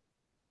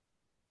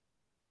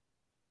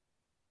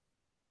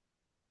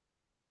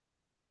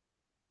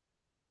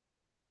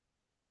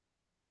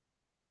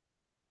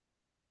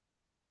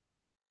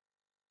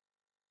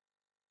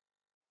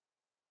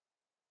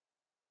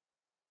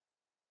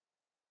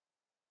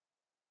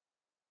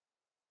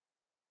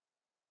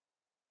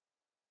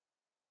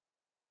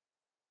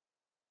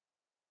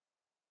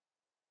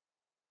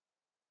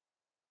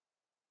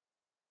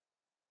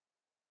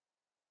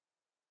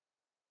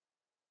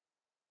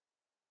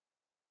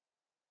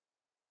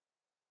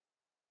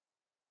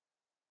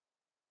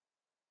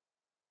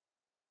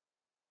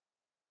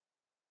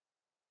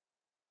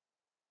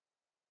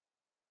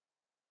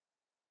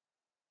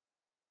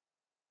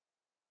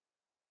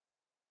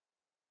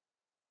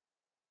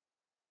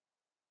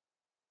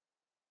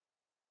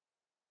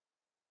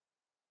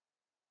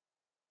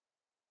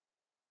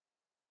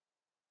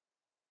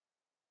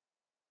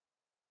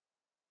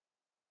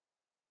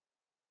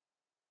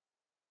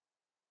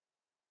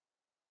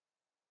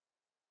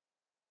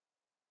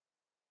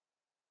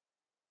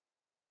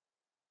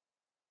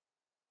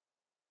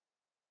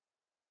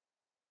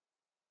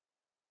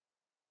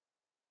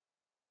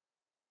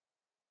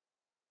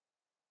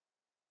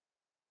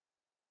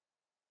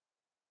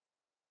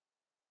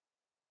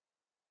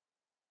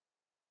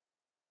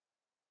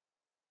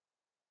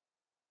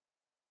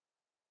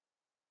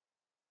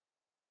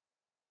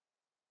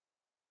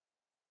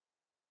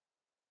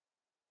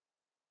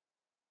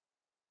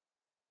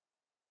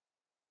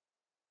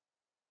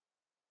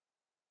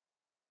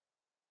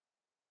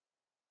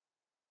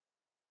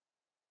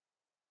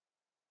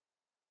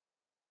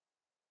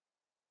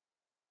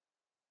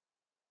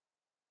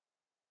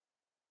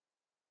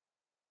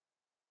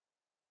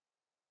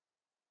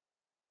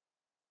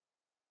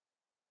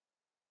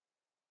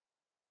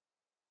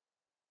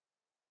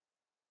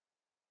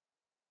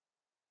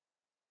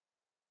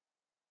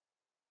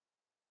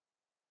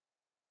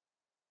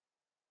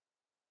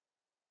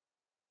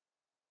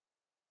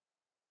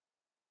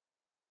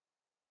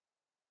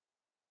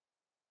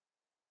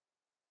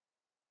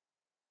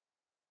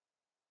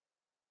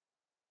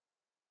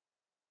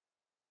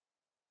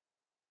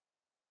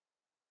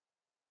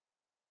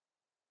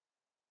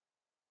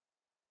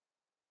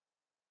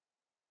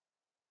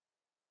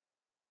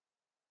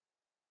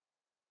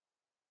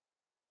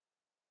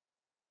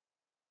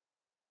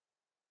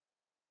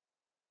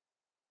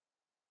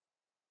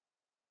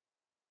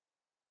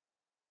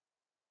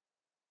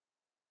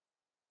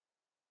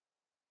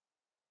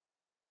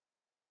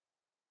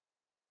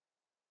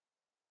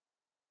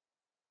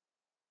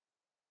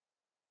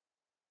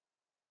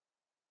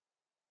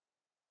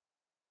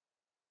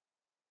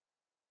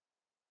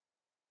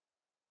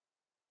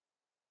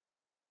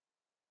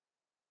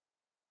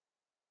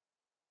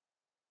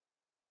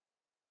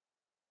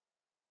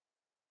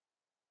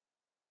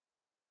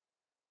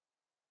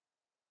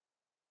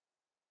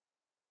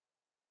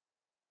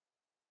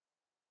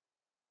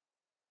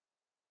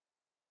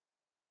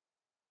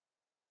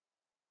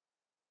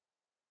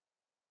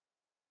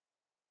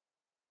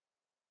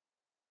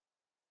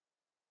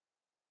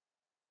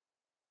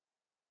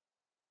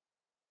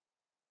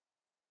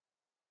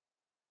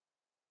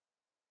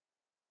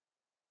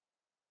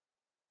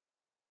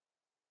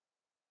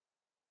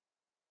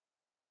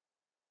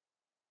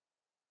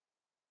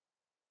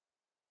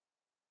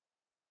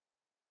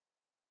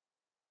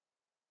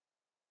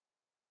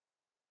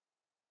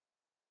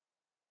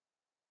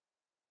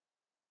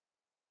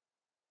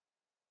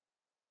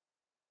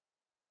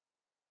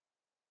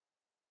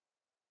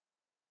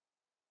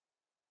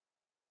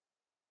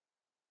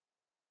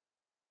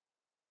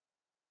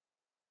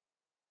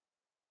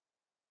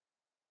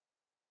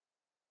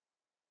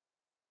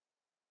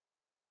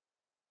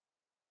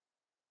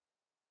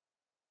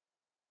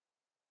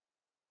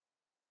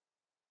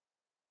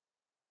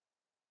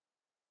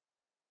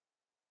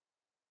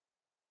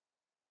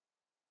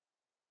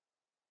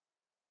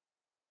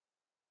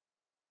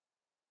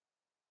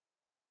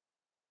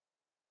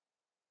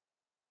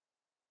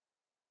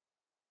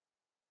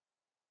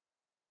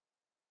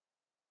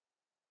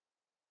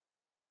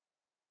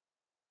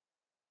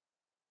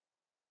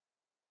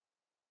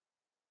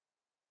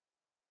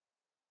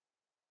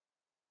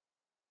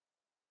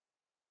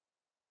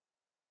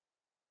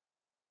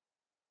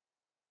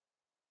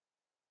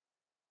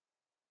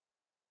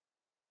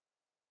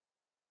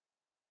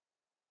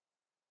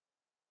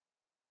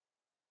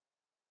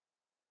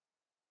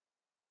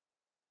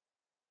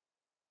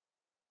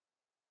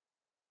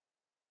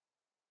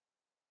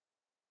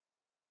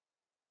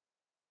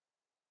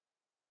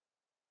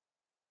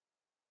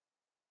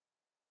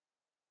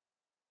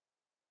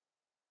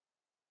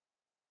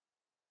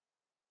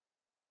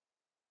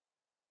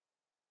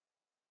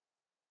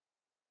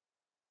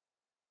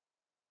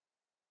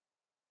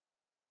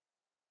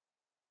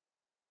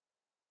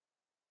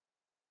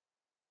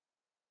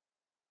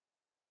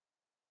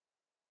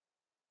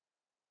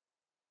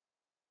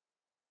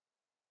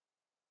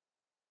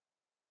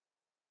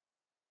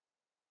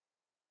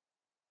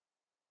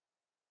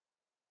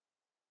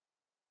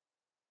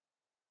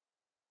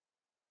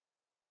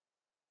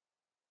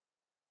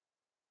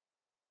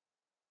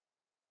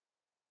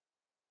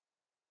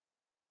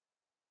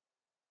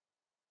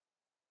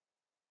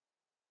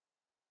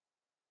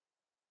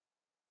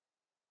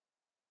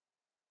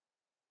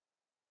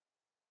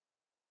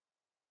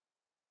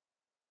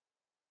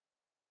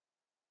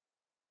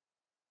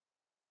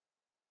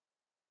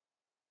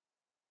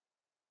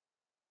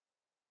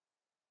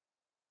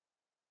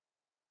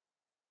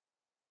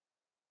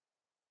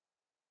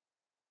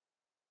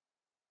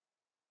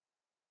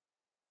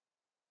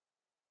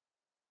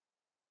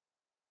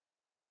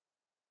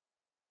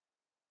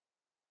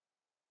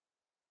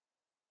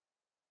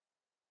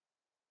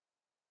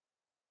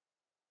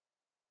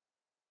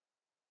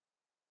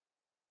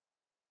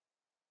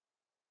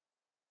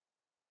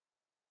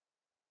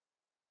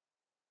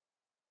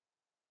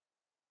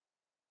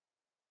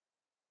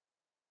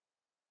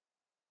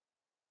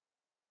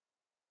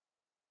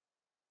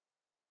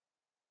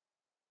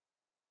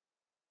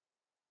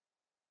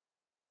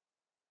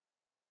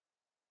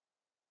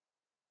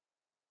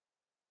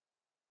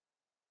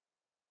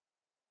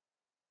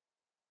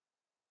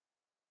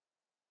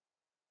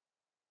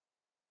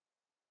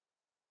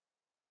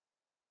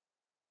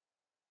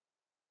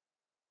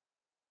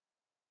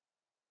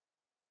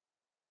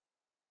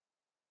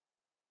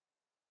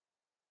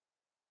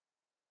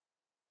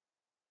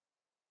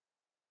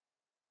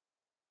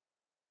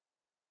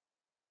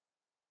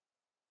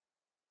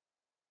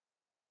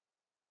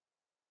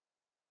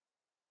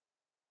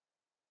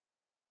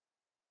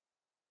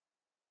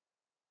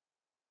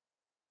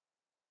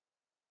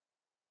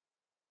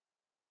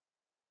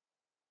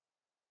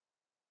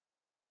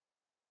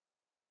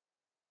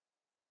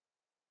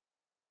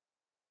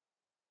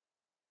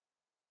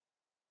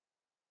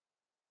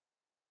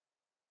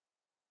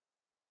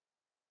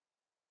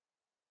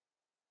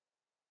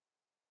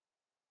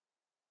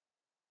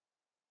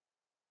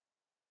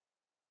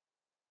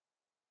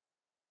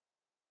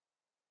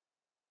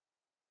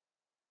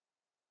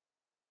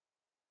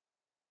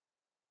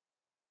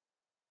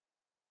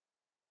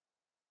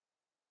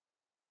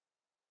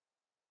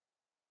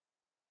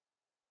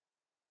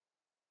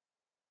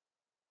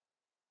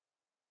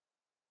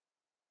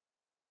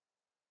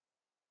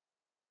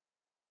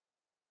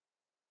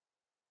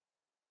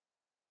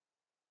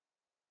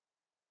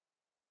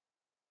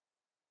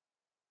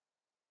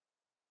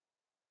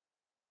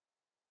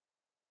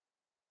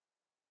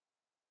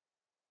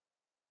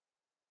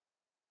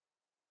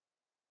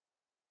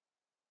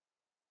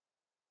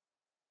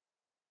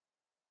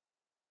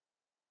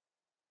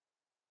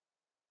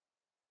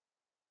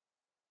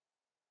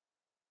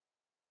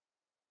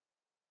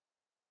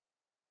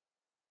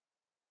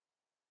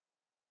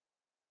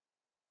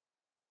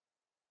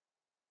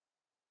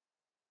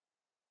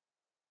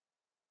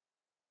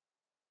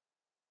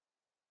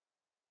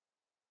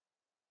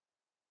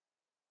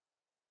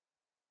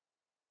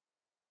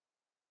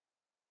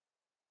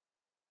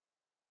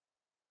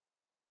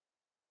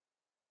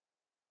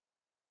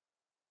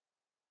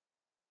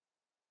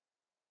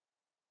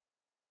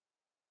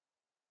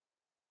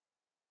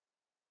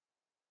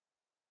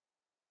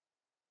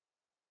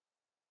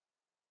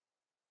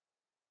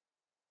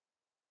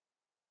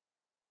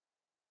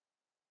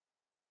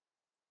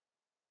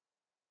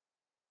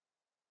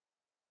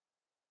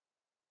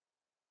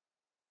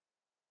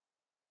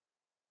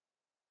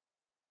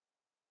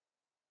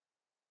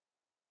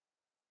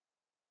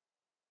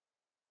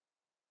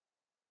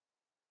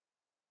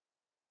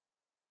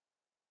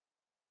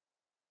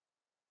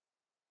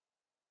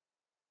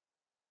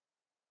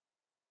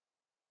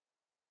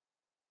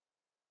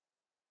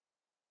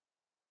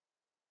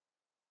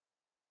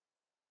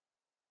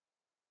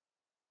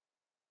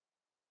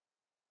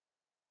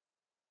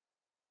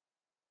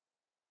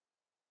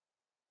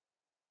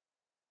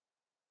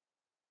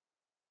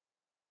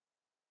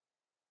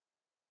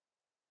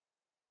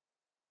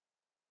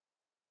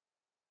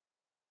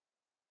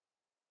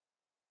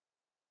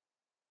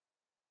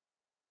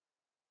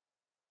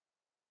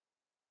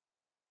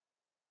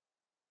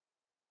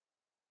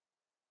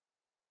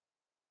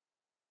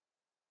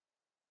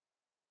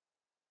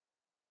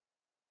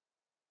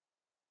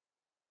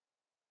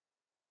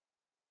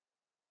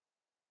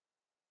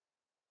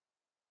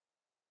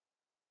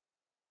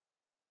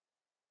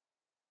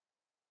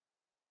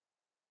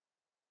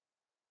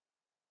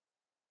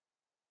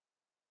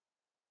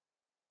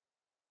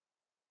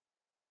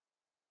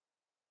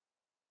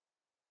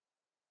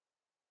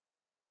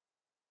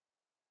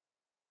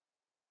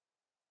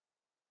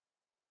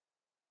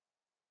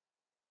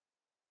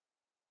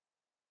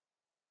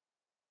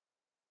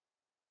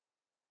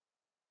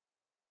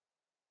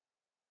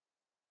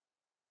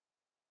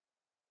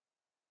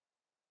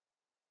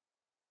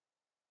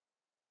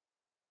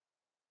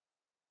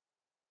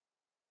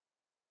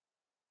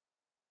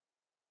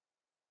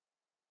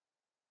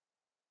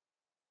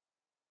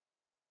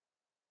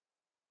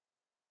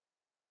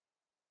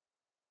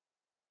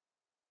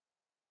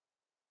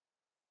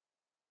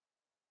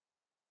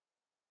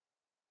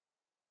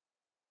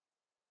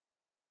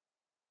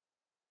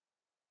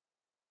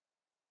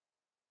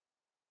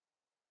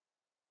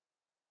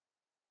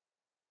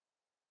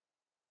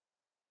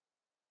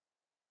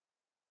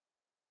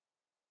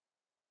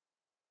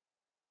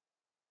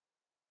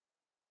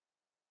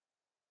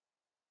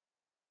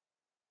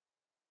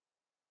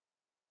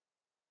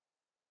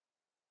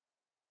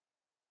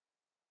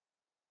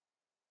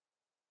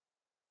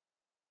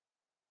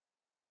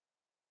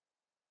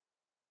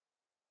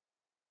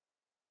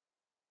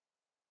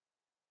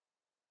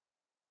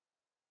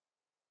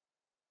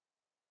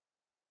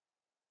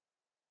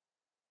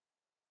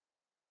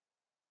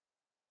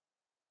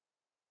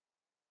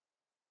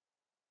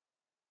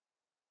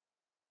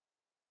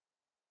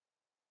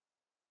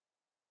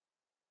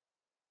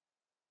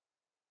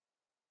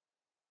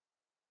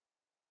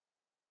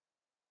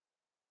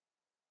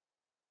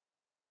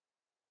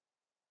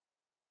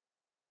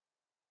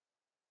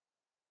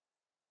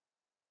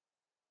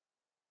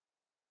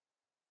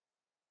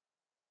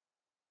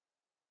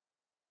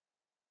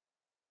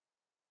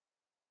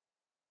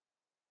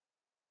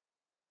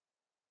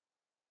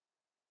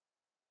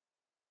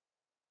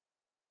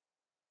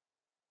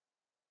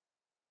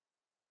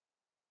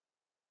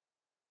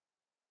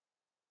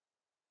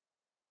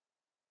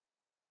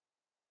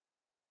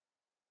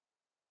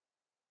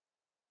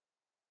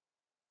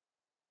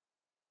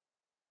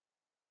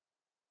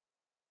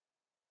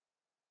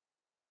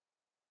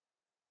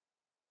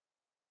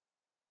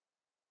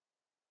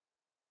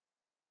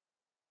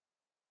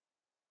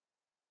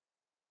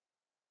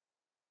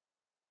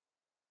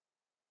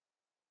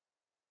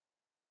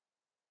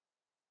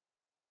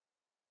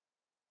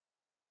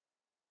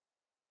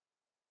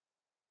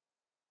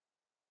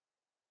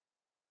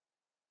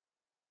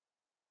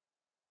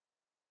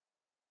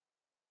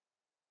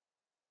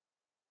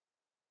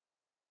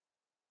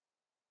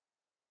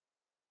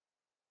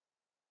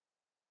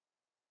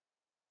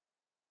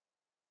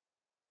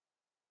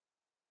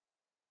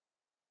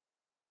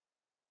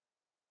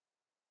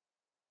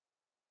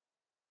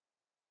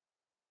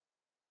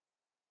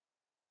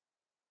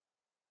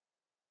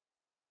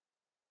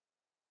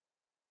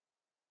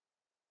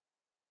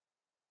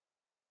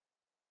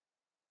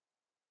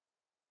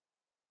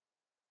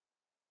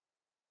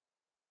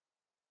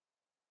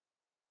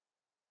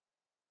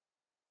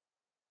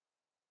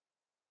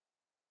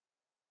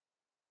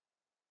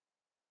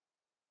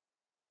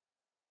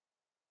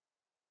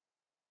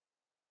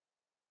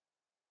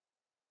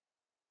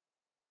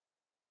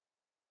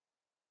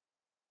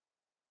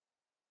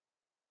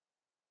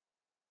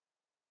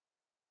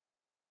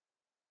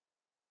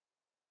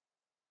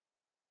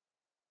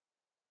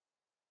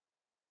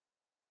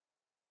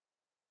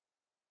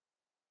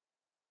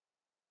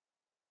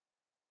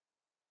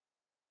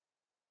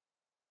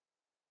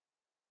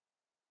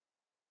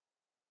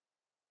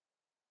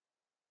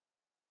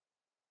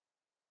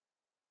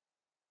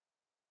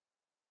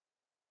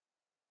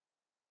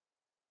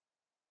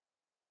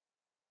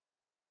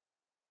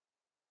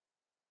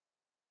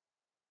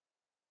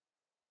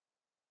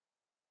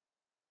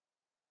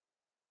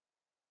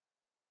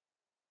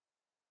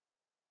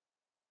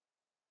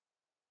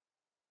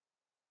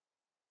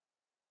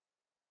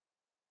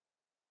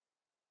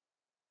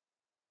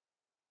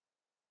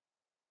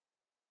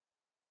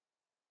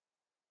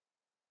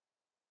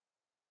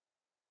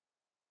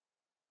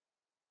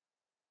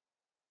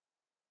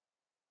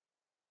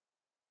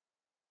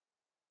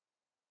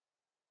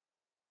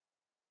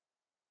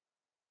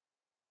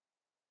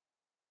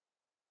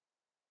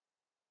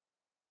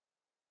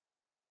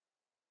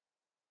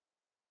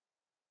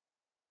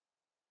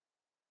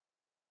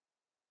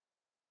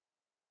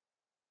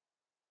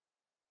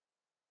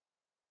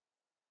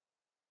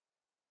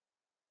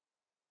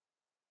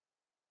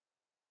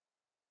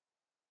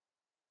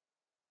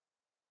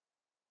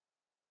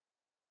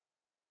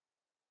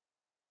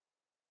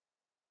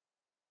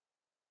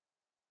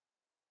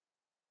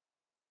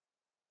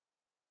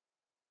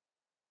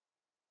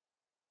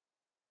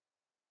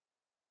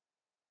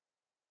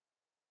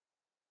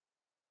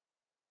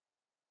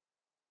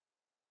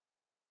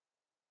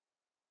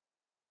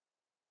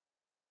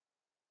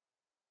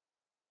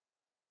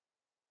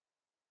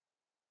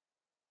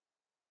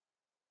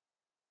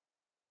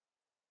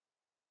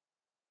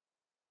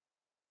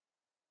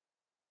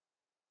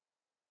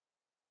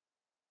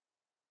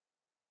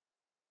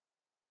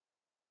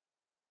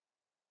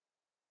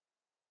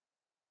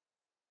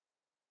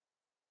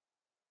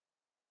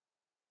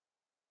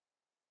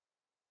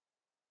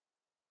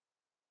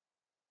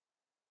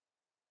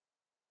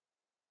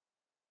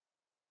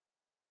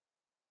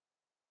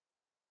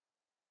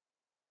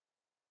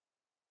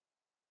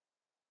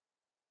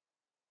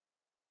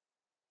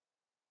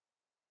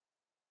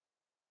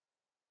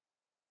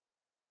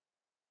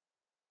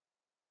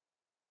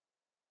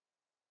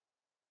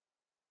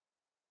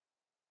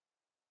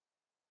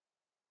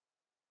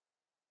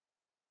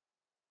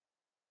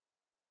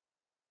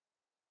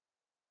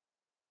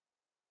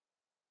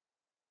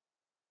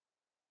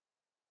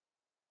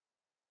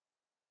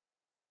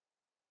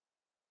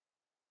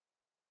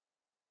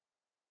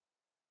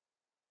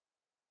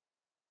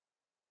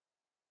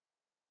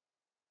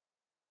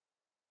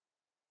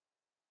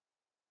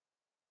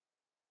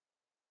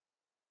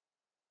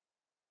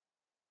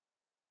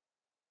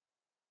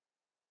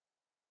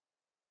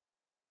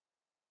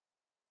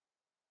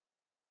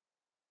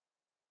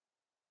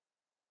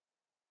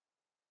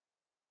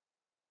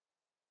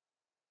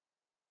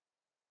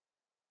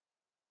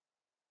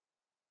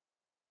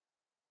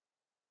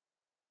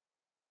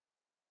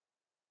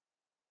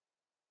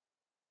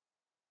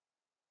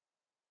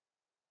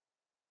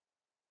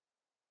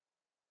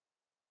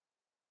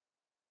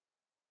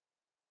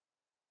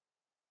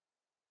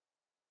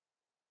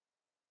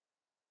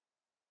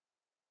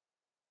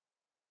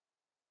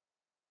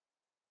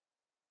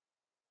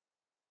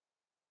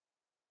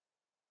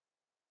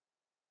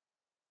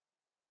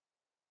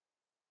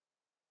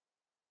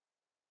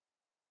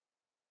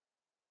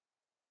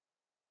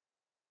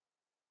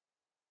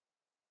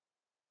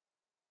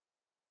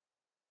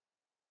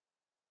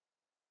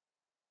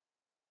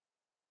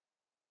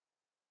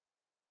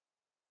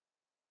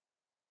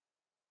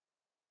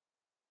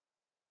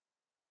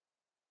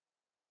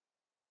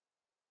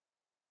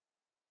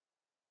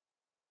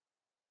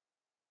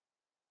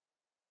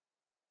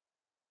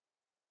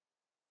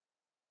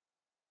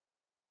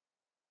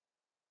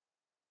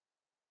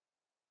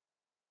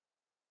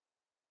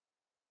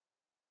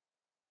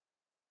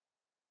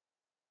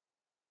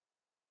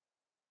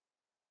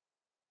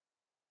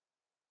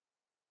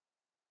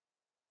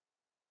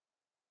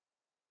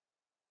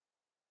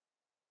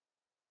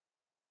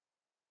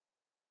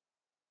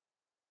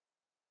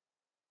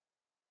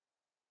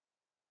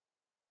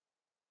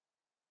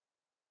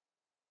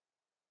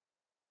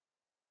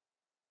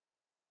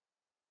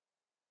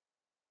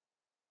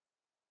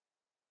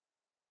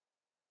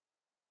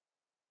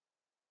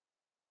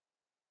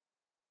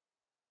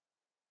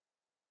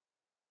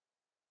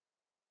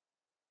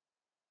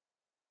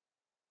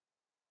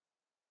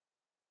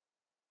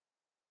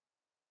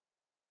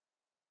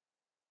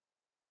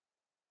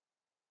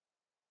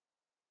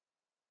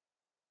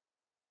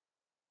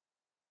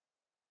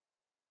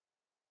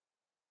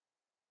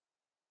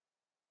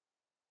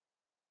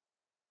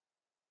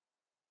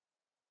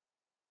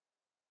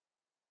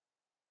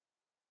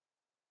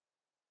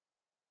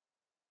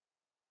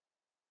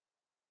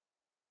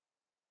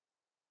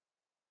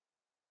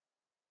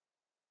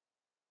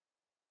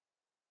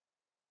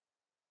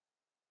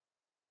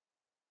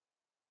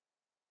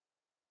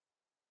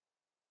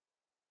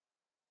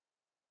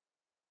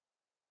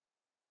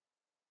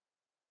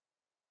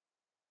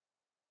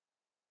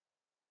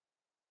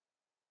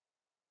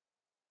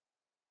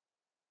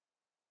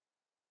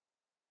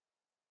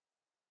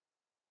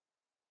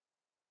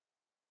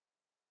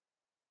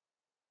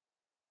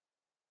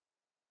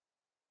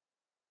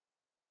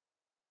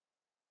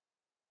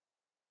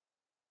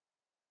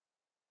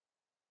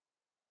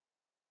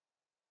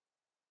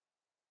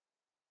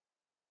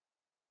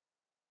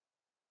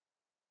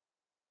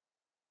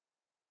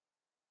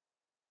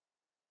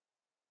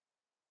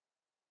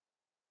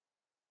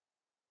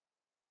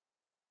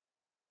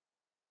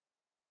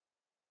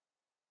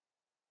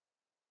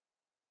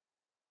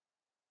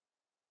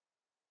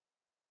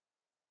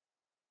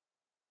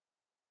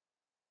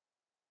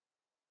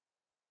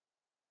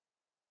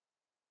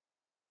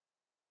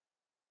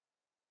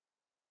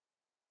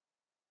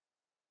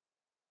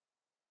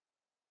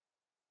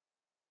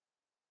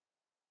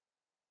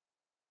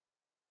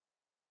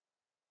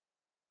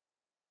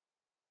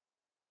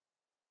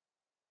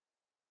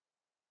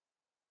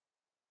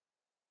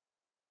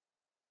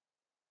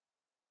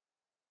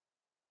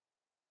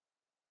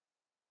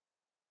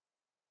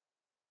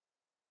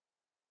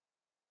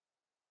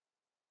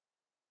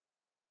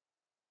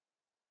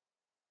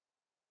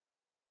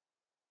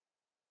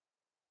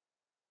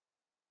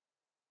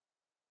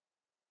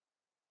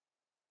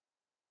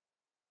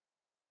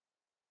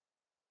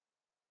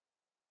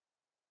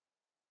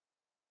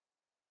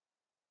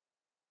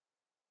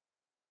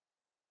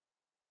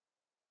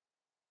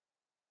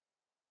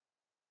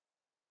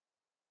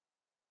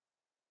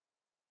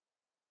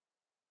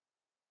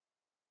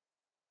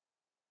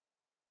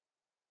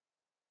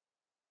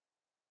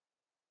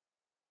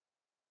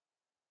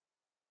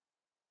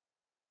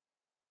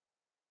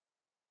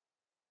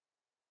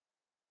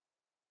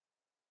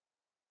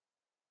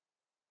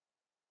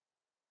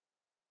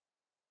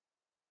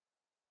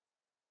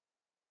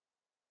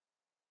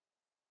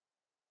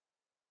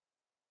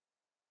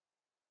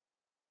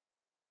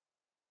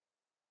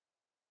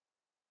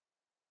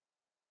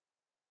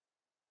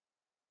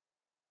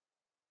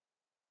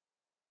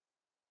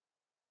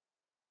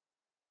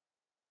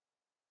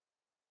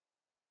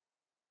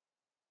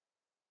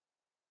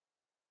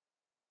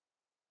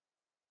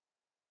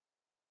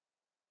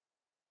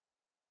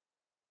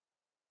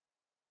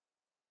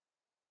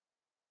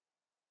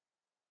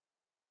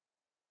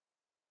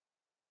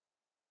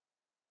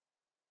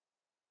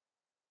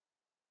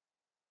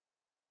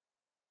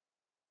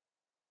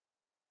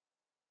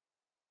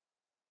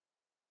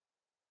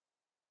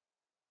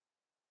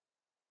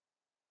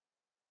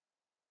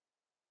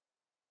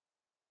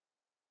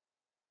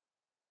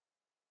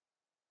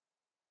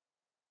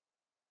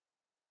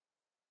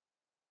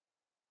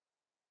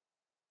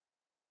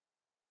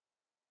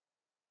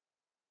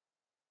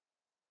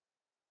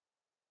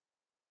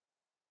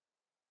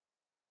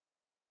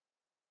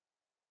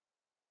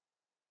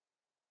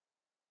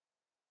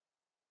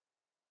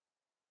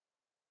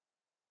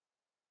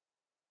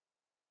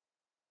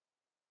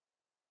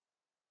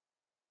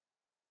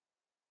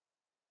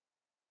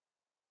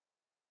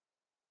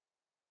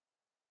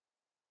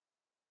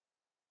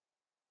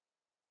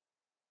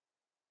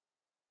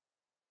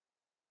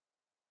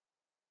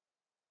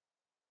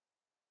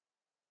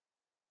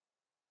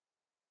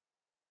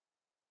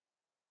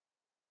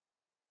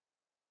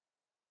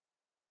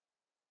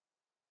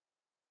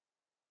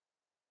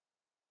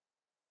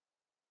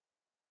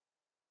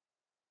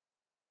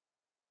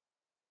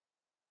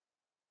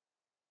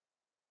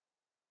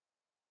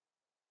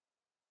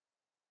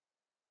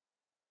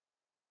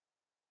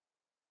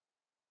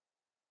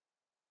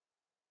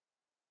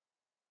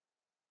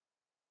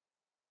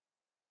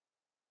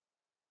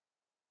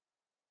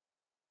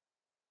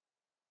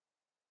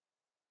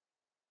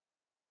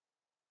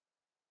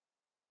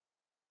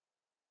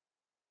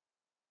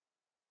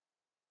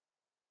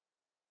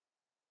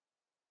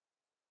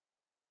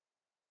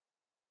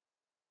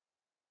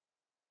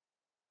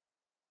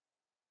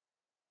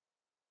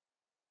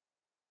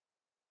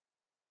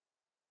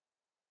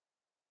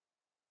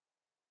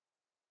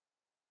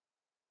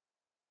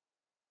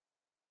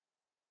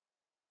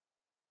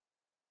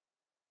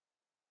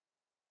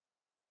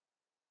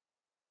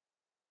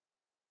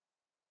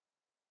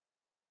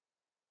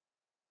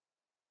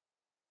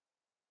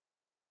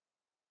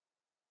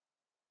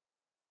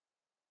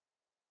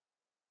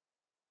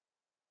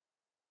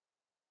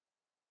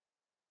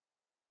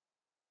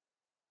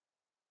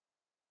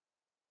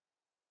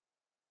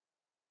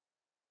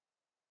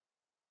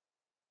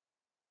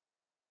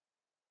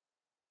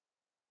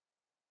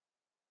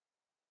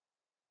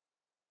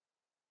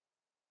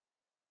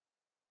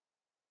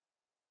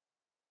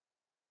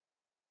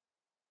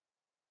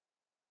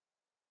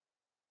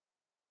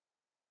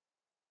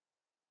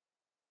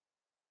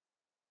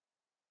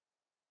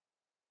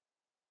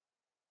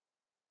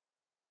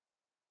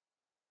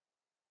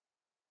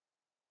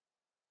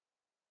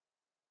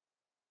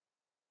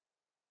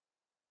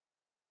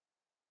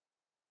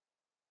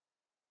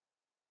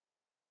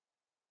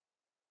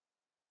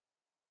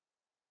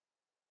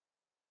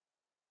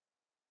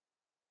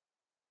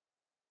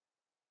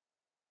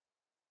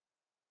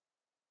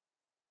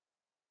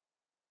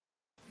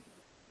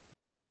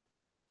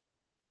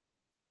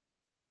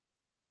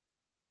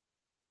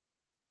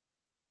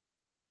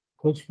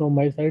 Coach, from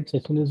my side,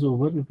 session is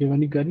over. If you have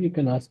any query, you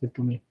can ask it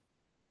to me.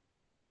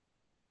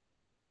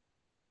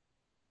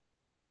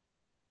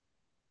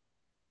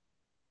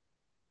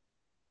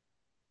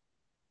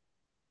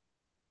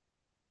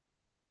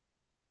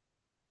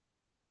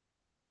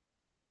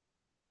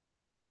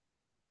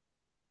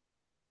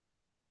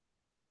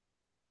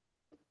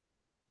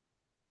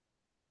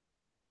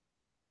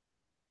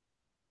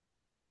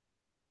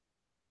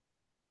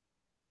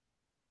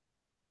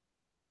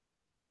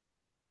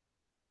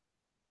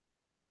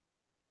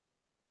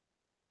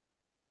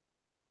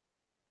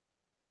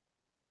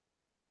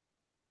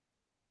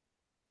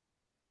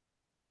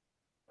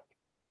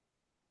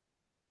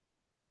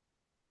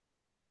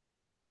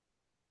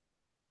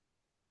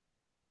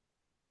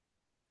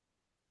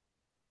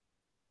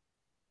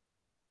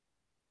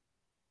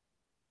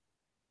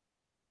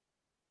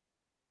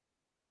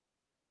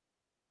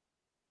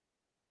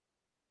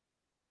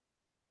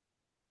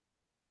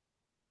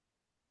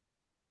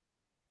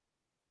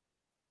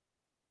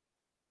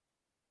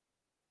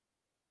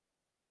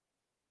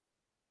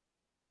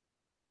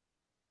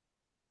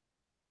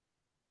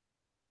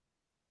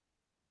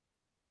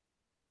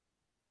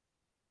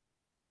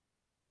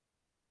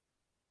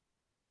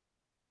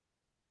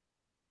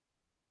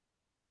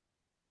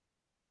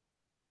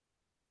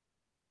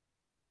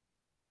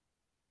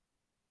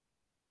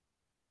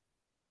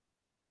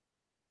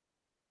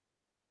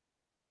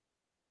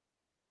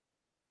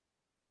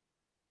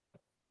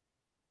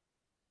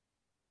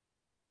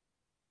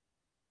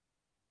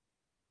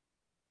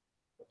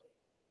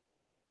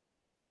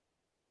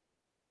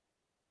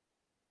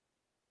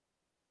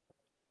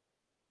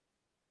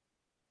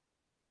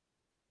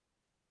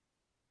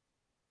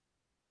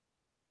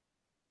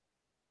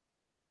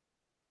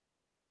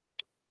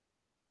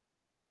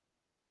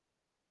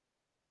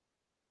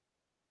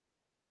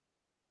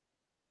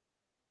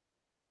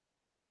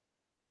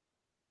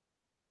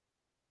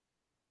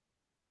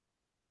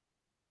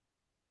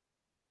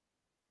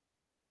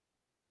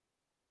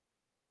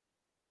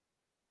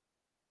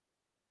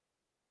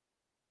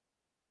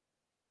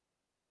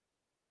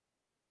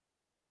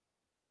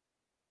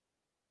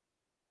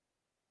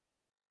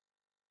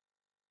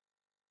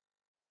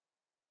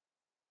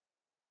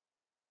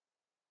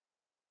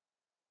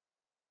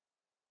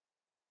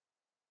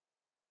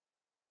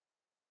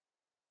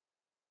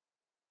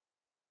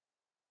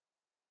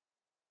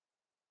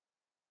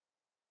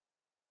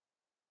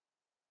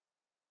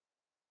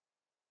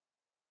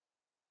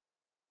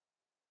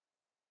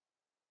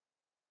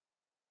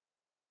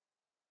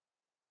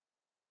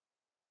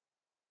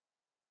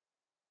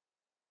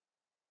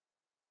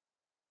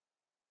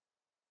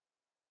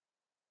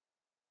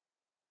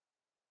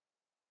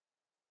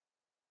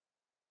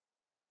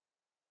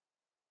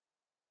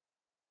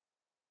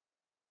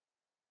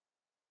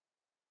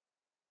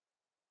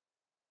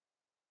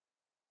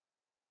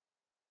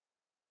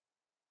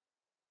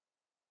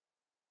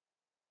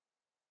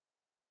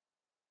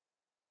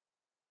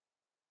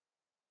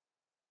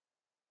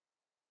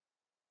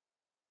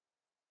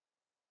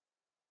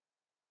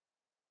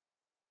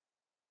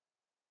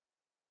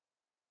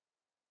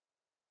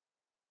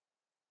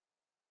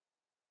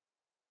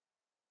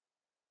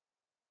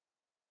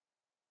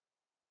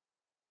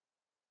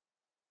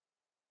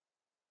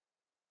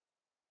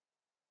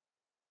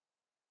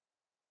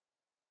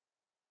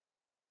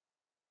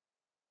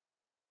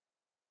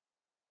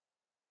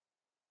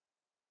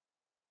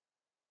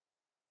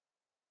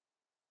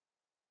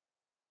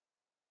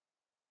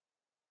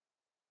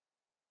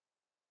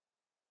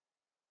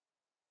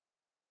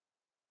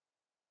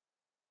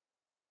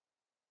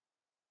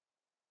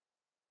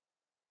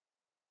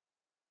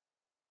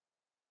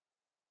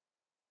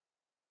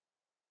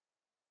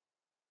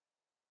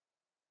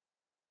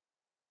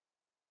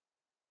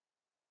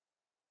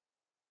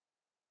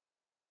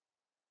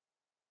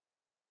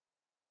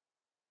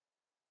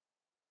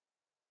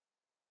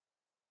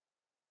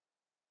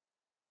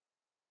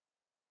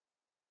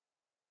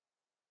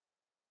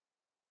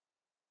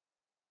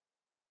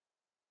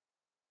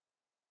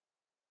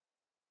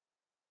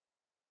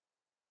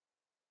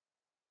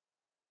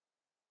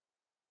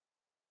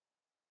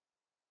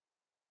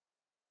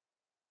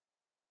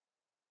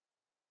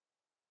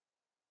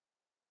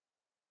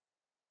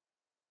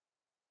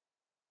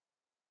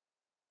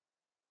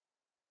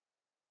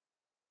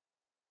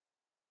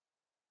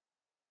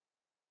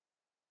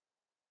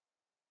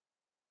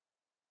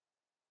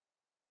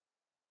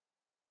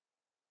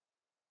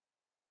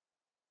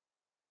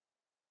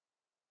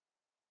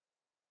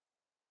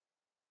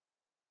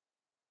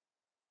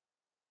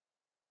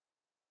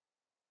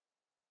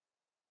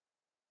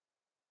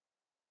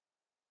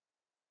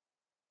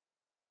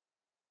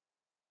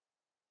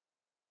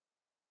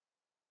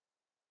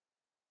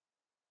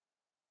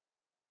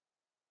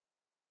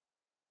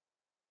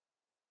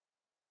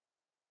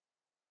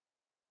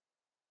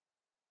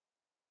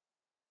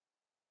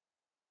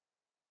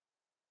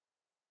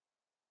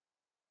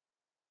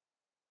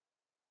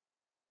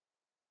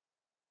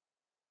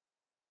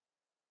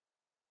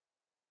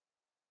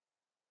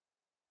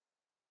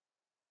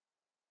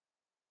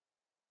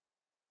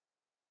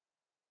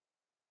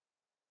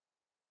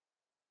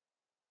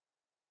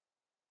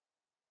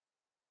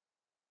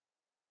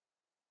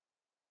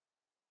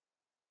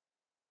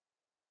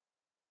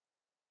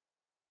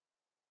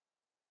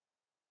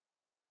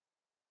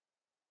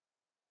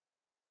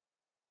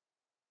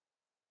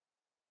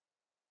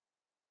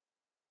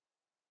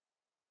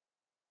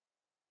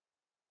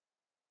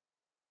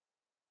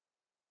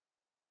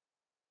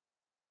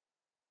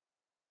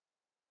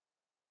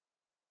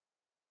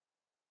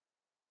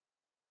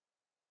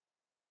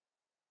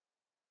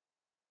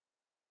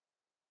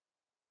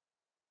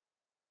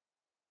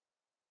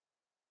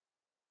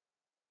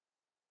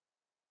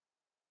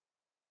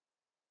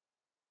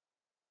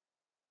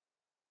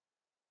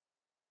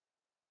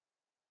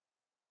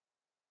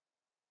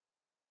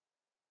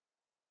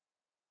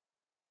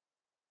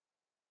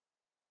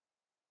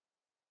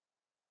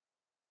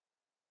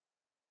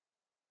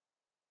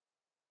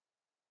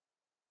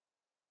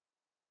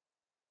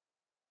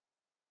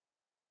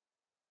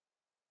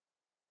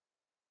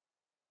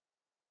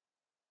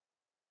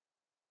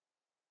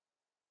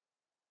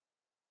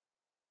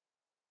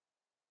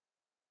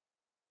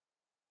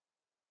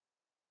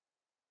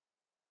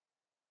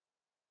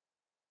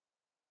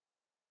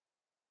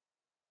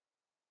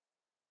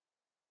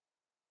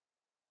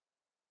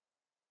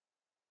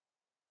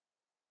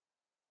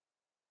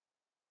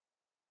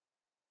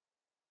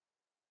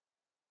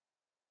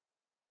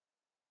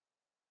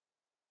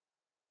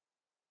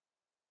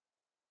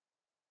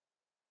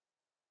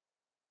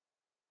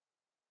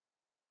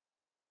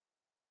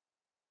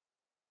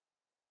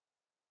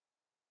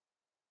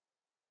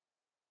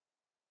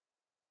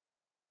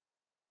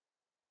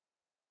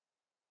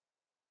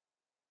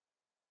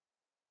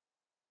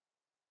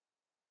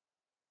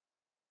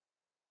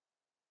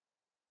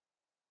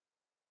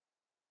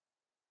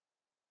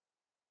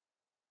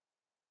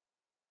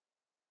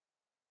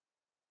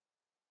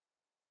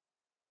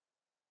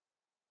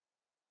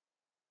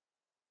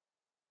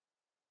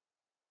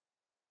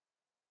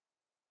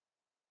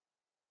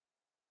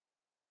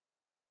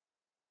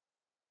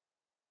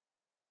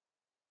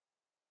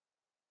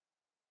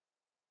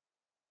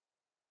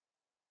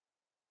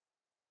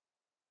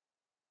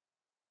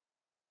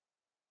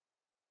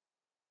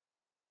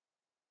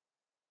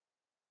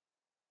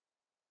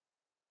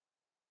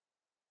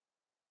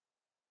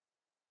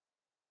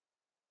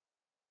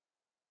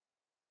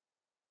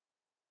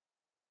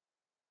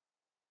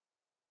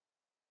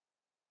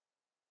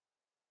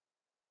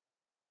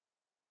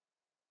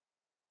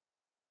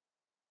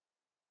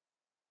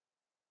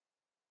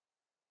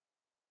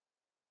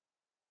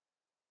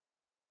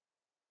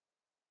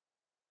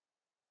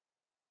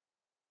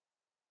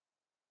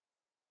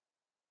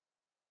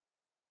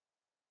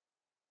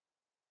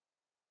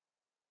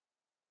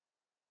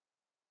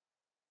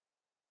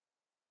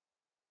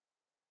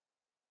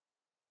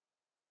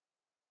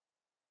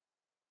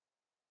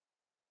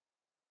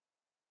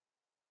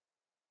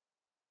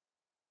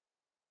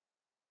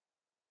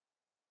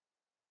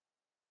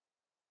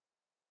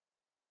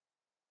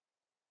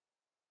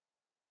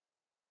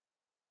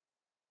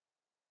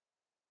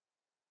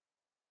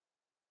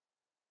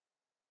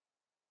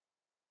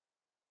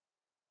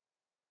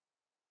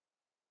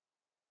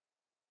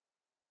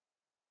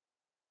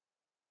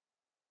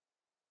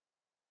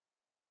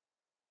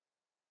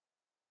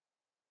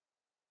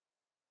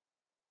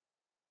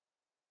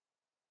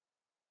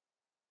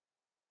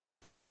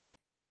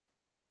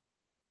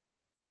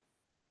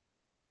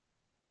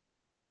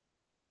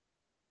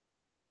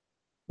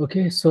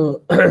 Okay,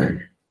 so this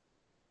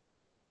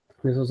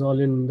was all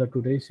in the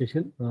today's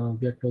session.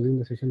 We are closing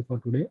the session for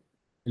today.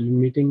 We'll be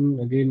meeting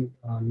again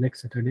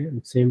next Saturday at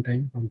the same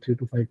time from 3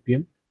 to 5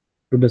 p.m.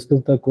 to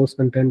discuss the course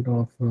content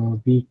of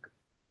week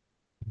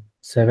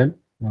 7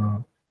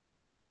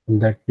 in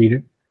that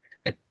period.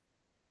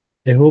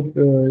 I hope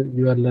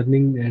you are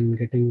learning and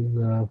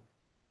getting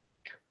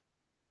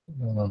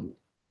um,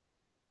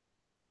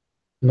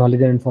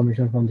 knowledge and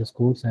information from this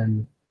course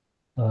and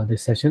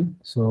this session.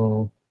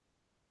 So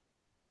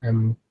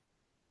I'm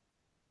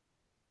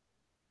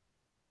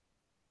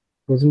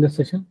closing the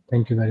session.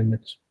 Thank you very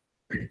much.